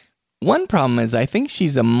 like one problem is I think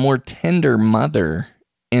she's a more tender mother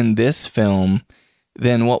in this film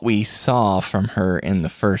than what we saw from her in the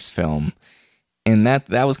first film. And that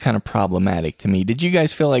was kind of problematic to me. Did you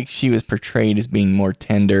guys feel like she was portrayed as being more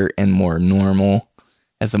tender and more normal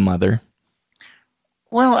as a mother?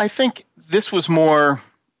 Well, I think this was more,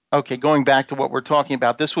 okay, going back to what we're talking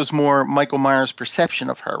about, this was more Michael Myers' perception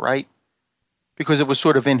of her, right? Because it was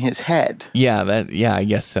sort of in his head. Yeah, I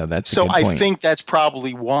guess so. That's a good point. I think that's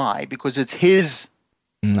probably why, because it's his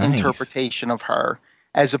interpretation of her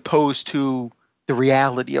as opposed to the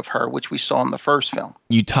reality of her, which we saw in the first film.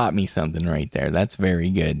 You taught me something right there. That's very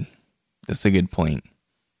good. That's a good point.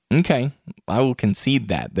 Okay, I will concede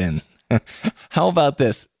that then. How about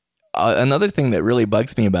this? Another thing that really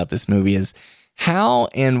bugs me about this movie is how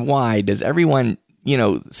and why does everyone,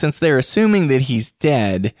 since they're assuming that he's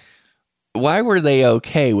dead, why were they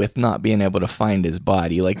okay with not being able to find his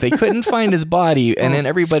body? Like, they couldn't find his body, and then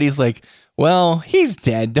everybody's like, well, he's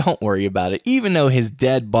dead, don't worry about it. Even though his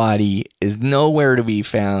dead body is nowhere to be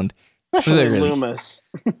found. Especially Loomis.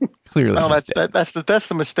 Clearly. Well, that's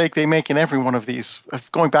the mistake they make in every one of these.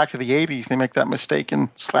 Going back to the 80s, they make that mistake in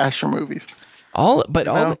slasher movies.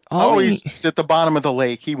 He's at the bottom of the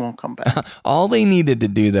lake. He won't come back. All they needed to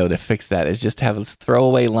do, though, to fix that is just have this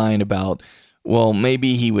throwaway line about, well,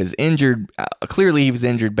 maybe he was injured. Clearly, he was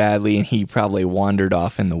injured badly, and he probably wandered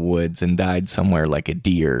off in the woods and died somewhere like a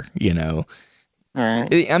deer,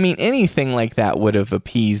 Right. I mean, anything like that would have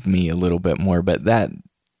appeased me a little bit more, but that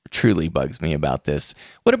truly bugs me about this.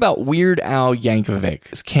 What about Weird Al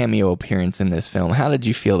Yankovic's cameo appearance in this film? How did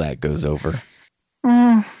you feel that goes over?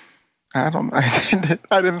 I don't know.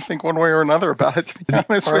 I didn't think one way or another about it, to be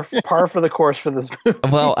honest with you. Par for the course for this movie.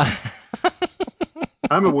 Well,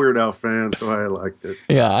 I'm a Weird Al fan, so I liked it.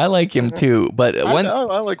 Yeah, I like him too. But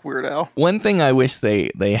I like Weird Al. One thing I wish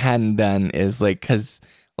they hadn't done is because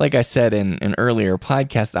like I said in an earlier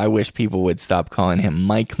podcast, I wish people would stop calling him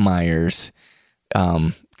Mike Myers,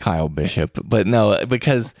 Kyle Bishop. But no,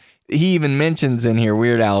 because he even mentions in here,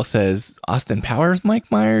 Weird Al says Austin Powers, Mike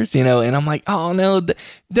Myers, and I'm like, oh no,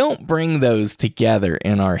 don't bring those together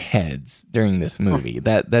in our heads during this movie.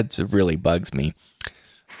 That really bugs me.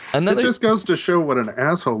 It just goes to show what an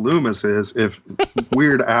asshole Loomis is if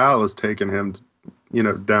Weird Al is taking him,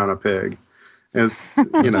 down a peg. It's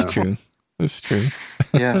true. It's true.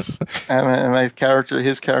 Yes, and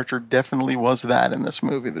his character definitely was that in this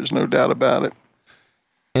movie. There's no doubt about it.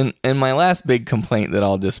 And my last big complaint that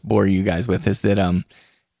I'll just bore you guys with is that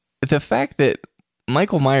the fact that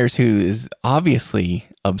Michael Myers, who is obviously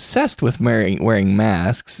obsessed with wearing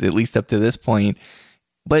masks, at least up to this point,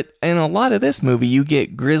 but in a lot of this movie, you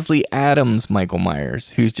get Grizzly Adams Michael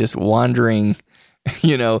Myers, who's just wandering,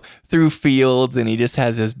 through fields, and he just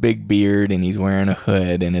has this big beard, and he's wearing a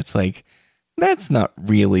hood, and it's like, that's not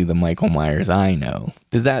really the Michael Myers I know.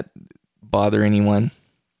 Does that bother anyone?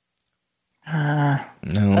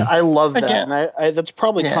 No. I love that. Again, and that's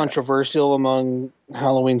probably controversial among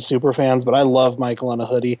Halloween super fans, but I love Michael in a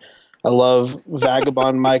hoodie. I love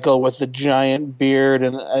Vagabond Michael with the giant beard,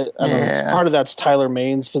 and I know part of that's Tyler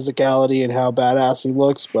Mane's physicality and how badass he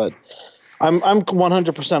looks. But I'm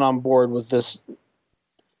 100% on board with this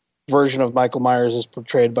version of Michael Myers as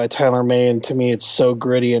portrayed by Tyler Mane. To me, it's so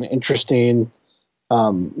gritty and interesting.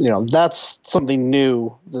 That's something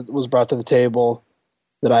new that was brought to the table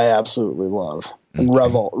that I absolutely love and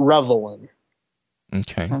revel in.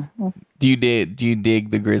 Okay. Do you dig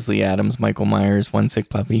the Grizzly Adams Michael Myers One Sick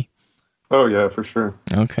Puppy? Oh yeah, for sure.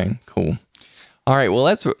 Okay, cool. All right, well,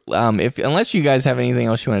 let's unless you guys have anything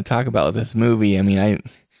else you want to talk about with this movie, I mean,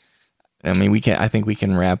 I mean, I think we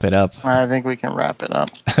can wrap it up. I think we can wrap it up.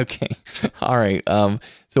 Okay. All right.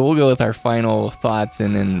 So we'll go with our final thoughts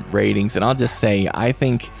and then ratings. And I'll just say, I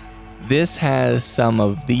think this has some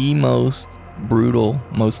of the most brutal,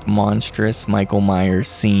 most monstrous Michael Myers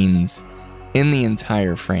scenes in the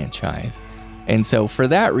entire franchise. And so for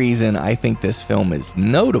that reason, I think this film is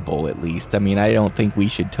notable, at least. I mean, I don't think we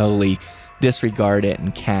should totally disregard it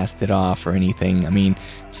and cast it off or anything. I mean,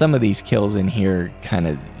 some of these kills in here kind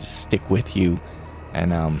of stick with you,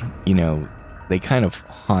 and they kind of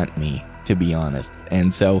haunt me, to be honest.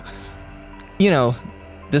 And so,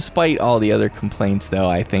 despite all the other complaints, though,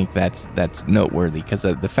 I think that's noteworthy, because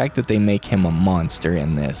the fact that they make him a monster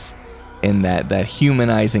in this, and that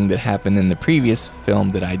humanizing that happened in the previous film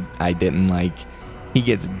that I didn't like, he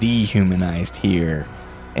gets dehumanized here.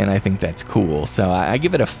 And I think that's cool. So I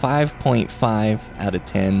give it a 5.5 out of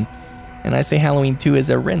 10. And I say Halloween 2 is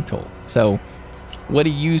a rental. So what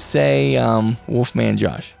do you say, Wolfman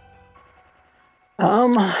Josh?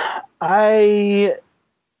 I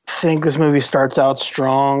think this movie starts out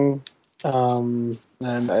strong. But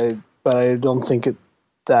I don't think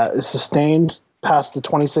that is sustained past the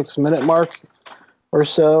 26-minute mark or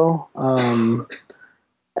so.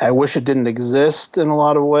 I wish it didn't exist in a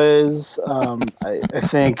lot of ways. I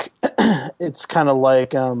think it's kind of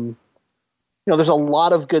like, there's a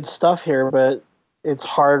lot of good stuff here, but it's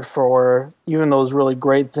hard for even those really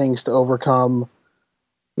great things to overcome,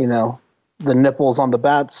 the nipples on the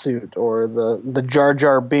bat suit or the Jar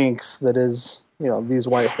Jar Binks that is, these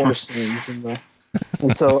white horse scenes.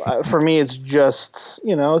 And so for me, it's just,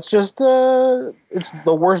 it's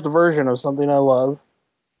the worst version of something I love.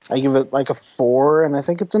 I give it like a 4, and I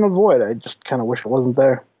think it's an avoid. I just kind of wish it wasn't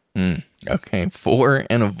there. Okay, 4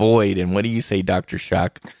 and avoid. And what do you say, Dr.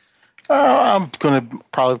 Shock? I'm going to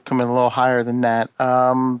probably come in a little higher than that.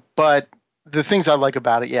 But the things I like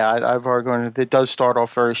about it, I've already gone. It does start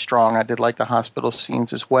off very strong. I did like the hospital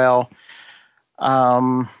scenes as well.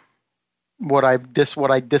 What I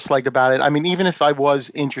disliked about it, I mean, even if I was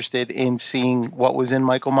interested in seeing what was in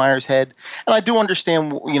Michael Myers' head, and I do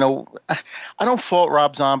understand, I don't fault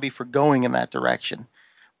Rob Zombie for going in that direction,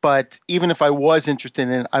 but even if I was interested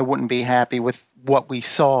in it, I wouldn't be happy with what we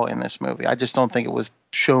saw in this movie. I just don't think it was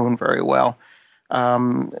shown very well.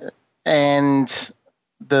 And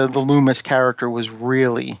the Loomis character was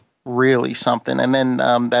really, really something. And then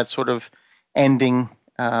that sort of ending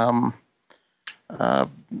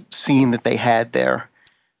scene that they had there.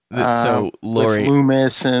 So Laurie, with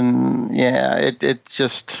Loomis, and it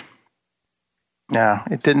didn't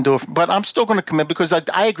do it. But I'm still going to commit, because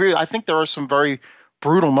I agree. I think there are some very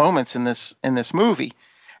brutal moments in this movie,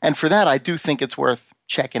 and for that, I do think it's worth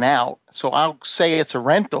checking out. So I'll say it's a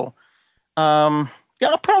rental. I'll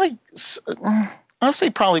say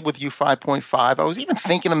probably with you 5.5. I was even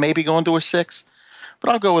thinking of maybe going to a 6, but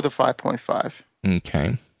I'll go with a 5.5.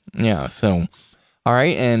 Okay, yeah. So. All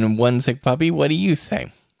right, and One Sick Puppy, what do you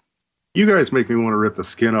say? You guys make me want to rip the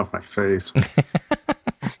skin off my face.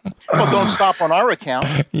 Well, don't stop on our account.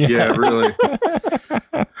 Yeah, really.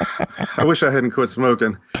 I wish I hadn't quit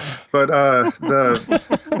smoking. But I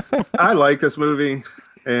like this movie,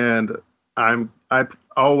 and I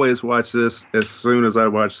always watch this as soon as I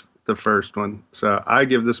watch the first one. So I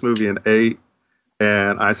give this movie an 8,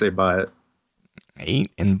 and I say buy it.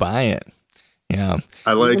 8 and buy it. Yeah,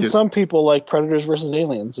 I like Even it. Some people like Predators versus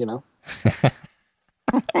Aliens.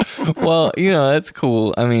 Well, that's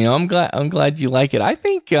cool. I mean, I'm glad you like it. I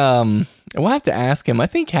think we'll have to ask him. I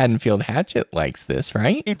think Haddonfield Hatchet likes this,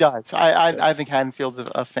 right? He does. I think Haddonfield's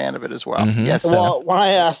a fan of it as well. Mm-hmm. Yes. Well, when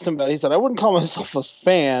I asked him about it, he said I wouldn't call myself a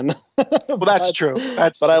fan. Well, that's true.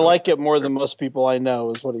 But I like it more than most people I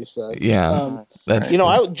know, is what he said. Yeah, that's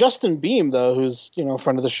Justin Beam, though, who's a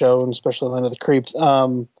friend of the show and especially Land of the Creeps.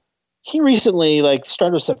 He recently,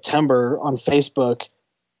 start of September on Facebook,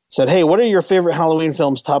 said, "Hey, what are your favorite Halloween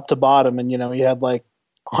films, top to bottom?" And he had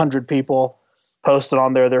 100 people posted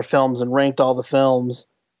on there their films and ranked all the films.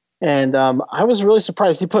 And I was really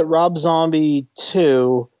surprised. He put Rob Zombie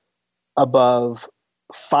 2 above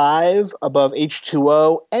 5, above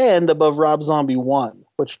H2O, and above Rob Zombie 1,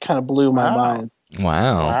 which kind of blew my mind.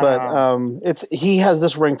 Wow. But he has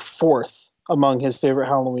this ranked 4th among his favorite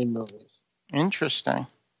Halloween movies. Interesting.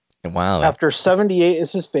 Wow. After 78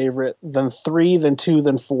 is his favorite, then 3, then 2,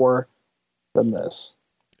 then 4, then this.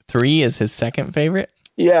 3 is his second favorite?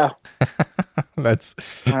 Yeah. That's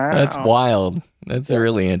wild. That's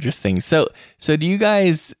really interesting. So do you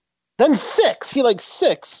guys... Then 6. He likes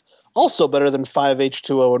 6. Also better than 5,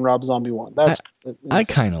 H2O, and Rob Zombie 1. I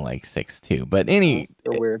kind of like 6 too, but They're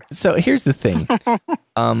weird. So here's the thing.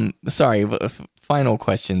 Sorry, final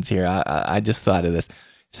questions here. I just thought of this.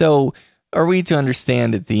 So are we to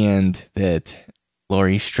understand at the end that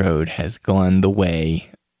Laurie Strode has gone the way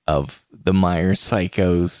of the Myers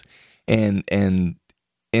psychos? And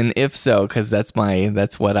if so, because that's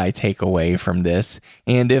what I take away from this.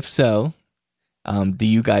 And if so, do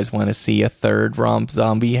you guys want to see a third Rob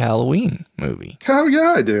Zombie Halloween movie? Hell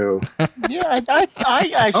yeah, I do. Yeah,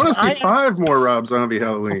 I want to see 5 more Rob Zombie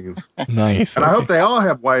Halloweens. Nice. And I hope they all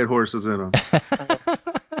have white horses in them.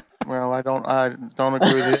 Well, I don't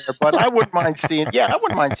agree with you there, but I wouldn't mind seeing. Yeah, I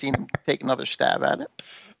wouldn't mind seeing him take another stab at it.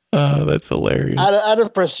 Oh, that's hilarious. I'd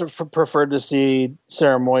have preferred to see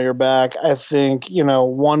Sarah Moyer back. I think,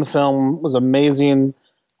 one film was amazing.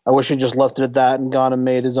 I wish he just left it at that and gone and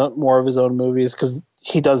made more of his own movies, because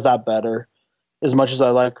he does that better. As much as I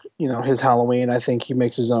like, his Halloween, I think he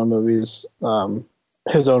makes his own movies.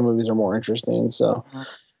 His own movies are more interesting. So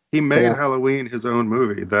he made Halloween his own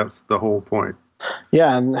movie. That's the whole point.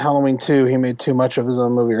 Yeah, and Halloween 2, he made too much of his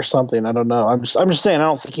own movie or something. I don't know. I'm just saying, I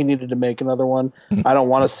don't think he needed to make another one. I don't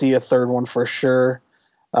want to see a third one for sure.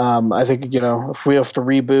 I think, if we have to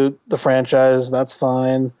reboot the franchise, that's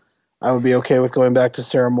fine. I would be okay with going back to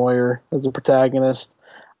Sarah Moyer as the protagonist.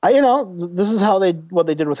 This is what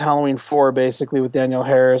they did with Halloween 4, basically, with Danielle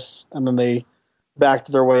Harris, and then they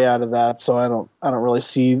backed their way out of that. So I don't really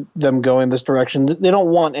see them going this direction. They don't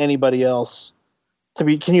want anybody else to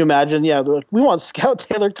be. Can you imagine? Yeah, they're like, we want Scout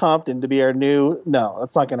Taylor Compton to be our new. No,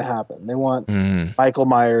 that's not going to happen. They want Michael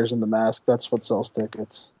Myers in The Mask. That's what sells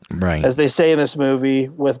tickets. Right. As they say in this movie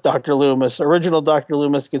with Dr. Loomis, original Dr.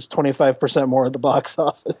 Loomis gets 25% more at the box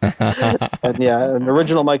office. and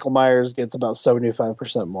original Michael Myers gets about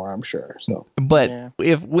 75% more, I'm sure. So, but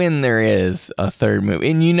when there is a third movie,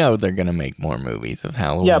 and they're going to make more movies of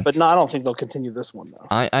Halloween. Yeah, but no, I don't think they'll continue this one, though.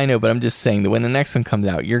 I know, but I'm just saying that when the next one comes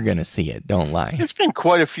out, you're going to see it. Don't lie. It's been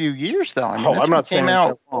quite a few years, though. I'm not saying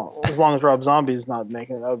out. As long as Rob Zombie's not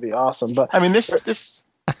making it, that would be awesome. But this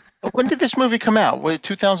when did this movie come out? Was it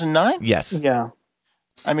 2009? Yes. Yeah.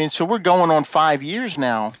 So we're going on 5 years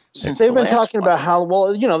now since they've been talking about how.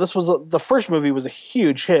 Well, this was the first movie was a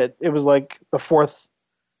huge hit. It was like the fourth,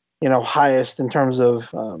 highest in terms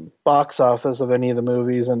of box office of any of the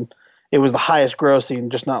movies, and it was the highest grossing,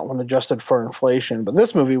 just not when adjusted for inflation. But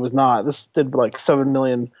this movie was not. This did like $7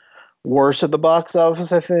 million worse at the box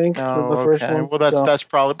office, I think, than the first one. Well, that's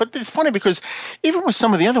probably. But it's funny because even with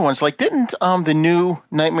some of the other ones, like didn't the new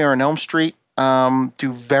Nightmare on Elm Street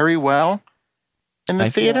do very well in the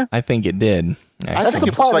theater? I think it did. That's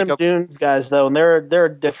the Platinum Dunes guys, though, and they're a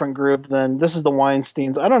different group than this is the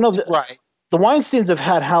Weinsteins. I don't know. Right. The Weinsteins have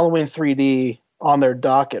had Halloween 3D on their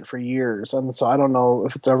docket for years, and so I don't know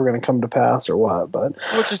if it's ever going to come to pass or what. But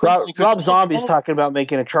Rob Zombie's talking about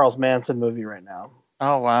making a Charles Manson movie right now.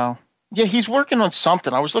 Oh wow. Yeah, he's working on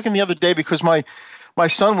something. I was looking the other day because my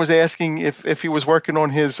son was asking if he was working on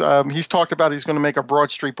his. He's talked about he's going to make a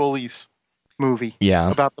Broad Street Bullies movie.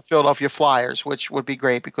 Yeah. About the Philadelphia Flyers, which would be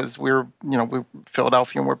great because we're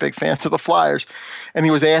Philadelphia and we're big fans of the Flyers. And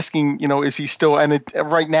he was asking, is he still? And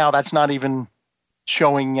right now, that's not even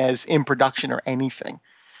showing as in production or anything.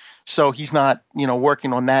 So he's not,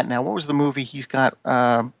 working on that now. What was the movie he's got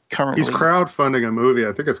currently? He's crowdfunding a movie.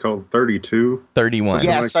 I think it's called 32. 31.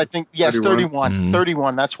 Yes, I think, 31. Mm-hmm.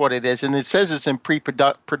 31, that's what it is. And it says it's in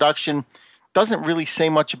pre-production. Doesn't really say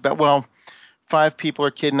much about, 5 people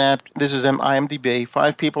are kidnapped. This is IMDb.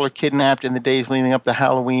 5 people are kidnapped in the days leading up to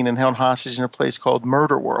Halloween and held hostage in a place called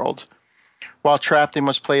Murder World. While trapped, they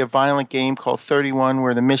must play a violent game called 31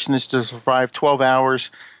 where the mission is to survive 12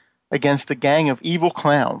 hours against a gang of evil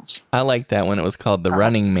clowns. I like that one. It was called The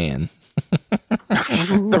Running Man.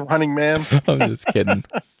 The Running Man. I'm just kidding.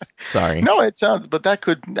 Sorry. No, it sounds, but that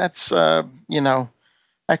could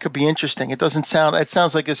be interesting. It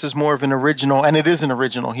sounds like this is more of an original, and it is an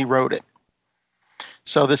original. He wrote it.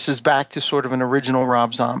 So this is back to sort of an original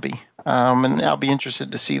Rob Zombie. And I'll be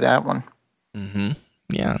interested to see that one. Mm-hmm.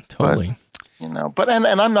 Yeah, totally. But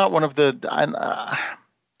I'm not one of the,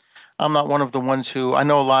 I'm not one of the ones who, I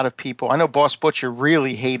know a lot of people, I know Boss Butcher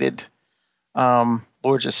really hated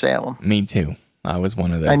Lords of Salem. Me too. I was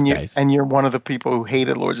one of those guys. And you're one of the people who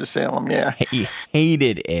hated Lords of Salem, yeah. He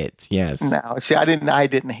hated it, yes. No, see, I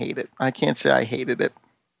didn't hate it. I can't say I hated it.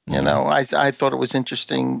 I thought it was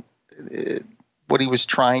interesting what he was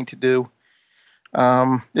trying to do.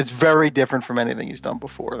 It's very different from anything he's done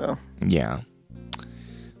before, though. Yeah.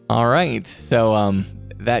 All right. So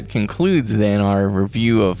that concludes then our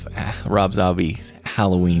review of Rob Zombie's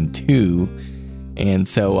Halloween 2. And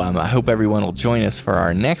so I hope everyone will join us for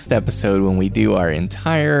our next episode when we do our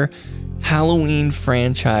entire Halloween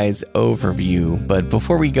franchise overview. But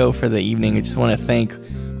before we go for the evening, I just want to thank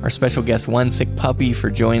our special guest, One Sick Puppy, for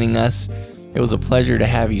joining us. It was a pleasure to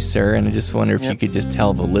have you, sir, and I just wonder if you could just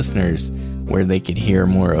tell the listeners where they could hear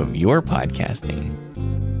more of your podcasting.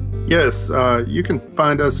 Yes, you can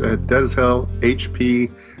find us at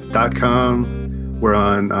deadashellhp.com. We're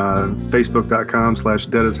on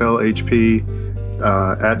facebook.com/deadashellhp,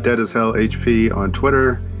 at deadashellhp on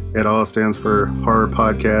Twitter. It all stands for Horror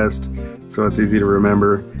Podcast, so it's easy to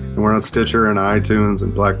remember. And we're on Stitcher and iTunes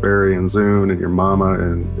and BlackBerry and Zune and your mama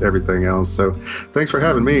and everything else. So thanks for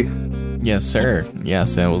having me. Yes, sir.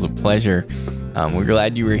 Yes, it was a pleasure. We're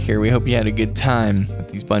glad you were here. We hope you had a good time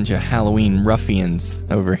with these bunch of Halloween ruffians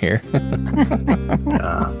over here.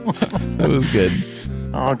 That was good.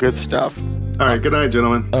 Oh, good stuff. All right, good night,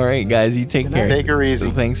 gentlemen. All right, guys, you take care. Take her easy.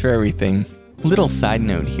 So thanks for everything. Little side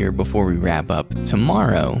note here before we wrap up.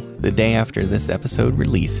 Tomorrow, the day after this episode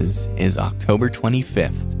releases, is October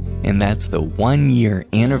 25th. And that's the 1-year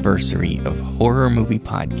anniversary of Horror Movie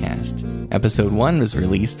Podcast. Episode 1 was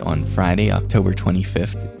released on Friday, October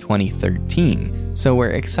 25th, 2013. So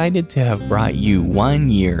we're excited to have brought you 1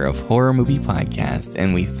 year of Horror Movie Podcast,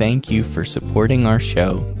 and we thank you for supporting our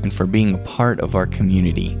show and for being a part of our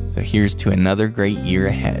community. So here's to another great year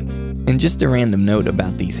ahead. And just a random note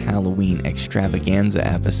about these Halloween extravaganza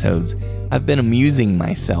episodes, I've been amusing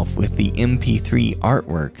myself with the MP3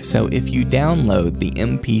 artwork, so if you download the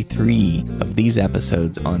MP3 of these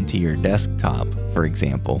episodes onto your desktop, for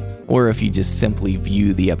example, or if you just simply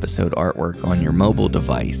view the episode artwork on your mobile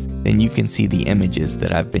device, then you can see the images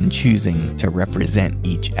that I've been choosing to represent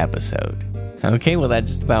each episode. Okay, well, that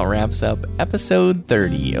just about wraps up episode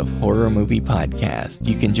 30 of Horror Movie Podcast.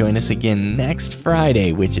 You can join us again next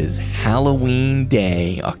Friday, which is Halloween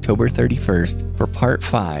Day, October 31st, for part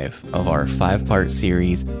 5 of our 5-part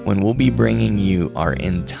series, when we'll be bringing you our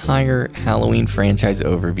entire Halloween franchise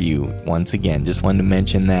overview. Once again, just wanted to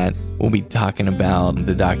mention that. We'll be talking about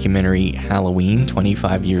the documentary Halloween,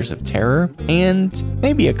 25 Years of Terror, and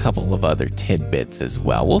maybe a couple of other tidbits as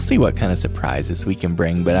well. We'll see what kind of surprises we can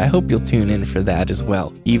bring, but I hope you'll tune in for that as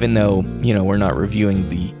well. Even though, we're not reviewing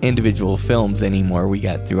the individual films anymore, we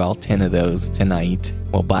got through all 10 of those tonight.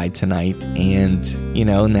 Well, by tonight. And,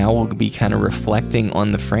 now we'll be kind of reflecting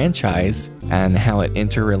on the franchise and how it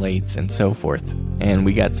interrelates and so forth. And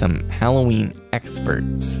we got some Halloween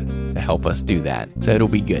experts to help us do that. So it'll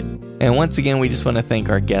be good. And once again, we just want to thank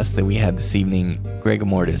our guests that we had this evening, Greg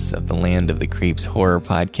Mortis of the Land of the Creeps Horror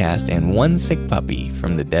Podcast and One Sick Puppy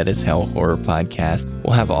from the Dead as Hell Horror Podcast.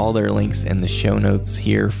 We'll have all their links in the show notes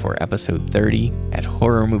here for episode 30 at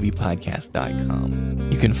horrormoviepodcast.com.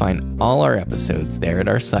 You can find all our episodes there at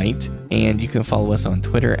our site, and you can follow us on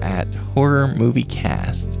Twitter at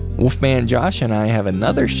HorrorMovieCast. Wolfman Josh and I have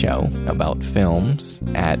another show about films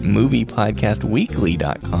at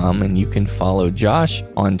moviepodcastweekly.com, and you can follow Josh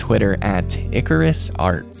on Twitter at Icarus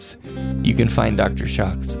Arts. You can find Dr.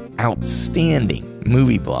 Shock's outstanding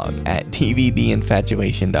movie blog at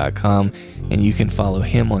dvdinfatuation.com, and you can follow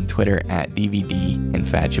him on Twitter at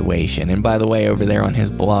dvdinfatuation. And by the way, over there on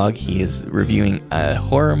his blog, he is reviewing a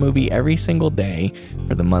horror movie every single day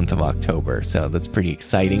for the month of October, so that's pretty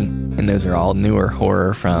exciting. And those are all newer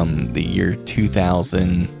horror from the year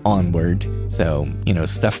 2000 onward, so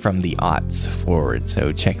stuff from the aughts forward,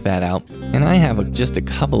 so check that out. And I have just a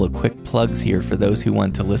couple of quick plugs here for those who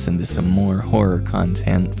want to listen to some more horror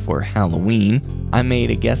content for Halloween. I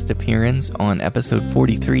made a guest appearance on episode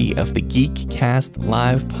 43 of the Geekcast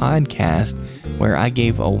Live podcast, where I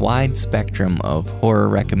gave a wide spectrum of horror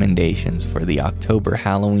recommendations for the October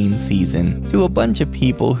Halloween season to a bunch of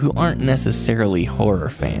people who aren't necessarily horror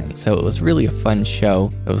fans. So it was really a fun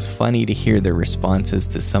show. It was funny to hear their responses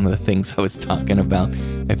to some of the things I was talking about.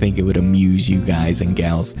 I think it would amuse you guys and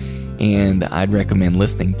gals, and I'd recommend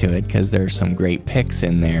listening to it because there are some great picks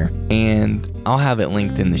in there. And I'll have it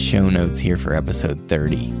linked in the show notes here for episode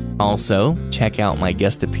 30. Also, check out my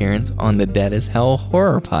guest appearance on the Dead as Hell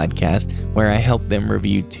Horror Podcast, where I helped them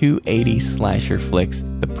review 2 80s slasher flicks,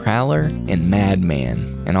 The Prowler and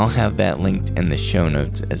Madman, and I'll have that linked in the show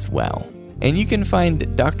notes as well. And you can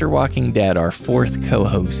find Dr. Walking Dead, our 4th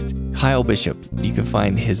co-host, Kyle Bishop. You can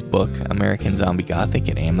find his book, American Zombie Gothic,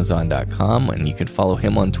 at Amazon.com, and you can follow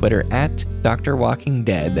him on Twitter at Dr. Walking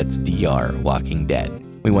Dead, that's Dr. Walking Dead.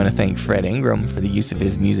 We want to thank Fred Ingram for the use of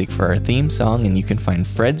his music for our theme song, and you can find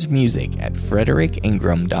Fred's music at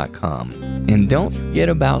fredericingram.com. And don't forget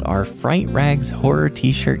about our Fright Rags horror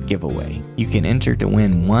t-shirt giveaway. You can enter to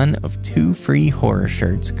win one of 2 free horror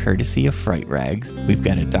shirts courtesy of Fright Rags. We've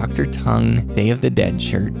got a Dr. Tongue Day of the Dead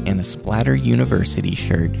shirt and a Splatter University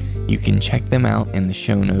shirt. You can check them out in the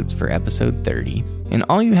show notes for episode 30. And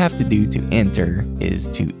all you have to do to enter is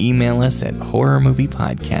to email us at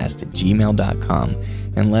horrormoviepodcast@gmail.com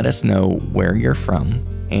and let us know where you're from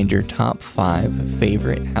and your top 5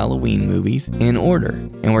 favorite Halloween movies in order.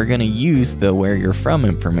 And we're going to use the Where You're From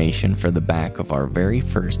information for the back of our very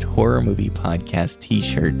first Horror Movie Podcast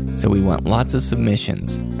t-shirt, so we want lots of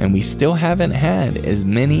submissions. And we still haven't had as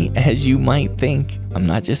many as you might think. I'm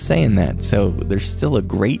not just saying that, so there's still a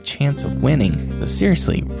great chance of winning. So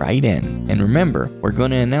seriously, write in. And remember, we're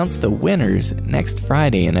going to announce the winners next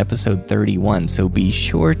Friday in episode 31, so be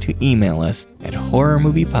sure to email us at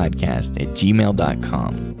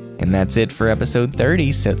horrormoviepodcast@gmail.com. And that's it for episode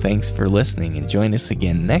 30, so thanks for listening, and join us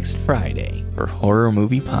again next Friday for Horror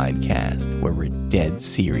Movie Podcast, where we're dead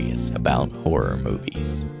serious about horror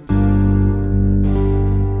movies.